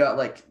 You got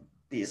like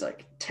these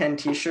like 10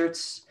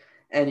 t-shirts,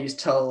 and you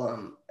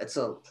tell it's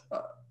a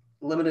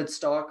limited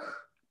stock.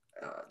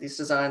 These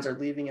designs are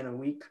leaving in a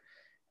week,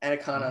 and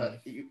it kind of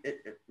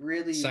it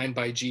really signed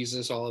by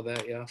Jesus, all of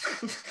that, yeah.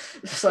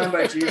 Signed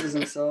by Jesus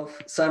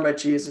himself, signed by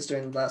Jesus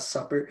during the Last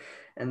Supper,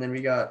 and then we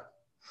got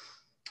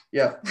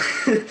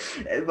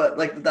but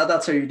like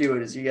that's how you do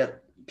it, is you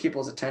get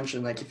people's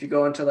attention. Like if you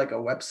go into like a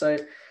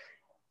website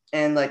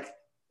and like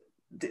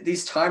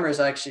these timers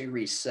actually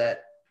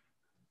reset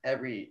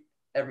every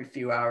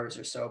few hours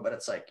or so, but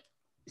it's like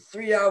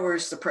 3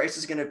 hours, the price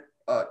is gonna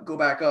go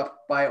back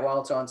up, buy it while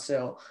it's on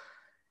sale.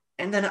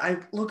 And then I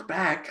look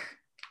back,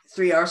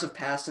 3 hours have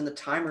passed and the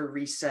timer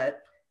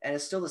reset and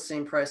it's still the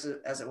same price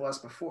as it was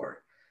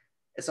before.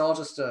 It's all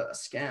just a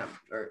scam,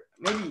 or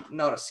maybe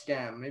not a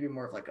scam, maybe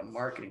more of like a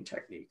marketing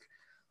technique.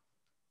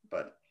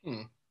 But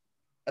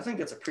I think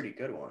it's a pretty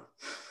good one.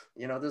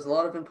 There's a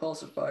lot of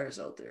impulsive buyers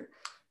out there.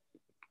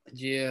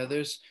 Yeah,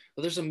 there's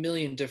a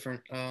million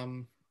different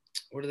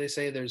what do they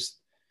say? There's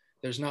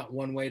there's not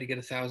one way to get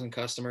 1,000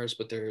 customers,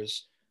 but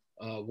there's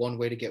one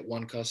way to get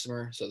one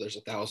customer. So there's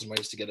 1,000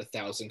 ways to get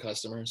 1,000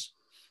 customers.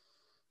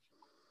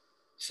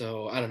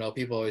 So I don't know.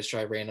 People always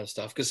try random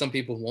stuff because some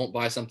people won't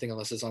buy something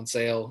unless it's on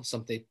sale.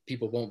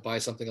 People won't buy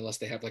something unless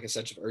they have like a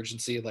sense of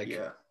urgency. Like,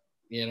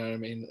 you know what I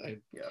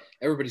mean?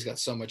 Everybody's got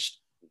so much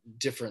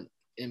different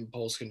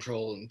impulse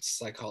control and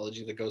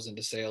psychology that goes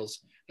into sales.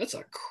 That's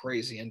a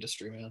crazy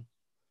industry, man.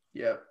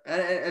 Yeah,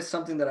 and it's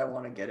something that I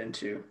want to get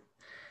into.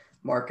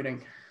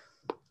 Marketing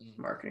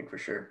for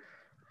sure.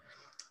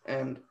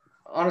 And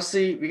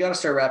honestly, we got to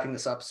start wrapping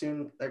this up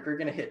soon. Like, we're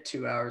gonna hit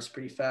 2 hours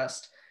pretty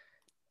fast.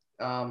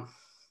 Do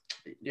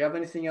you have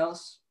anything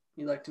else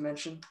you'd like to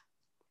mention?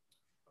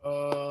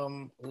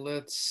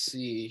 Let's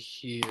see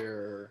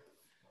here.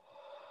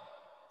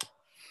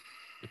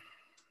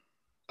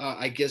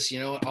 I guess, you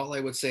know what, all I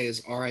would say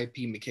is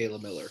R.I.P. Michaela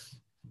Miller.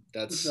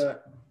 That's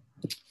that?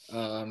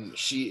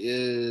 She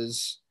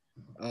is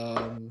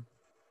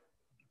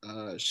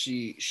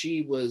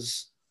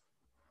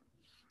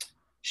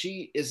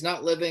she is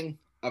not living.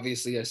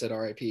 Obviously, I said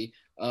R.I.P.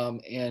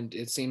 And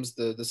it seems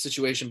the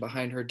situation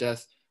behind her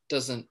death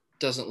doesn't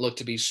look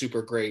to be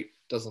super great.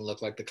 Doesn't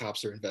look like the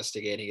cops are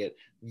investigating it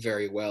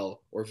very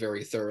well or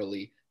very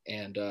thoroughly.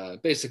 And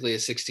basically a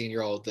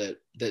 16-year-old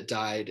that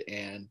died,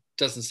 and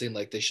doesn't seem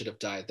like they should have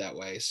died that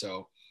way.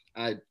 So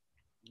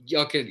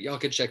y'all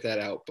could check that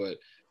out, but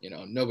you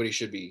know, nobody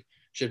should be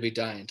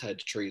dying tied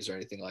to trees or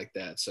anything like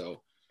that.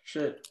 So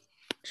shit.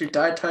 She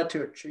died tied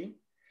to a tree?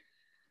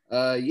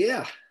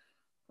 Yeah.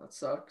 That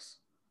sucks.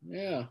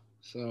 Yeah.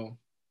 So,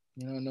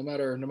 you know, no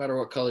matter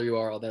what color you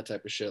are, all that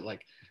type of shit.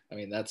 Like, I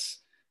mean,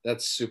 that's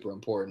super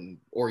important.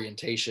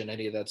 Orientation,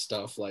 any of that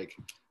stuff. Like,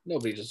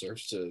 nobody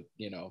deserves to,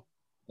 you know,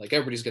 like,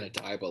 everybody's gonna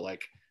die, but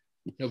like,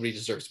 nobody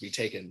deserves to be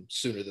taken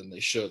sooner than they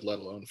should, let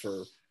alone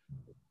for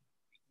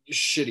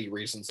shitty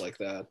reasons like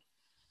that.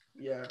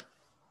 Yeah.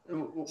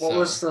 What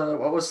was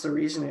the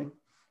reasoning?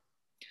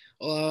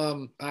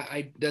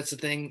 I that's the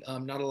thing.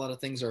 Not a lot of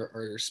things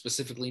are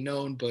specifically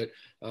known, but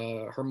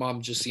her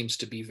mom just seems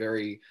to be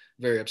very,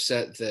 very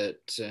upset that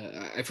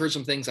I've heard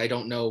some things. I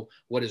don't know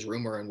what is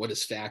rumor and what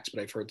is fact,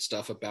 but I've heard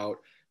stuff about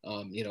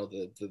you know,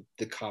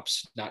 the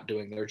cops not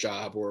doing their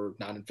job or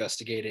not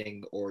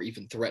investigating or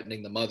even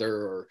threatening the mother,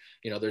 or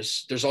you know,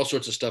 there's all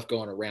sorts of stuff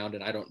going around,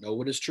 and I don't know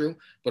what is true,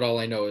 but all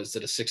I know is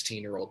that a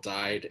 16-year-old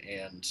died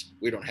and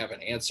we don't have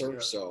an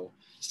answer. So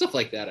stuff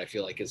like that I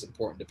feel like is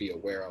important to be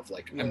aware of.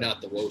 Like, I'm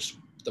not the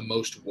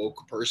most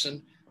woke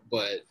person,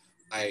 but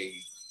I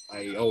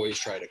always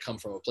try to come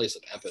from a place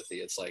of empathy.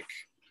 It's like,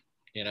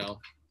 you know,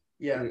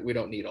 we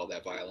don't need all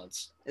that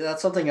violence. Yeah,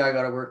 that's something I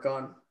got to work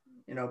on,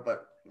 you know,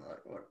 but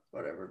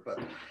whatever. But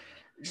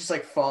just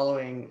like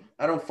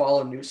I don't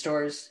follow news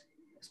stories,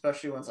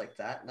 especially ones like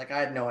that. Like, I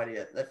had no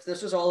idea. If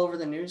this was all over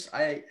the news,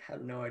 I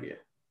had no idea.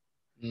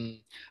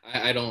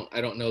 I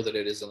don't know that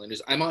it is on the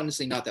news. I'm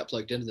honestly not that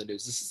plugged into the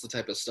news. This is the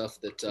type of stuff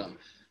that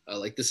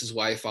like, this is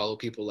why I follow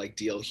people like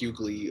DL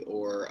Hughley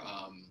or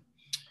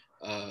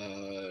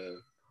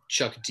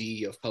Chuck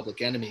D of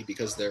Public Enemy,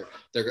 because they're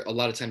a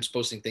lot of times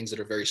posting things that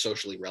are very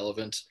socially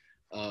relevant.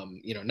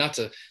 You know, not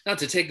to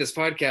take this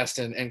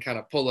podcast and kind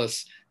of pull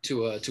us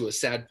to a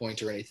sad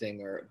point or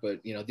anything,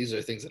 but you know, these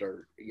are things that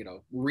are, you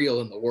know,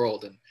 real in the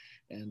world, and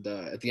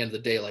at the end of the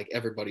day, like,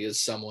 everybody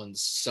is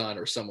someone's son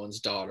or someone's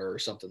daughter or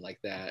something like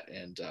that,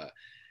 and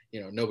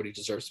you know, nobody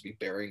deserves to be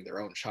burying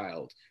their own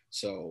child.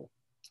 So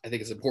I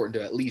think it's important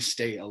to at least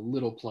stay a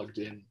little plugged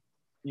in,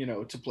 you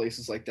know, to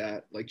places like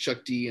that. Like,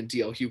 Chuck D and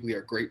DL Hughley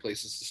are great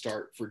places to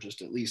start for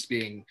just at least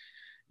being,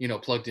 you know,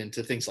 plugged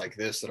into things like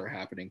this that are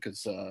happening.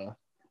 Because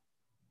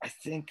I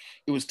think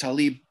it was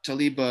Talib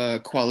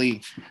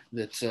Kweli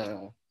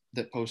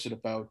that posted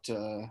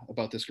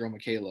about this girl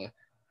Michaela,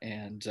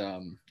 and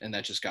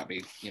that just got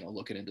me, you know,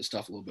 looking into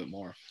stuff a little bit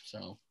more.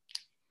 So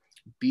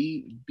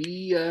be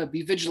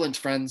vigilant,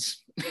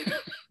 friends.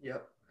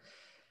 Yep.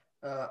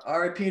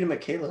 R.I.P. to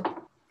Michaela.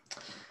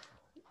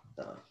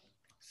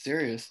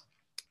 Serious.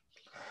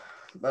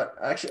 But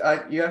actually,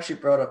 you actually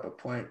brought up a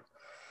point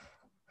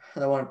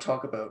that I want to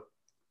talk about.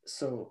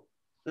 So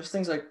there's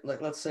things like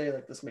let's say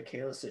like this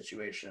Michaela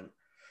situation.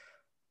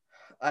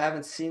 I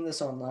haven't seen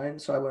this online,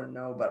 so I wouldn't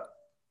know. But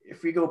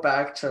if we go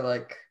back to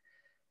like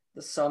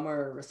the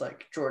summer with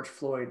like George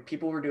Floyd,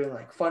 people were doing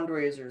like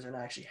fundraisers and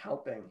actually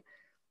helping.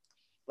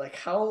 Like,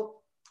 how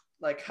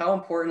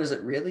important is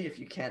it really if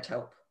you can't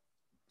help?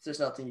 If there's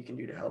nothing you can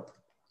do to help?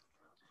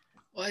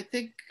 Well, I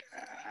think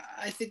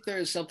there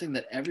is something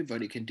that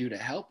everybody can do to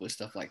help with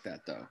stuff like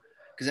that, though.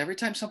 Because every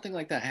time something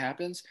like that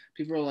happens,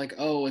 people are like,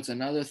 oh, it's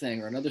another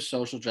thing or another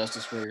social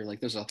justice warrior.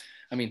 Like,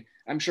 I mean,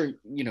 I'm sure,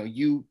 you know,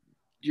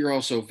 you're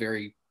also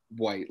very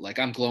white. Like,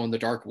 I'm glow in the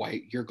dark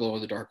white. You're glow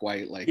in the dark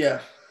white. Like, yeah.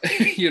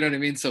 You know what I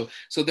mean? So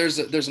there's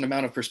an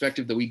amount of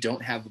perspective that we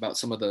don't have about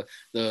some of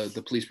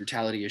the police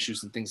brutality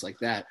issues and things like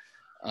that.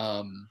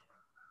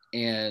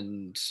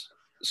 And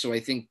so I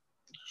think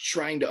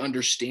trying to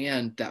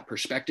understand that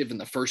perspective in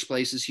the first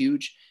place is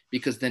huge,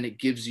 because then it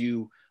gives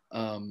you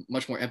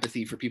much more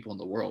empathy for people in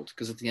the world.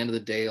 Because at the end of the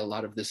day, a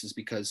lot of this is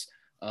because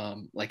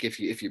Like if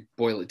you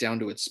boil it down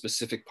to its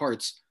specific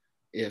parts,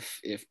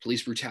 if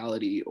police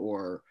brutality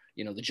or,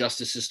 you know, the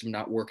justice system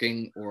not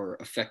working or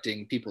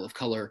affecting people of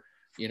color,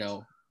 you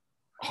know,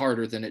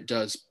 harder than it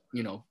does,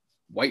 you know,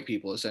 white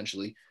people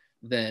essentially,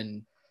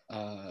 then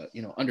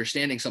you know,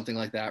 understanding something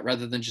like that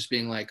rather than just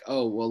being like,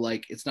 oh well,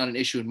 like it's not an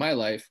issue in my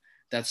life.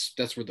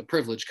 That's where the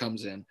privilege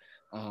comes in.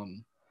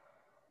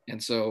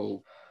 And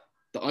so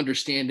the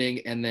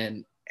understanding and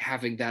then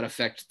having that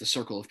affect the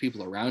circle of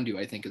people around you,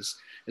 I think is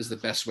the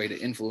best way to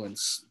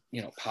influence,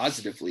 you know,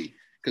 positively.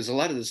 Because a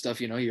lot of this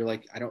stuff, you know, you're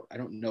like, I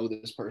don't know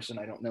this person.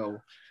 I don't know.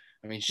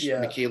 I mean,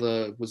 Yeah.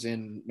 Michaela was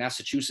in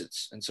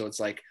Massachusetts, and so it's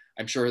like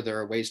I'm sure there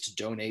are ways to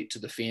donate to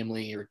the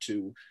family or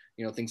to,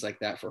 you know, things like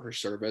that for her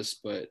service.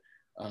 But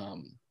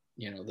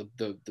you know,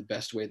 the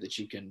best way that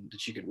you can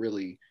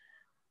really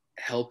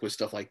help with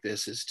stuff like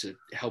this is to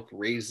help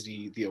raise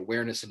the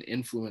awareness and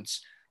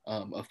influence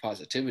of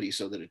positivity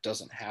so that it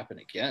doesn't happen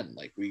again.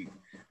 Like I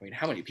mean,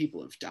 how many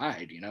people have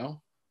died, you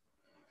know?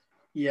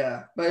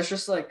 Yeah, but it's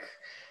just like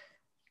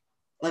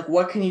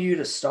what can you do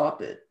to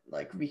stop it?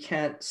 Like we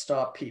can't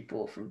stop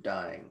people from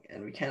dying,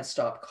 and we can't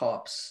stop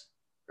cops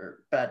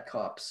or bad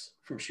cops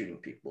from shooting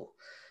people.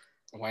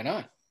 Why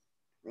not?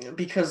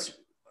 Because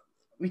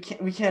we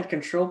can't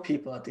control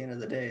people at the end of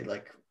the day.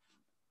 Like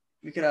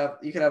you could have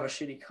a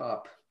shitty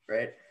cop,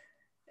 right?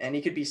 And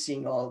he could be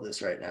seeing all of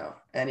this right now,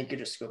 and he could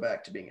just go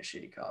back to being a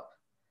shitty cop.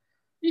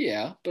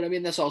 Yeah, but I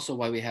mean that's also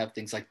why we have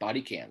things like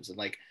body cams and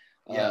like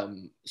Yeah.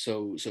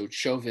 so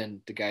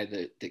Chauvin, the guy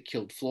that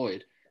killed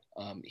Floyd,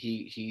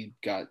 he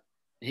got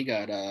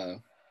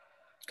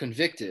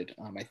convicted.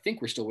 I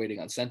think we're still waiting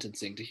on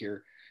sentencing to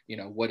hear, you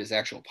know, what his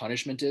actual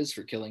punishment is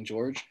for killing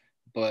George.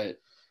 But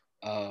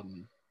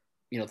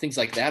you know, things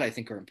like that I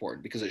think are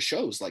important because it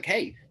shows like,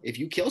 hey, if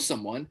you kill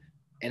someone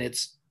and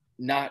it's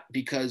not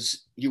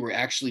because you were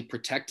actually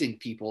protecting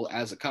people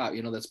as a cop,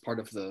 you know, that's part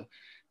of the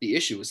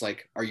issue is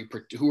like,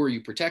 who are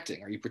you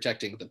protecting? Are you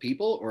protecting the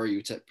people, or are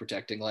you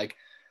protecting like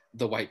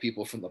the white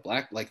people from the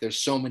black? Like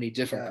there's so many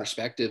different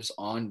perspectives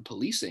on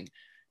policing,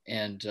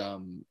 and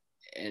to,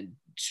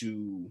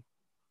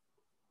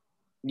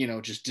 you know,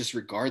 just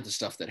disregard the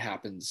stuff that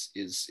happens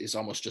is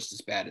almost just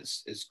as bad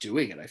as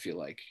doing it, I feel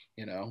like,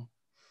 you know.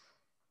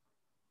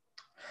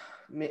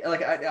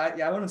 Like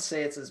I wouldn't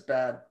say it's as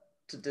bad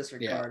to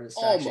disregard as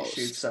to actually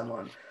shoot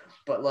someone,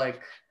 but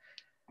like,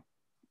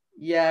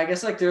 yeah, I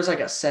guess like there's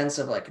like a sense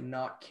of like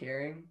not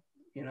caring,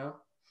 you know.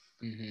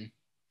 Mm-hmm.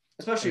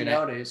 Especially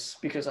nowadays,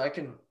 because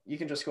you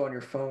can just go on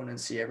your phone and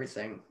see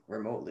everything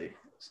remotely,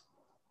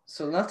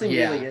 so nothing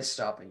really is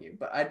stopping you.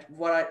 But I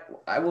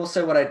will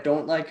say what I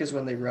don't like is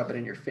when they rub it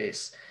in your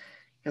face,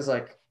 because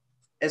like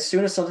as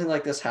soon as something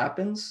like this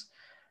happens,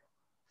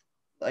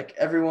 like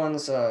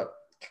everyone's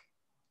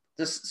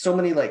there's so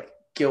many like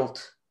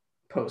guilt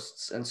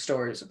posts and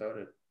stories about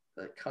it,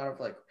 like kind of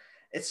like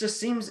it just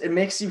seems it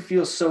makes you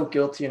feel so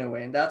guilty in a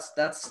way, and that's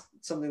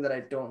something that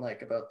I don't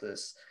like about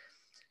this.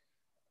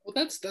 Well,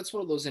 that's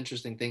one of those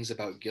interesting things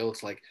about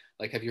guilt. Like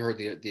have you heard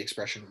the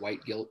expression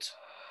white guilt?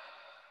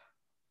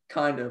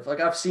 Kind of like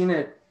I've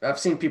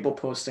seen people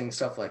posting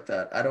stuff like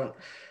that. I don't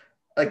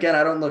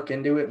look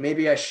into it.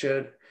 Maybe I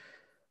should,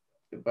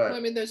 but well, I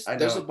mean, there's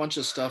a bunch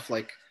of stuff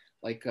like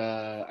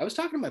I was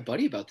talking to my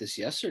buddy about this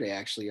yesterday,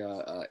 actually.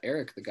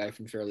 Eric, the guy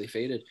from Fairly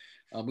Faded,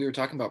 we were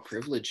talking about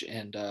privilege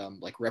and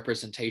like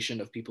representation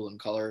of people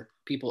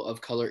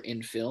of color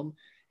in film,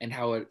 and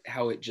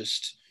how it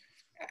just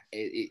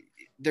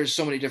there's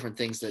so many different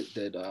things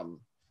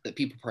that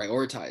people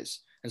prioritize.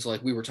 And so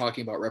like we were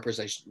talking about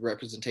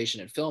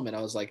representation in film, and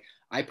I was like,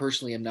 I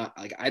personally am not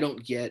like,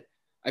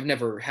 I've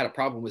never had a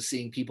problem with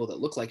seeing people that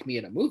look like me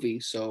in a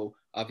movie. So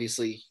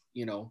obviously,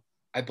 you know,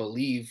 I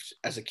believed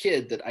as a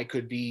kid that I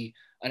could be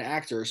an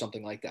actor or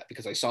something like that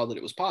because I saw that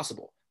it was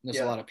possible. And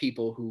there's a lot of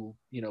people who,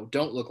 you know,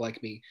 don't look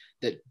like me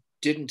that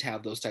didn't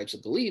have those types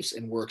of beliefs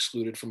and were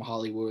excluded from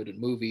Hollywood and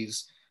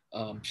movies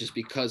just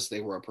because they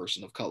were a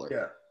person of color.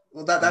 Yeah.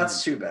 Well,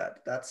 that's too bad.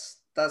 That's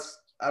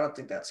I don't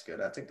think that's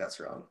good. I think that's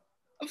wrong.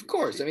 Of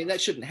course. I mean,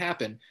 that shouldn't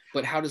happen.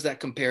 But how does that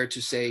compare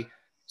to, say,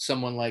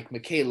 someone like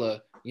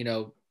Michaela, you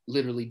know,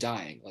 literally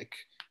dying, like,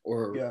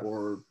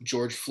 or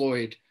George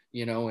Floyd,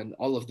 you know, and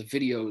all of the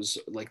videos?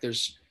 Like,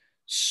 there's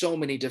so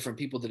many different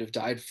people that have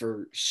died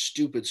for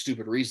stupid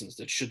reasons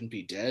that shouldn't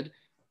be dead.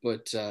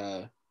 But, you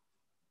know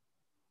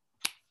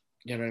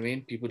what I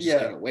mean? People just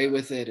get away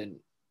with it. And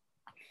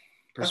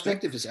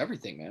perspective is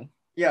everything, man.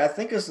 Yeah, I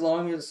think as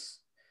long as,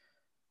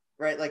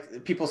 right,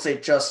 like people say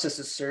justice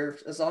is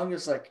served, as long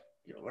as like,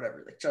 you know,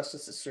 whatever, like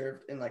justice is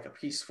served in like a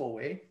peaceful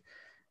way,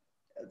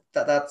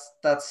 that's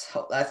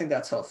I think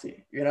that's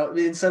healthy, you know,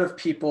 instead of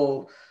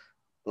people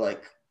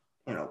like,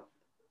 you know,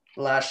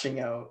 lashing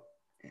out,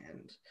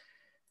 and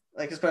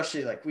like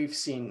especially like we've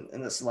seen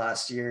in this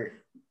last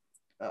year,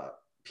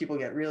 people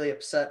get really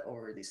upset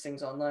over these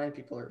things online.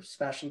 People are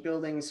smashing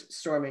buildings,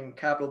 storming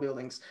Capitol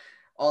buildings,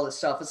 all this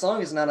stuff. As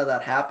long as none of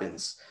that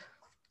happens,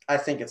 I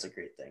think it's a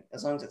great thing,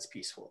 as long as it's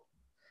peaceful.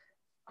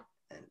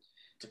 And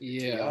to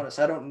be honest,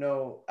 I don't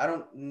know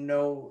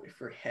if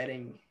we're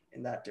heading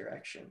in that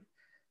direction.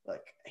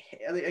 like,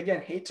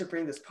 again, hate to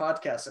bring this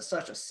podcast to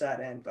such a sad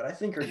end, but I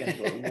think we're going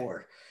to go to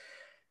war.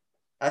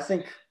 I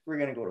think we're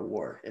going to go to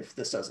war if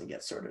this doesn't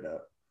get sorted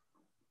out.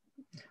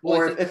 Well,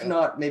 or if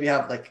not, maybe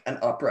have like an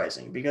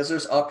uprising, because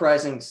there's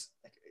uprisings.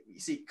 You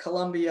see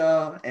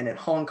Colombia and in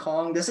Hong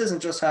Kong. This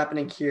isn't just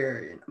happening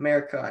here in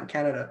America and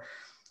Canada.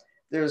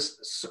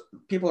 There's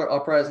people are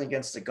uprising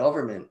against the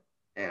government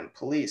and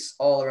police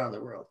all around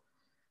the world.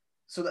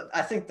 So that,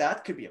 I think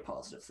that could be a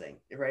positive thing,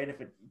 right?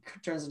 If it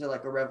turns into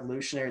like a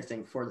revolutionary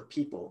thing for the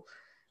people.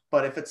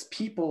 But if it's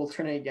people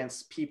turning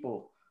against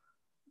people,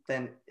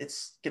 then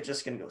it's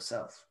just going to go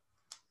south.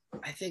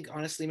 I think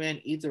honestly,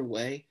 man, either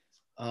way,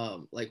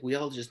 like we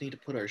all just need to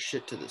put our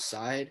shit to the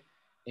side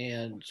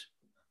and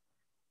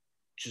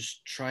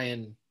just try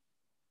and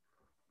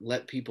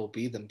let people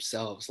be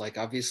themselves. Like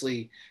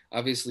obviously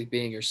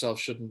being yourself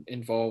shouldn't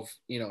involve,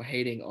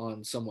 hating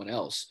on someone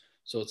else.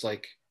 So it's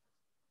like,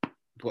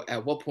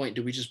 at what point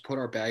do we just put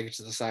our baggage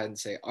to the side and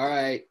say, all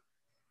right,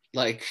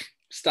 like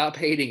stop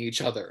hating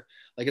each other?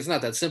 Like it's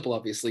not that simple,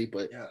 obviously,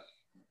 but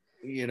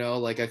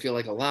like I feel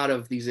like a lot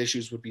of these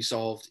issues would be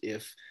solved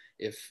if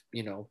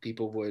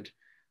people would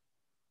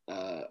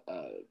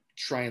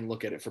try and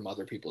look at it from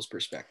other people's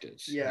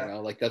perspectives.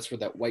 Like that's where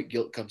that white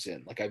guilt comes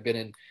in. Like I've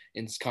been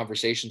in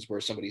conversations where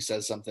somebody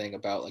says something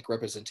about like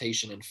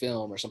representation in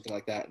film or something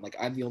like that, and like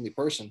I'm the only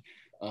person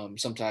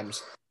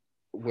sometimes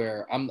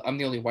where I'm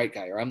the only white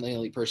guy, or I'm the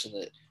only person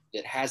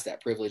that has that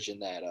privilege in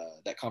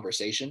that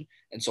conversation.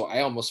 And so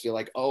I almost feel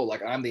like, oh,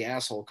 like I'm the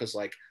asshole because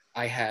like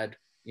I had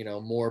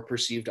more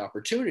perceived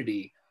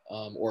opportunity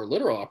or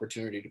literal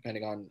opportunity,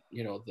 depending on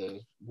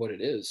what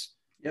it is,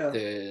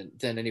 than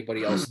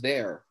anybody else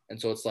there. And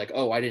so it's like,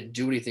 oh, I didn't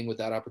do anything with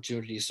that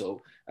opportunity,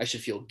 so I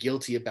should feel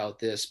guilty about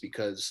this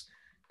because.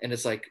 And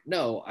it's like,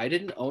 no, I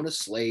didn't own a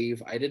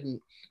slave. I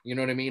didn't, you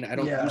know what I mean? I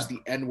don't use the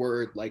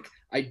N-word. Like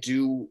I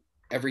do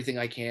everything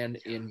I can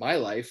in my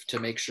life to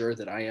make sure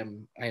that I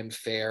am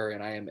fair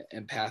and I am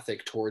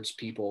empathic towards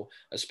people,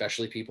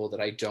 especially people that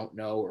I don't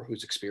know or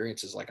whose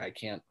experiences like I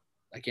can't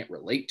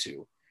relate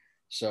to.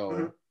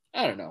 So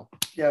I don't know.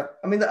 Yeah,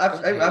 I mean,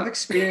 I've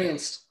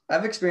experienced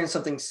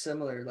something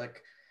similar.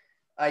 Like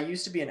I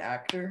used to be an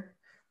actor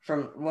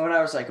from when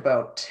I was like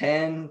about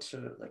 10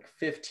 to like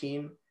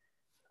 15.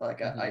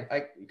 Like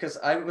I because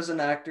I was an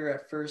actor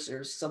at first. It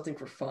was something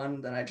for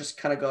fun. Then I just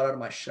kind of got out of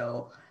my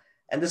shell,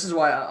 and this is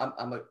why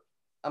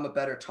I'm a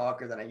better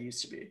talker than I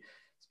used to be.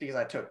 It's because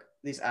I took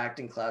these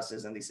acting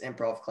classes and these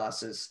improv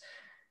classes.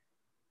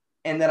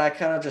 And then I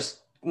kind of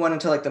just went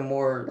into like the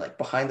more like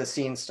behind the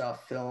scenes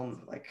stuff,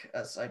 film, like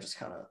as I just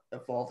kind of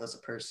evolved as a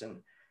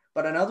person.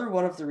 But another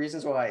one of the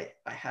reasons why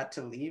I had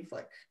to leave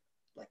like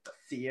the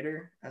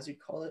theater, as you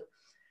call it,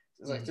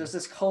 is like there's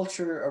this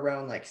culture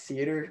around like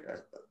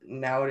theater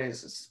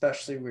nowadays,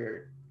 especially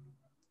where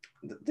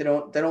they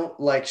don't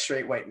like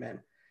straight white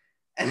men.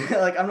 And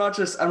like I'm not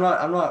just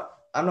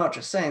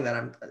saying that.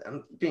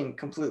 I'm being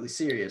completely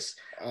serious.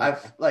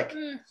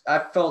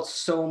 I've felt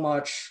so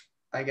much,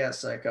 I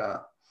guess, like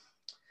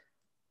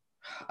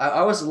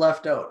I was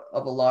left out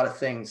of a lot of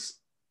things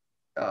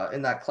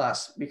in that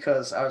class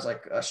because I was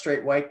like a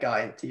straight white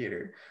guy in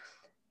theater,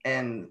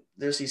 and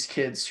there's these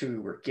kids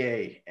who were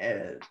gay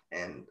and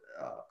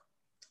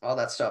all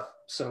that stuff.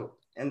 So.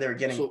 And they're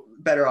getting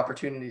better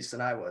opportunities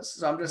than I was.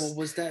 So I'm just. Well,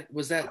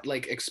 was that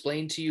like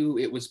explained to you?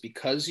 It was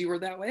because you were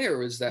that way,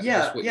 or is that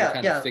just what you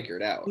kind of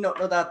figured out? No,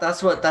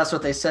 that's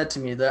what they said to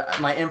me.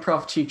 That my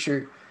improv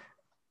teacher,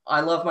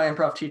 I love my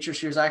improv teacher.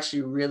 She was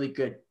actually a really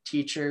good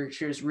teacher.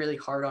 She was really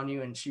hard on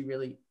you, and she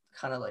really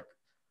kind of like.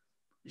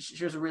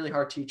 She was a really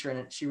hard teacher,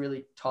 and she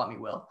really taught me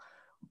well.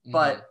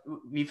 But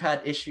we've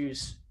had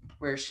issues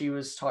where she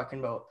was talking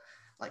about,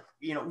 like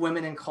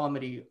women in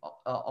comedy.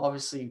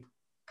 Obviously.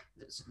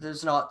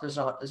 There's not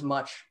as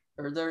much,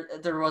 or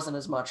there wasn't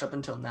as much up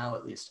until now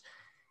at least,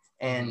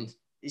 and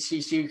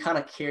she kind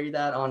of carried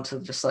that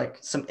onto just like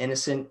some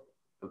innocent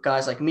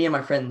guys like me and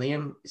my friend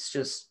Liam. It's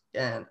just,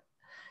 and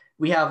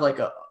we have like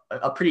a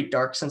pretty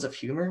dark sense of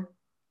humor,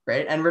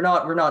 right? And we're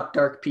not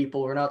dark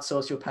people, we're not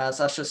sociopaths.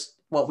 That's just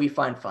what we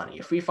find funny.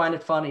 If we find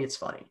it funny, it's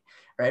funny,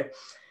 right?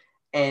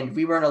 And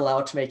we weren't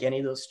allowed to make any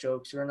of those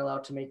jokes. We weren't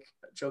allowed to make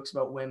jokes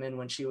about women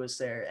when she was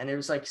there, and it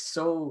was like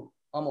so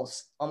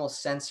almost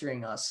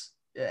censoring us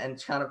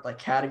and kind of like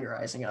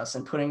categorizing us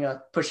and pushing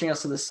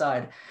us to the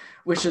side,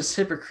 which is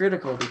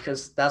hypocritical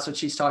because that's what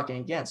she's talking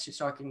against. She's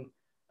talking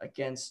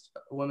against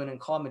women in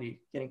comedy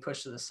getting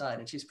pushed to the side,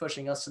 and she's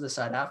pushing us to the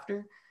side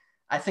after.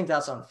 I think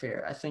that's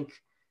unfair.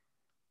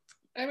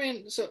 I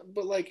mean,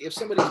 but like if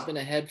somebody's been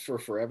ahead for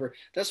forever,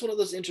 that's one of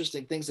those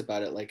interesting things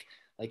about it. Like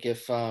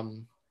if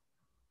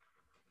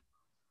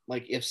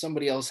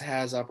somebody else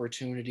has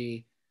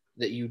opportunity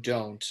that you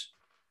don't,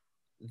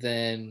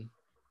 then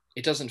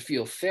it doesn't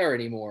feel fair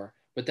anymore.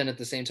 But then at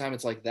the same time,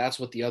 it's like, that's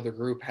what the other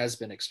group has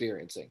been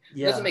experiencing.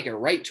 It doesn't make it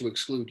right to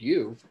exclude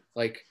you.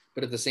 Like,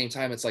 but at the same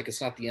time, it's like, it's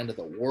not the end of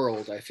the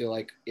world. I feel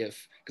like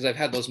because I've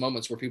had those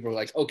moments where people are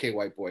like, okay,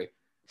 white boy.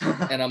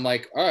 And I'm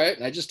like, all right.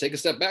 And I just take a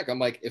step back. I'm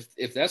like,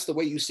 if that's the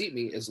way you see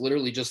me is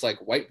literally just like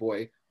white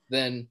boy,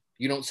 then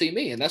you don't see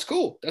me, and that's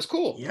cool. That's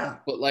cool. Yeah.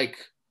 But like,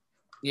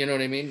 you know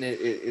what I mean?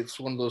 It's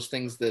one of those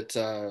things that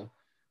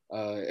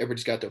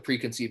everybody's got their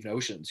preconceived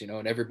notions,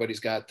 and everybody's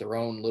got their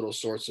own little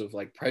sorts of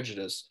like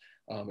prejudice.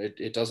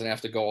 It doesn't have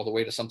to go all the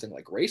way to something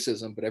like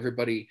racism, but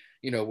everybody,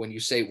 when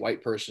you say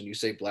white person, you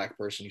say black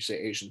person, you say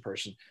Asian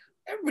person,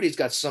 everybody's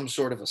got some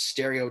sort of a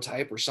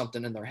stereotype or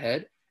something in their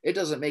head. It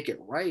doesn't make it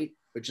right,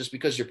 but just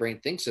because your brain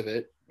thinks of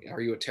it,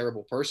 are you a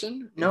terrible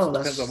person? No, it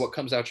depends on what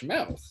comes out your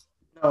mouth.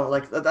 No,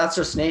 like that's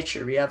just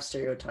nature. We have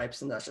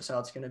stereotypes, and that's just how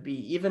it's going to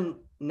be. Even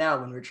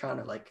now, when we're trying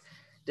to like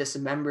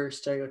dismember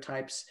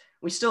stereotypes,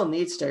 we still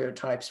need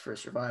stereotypes for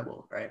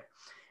survival, right?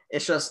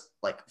 It's just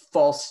like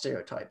false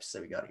stereotypes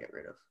that we got to get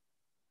rid of.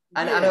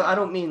 And Yeah. I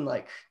don't mean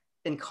like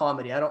in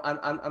comedy.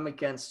 I'm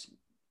against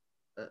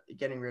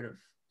getting rid of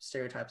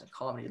stereotypes in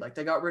comedy. Like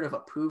they got rid of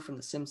Apu from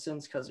The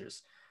Simpsons because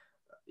there's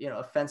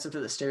offensive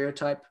to the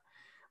stereotype.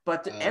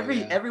 But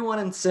everyone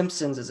in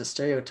Simpsons is a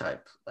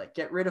stereotype. Like,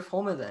 get rid of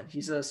Homer then.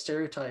 He's a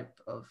stereotype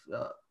of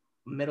a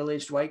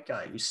middle-aged white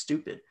guy who's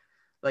stupid.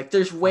 Like,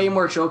 there's way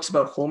more jokes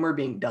about Homer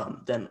being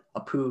dumb than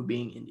Apu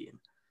being Indian.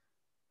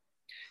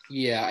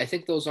 Yeah, I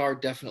think those are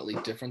definitely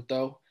different,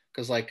 though.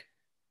 Because, like,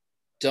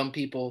 dumb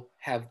people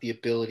have the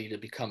ability to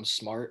become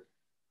smart.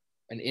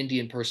 An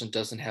Indian person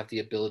doesn't have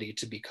the ability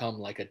to become,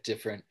 like, a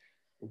different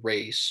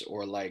race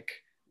or, like,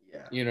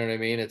 you know what I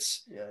mean?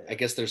 It's, I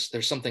guess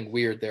there's something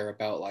weird there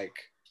about, like,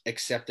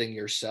 accepting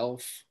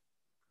yourself,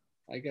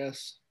 I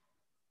guess.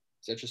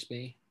 Is that just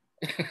me?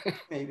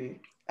 Maybe.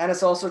 And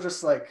it's also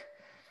just like,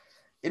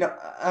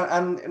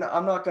 I'm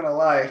not gonna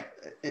lie,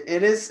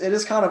 it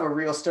is kind of a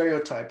real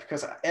stereotype,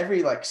 because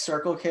every like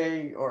Circle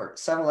K or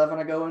 7-Eleven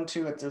I go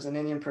into, if there's an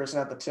Indian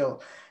person at the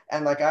till,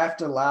 and like I have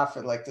to laugh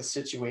at like the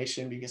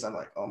situation, because I'm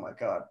like, oh my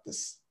god,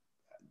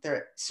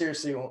 they're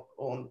seriously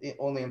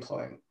only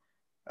employing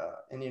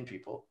Indian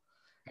people.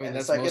 I mean,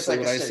 that's like, mostly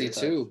what I see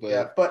too. But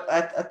yeah, but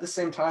at the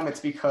same time, it's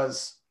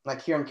because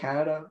like here in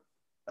Canada,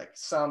 like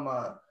some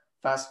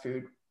fast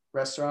food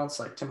restaurants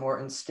like Tim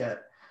Hortons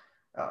get,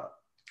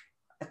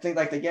 I think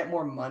like they get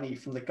more money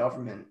from the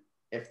government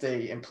if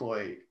they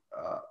employ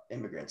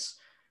immigrants,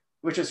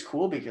 which is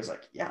cool because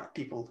like, yeah,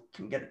 people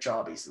can get a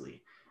job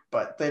easily,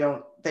 but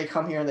they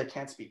come here and they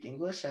can't speak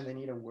English and they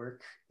need to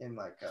work in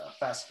like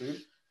fast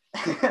food.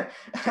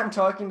 I'm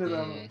talking to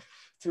them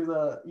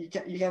through you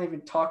can't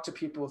even talk to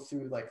people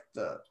through like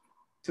the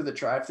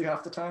drive-through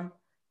half the time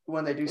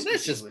when they do. Well,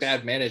 that's just English.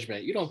 Bad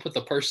management. You don't put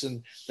the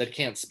person that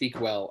can't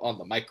speak well on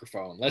the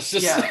microphone. Let's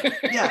just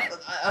yeah.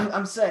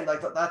 I'm saying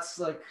like that's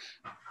like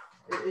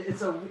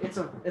it's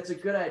a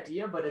good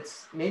idea, but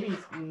it's maybe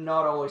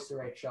not always the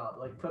right job.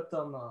 Like put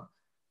them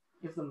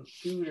give them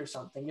food or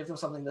something. Give them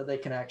something that they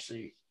can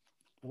actually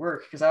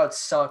work, because that would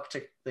suck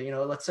to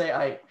let's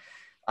say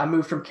I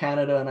moved from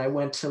Canada and I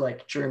went to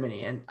like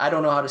Germany and I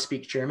don't know how to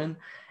speak German,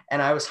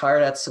 and I was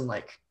hired at some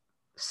like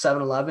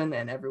 7-Eleven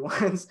and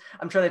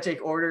I'm trying to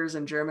take orders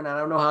in German and I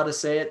don't know how to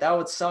say it. That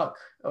would suck.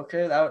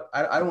 Okay,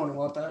 I wouldn't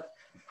want that.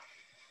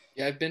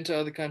 Yeah, I've been to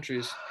other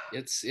countries.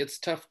 It's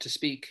tough to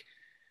speak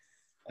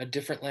a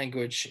different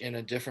language in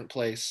a different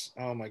place.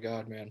 Oh my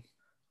god, man.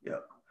 Yeah.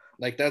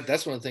 Like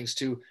that's one of the things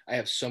too. I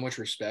have so much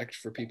respect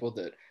for people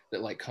that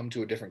like come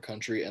to a different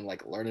country and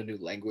like learn a new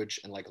language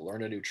and like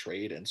learn a new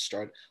trade and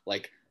start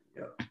like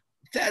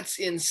that's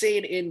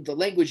insane in the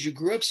language you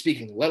grew up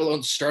speaking, let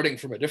alone starting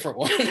from a different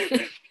one.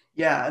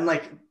 Yeah, and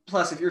like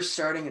plus if you're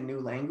starting a new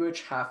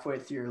language halfway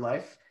through your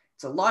life,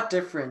 it's a lot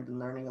different than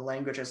learning a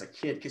language as a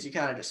kid, because you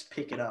kind of just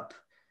pick it up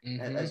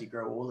as you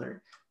grow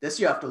older. This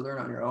you have to learn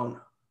on your own.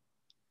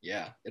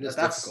 Yeah, it is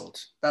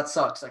difficult. That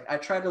sucks. Like I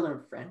tried to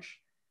learn French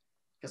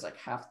because like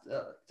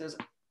there's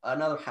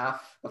another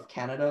half of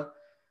Canada,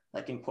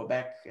 like in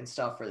Quebec and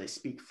stuff, where they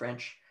speak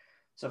French.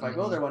 So if I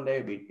go there one day,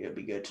 it'd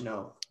be good to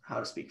know how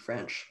to speak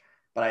French.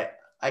 But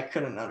I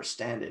couldn't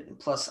understand it, and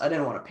plus I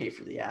didn't want to pay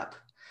for the app.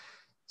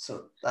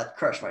 So that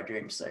crushed my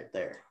dreams right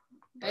there.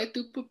 Et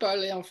tu peux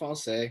parler en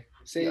français.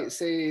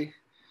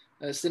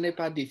 Ce n'est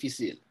pas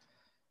difficile.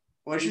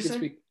 What did you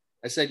say?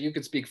 I said you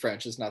could speak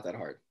French. It's not that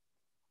hard.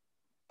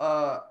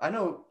 I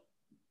know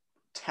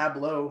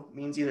tableau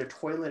means either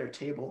toilet or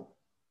table,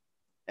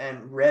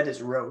 and red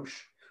is rouge.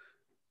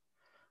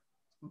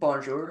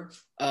 Bonjour.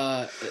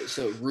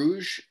 So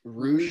rouge,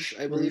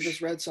 I believe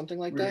is red, something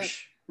like that.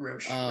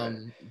 Rouge.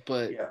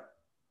 But yeah,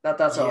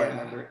 that's all I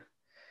remember.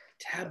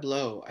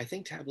 Tableau. I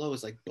think tableau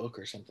is like book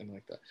or something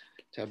like that.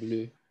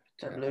 Tableau.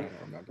 I don't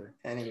remember.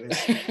 Anyways,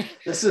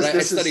 I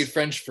studied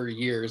French for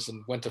years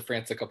and went to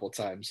France a couple of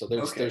times, so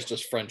there's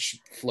just French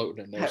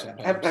floating in there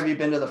sometimes. Have you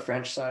been to the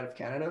French side of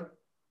Canada?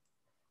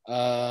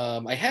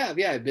 I have.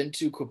 Yeah, I've been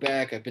to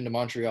Quebec. I've been to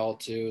Montreal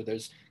too.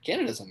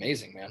 Canada's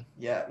amazing, man.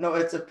 Yeah, no,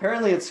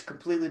 it's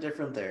completely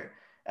different there.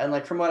 And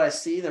like from what I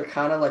see, they're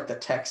kind of like the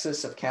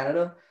Texas of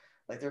Canada.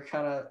 Like they're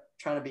kind of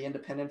trying to be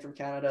independent from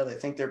Canada. They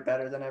think they're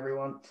better than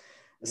everyone.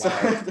 Wow.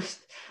 So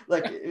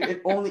like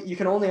you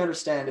can only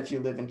understand if you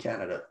live in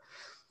Canada.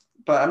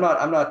 But I'm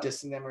not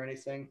dissing them or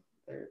anything.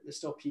 They're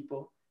still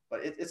people.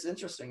 But it's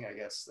interesting, I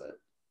guess, that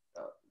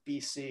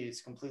BC is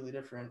completely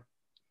different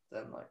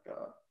than like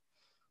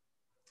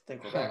than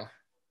Quebec.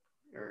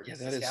 Yeah,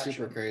 that is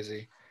super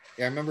crazy.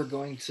 Yeah, I remember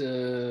going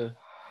to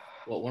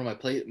one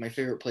of my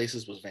favorite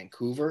places was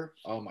Vancouver.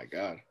 Oh my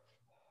god,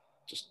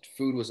 just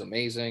food was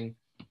amazing.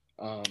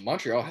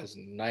 Montreal has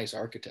nice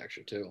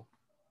architecture too.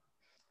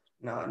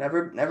 No,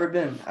 never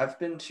been. I've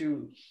been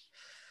to.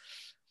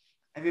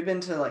 Have you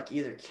been to like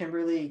either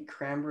Kimberley,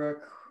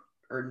 Cranbrook,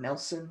 or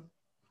Nelson?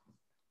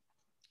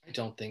 I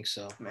don't think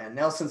so. Man,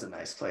 Nelson's a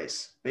nice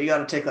place, but you got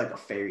to take like a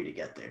ferry to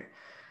get there.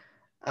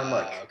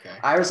 Okay.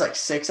 I was like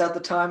 6 at the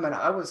time, and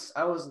I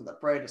wasn't the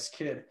brightest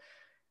kid.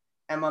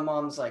 And my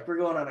mom's like, we're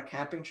going on a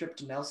camping trip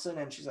to Nelson,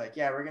 and she's like,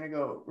 yeah, we're gonna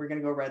go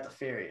ride the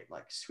ferry. I'm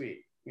like,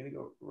 sweet, you're gonna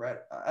go ride.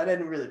 I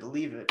didn't really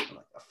believe it. I'm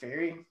like, a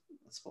ferry?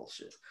 That's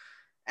bullshit.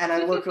 And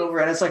I look over,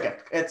 and it's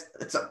like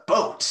it's a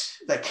boat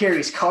that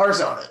carries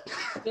cars on it.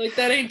 Like,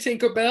 that ain't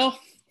Tinkerbell.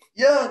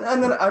 Yeah,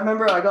 and then I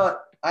remember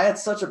I had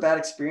such a bad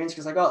experience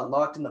because I got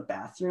locked in the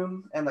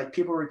bathroom, and like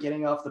people were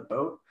getting off the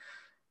boat,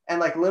 and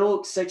like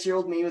little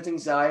 6-year-old me with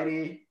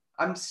anxiety,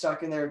 I'm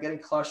stuck in there getting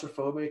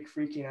claustrophobic,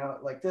 freaking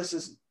out. Like, this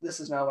is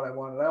not what I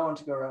wanted. I wanted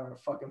to go around on a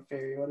fucking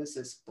ferry. What is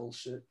this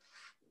bullshit?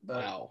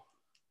 But wow.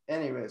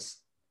 Anyways,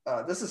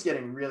 this is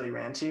getting really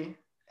ranty,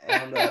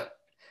 and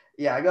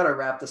yeah, I gotta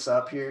wrap this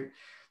up here.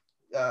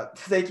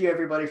 Thank you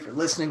everybody for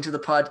listening to the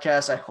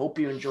podcast. I hope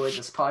you enjoyed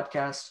this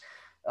podcast.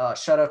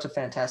 Shout out to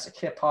Fantastic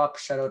Hip Hop.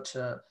 Shout out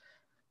to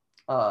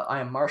I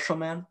Am Marshall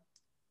Man.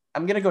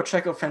 I'm gonna go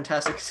check out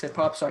Fantastic Hip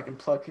Hop so I can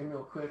plug him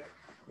real quick.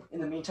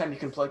 In the meantime, you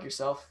can plug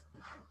yourself.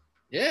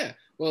 Yeah.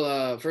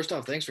 Well, first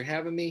off, thanks for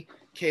having me,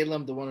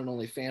 Caleb, the one and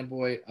only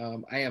fanboy.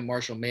 I Am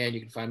Marshall Man.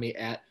 You can find me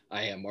at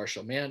I Am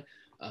Marshall Man.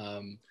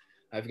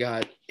 I've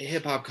got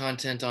hip hop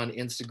content on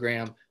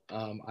Instagram.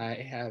 I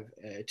have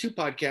 2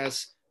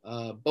 podcasts,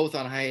 both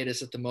on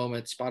hiatus at the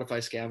moment,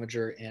 Spotify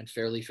Scavenger and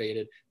Fairly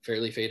Faded.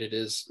 Fairly Faded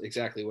is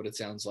exactly what it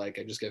sounds like.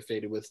 I just get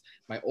faded with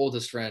my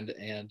oldest friend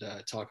and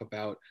talk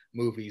about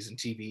movies and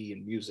TV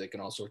and music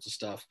and all sorts of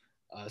stuff.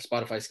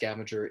 Spotify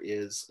Scavenger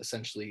is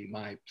essentially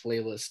my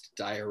playlist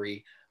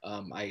diary.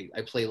 I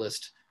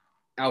playlist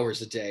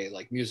hours a day.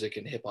 Like, music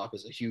and hip hop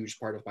is a huge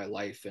part of my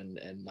life and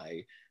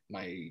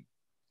my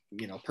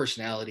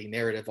personality,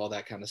 narrative, all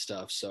that kind of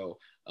stuff. So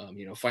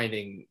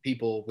finding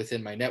people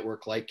within my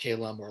network like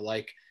Calum or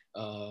like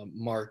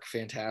Mark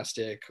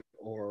Fantastic,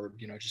 or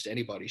just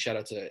anybody. Shout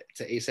out to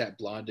ASAP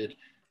Blonded.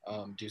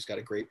 Dude's got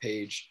a great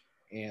page,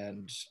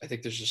 and I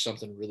think there's just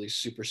something really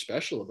super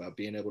special about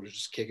being able to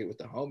just kick it with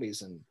the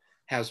homies and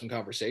have some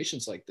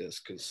conversations like this,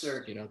 because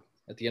sure.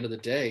 At the end of the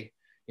day,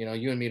 you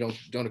and me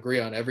don't agree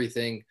on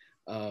everything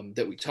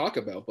that we talk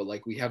about, but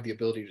like, we have the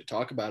ability to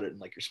talk about it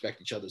and like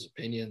respect each other's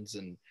opinions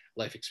and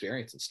life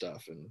experience and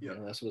stuff, and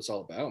that's what it's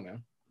all about,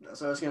 man. That's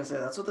what I was gonna say.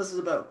 That's what this is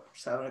about,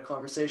 just having a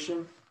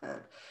conversation. And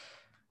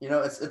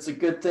it's a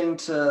good thing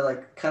to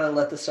like kind of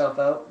let this stuff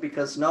out,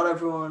 because not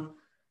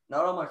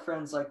all my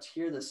friends like to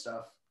hear this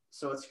stuff,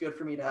 so it's good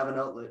for me to have an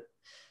outlet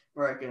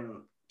where I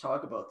can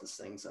talk about these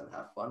things and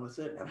have fun with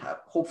it, and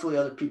have hopefully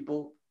other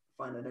people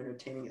find it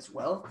entertaining as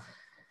well.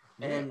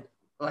 And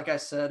like I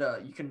said,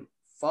 you can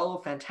follow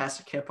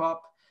Fantastic Hip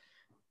Hop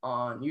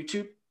on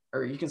YouTube,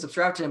 or you can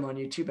subscribe to him on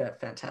YouTube at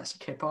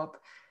Fantastic Hip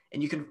Hop.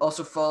 And you can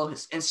also follow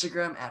his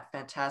Instagram at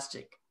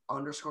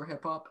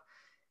Fantastic_Hip Hop.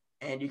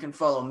 And you can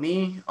follow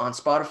me on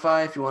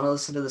Spotify if you want to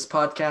listen to this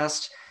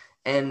podcast,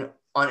 and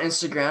on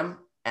Instagram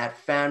at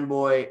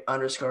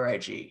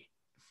Fanboy_IG.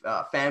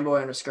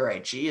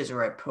 Fanboy_IG is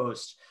where I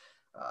post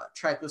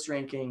tracklist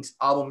rankings,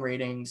 album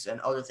ratings, and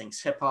other things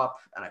hip hop.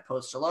 And I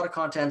post a lot of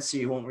content, so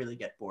you won't really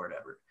get bored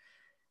ever.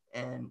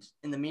 And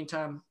in the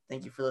meantime,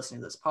 thank you for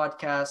listening to this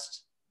podcast.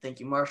 Thank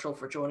you, Marshall,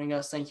 for joining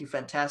us. Thank you,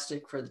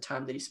 Fantastic, for the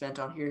time that he spent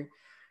on here.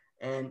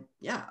 And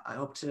yeah, I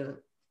hope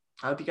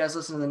you guys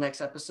listen to the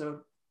next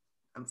episode.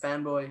 I'm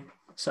Fanboy,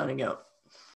 signing out.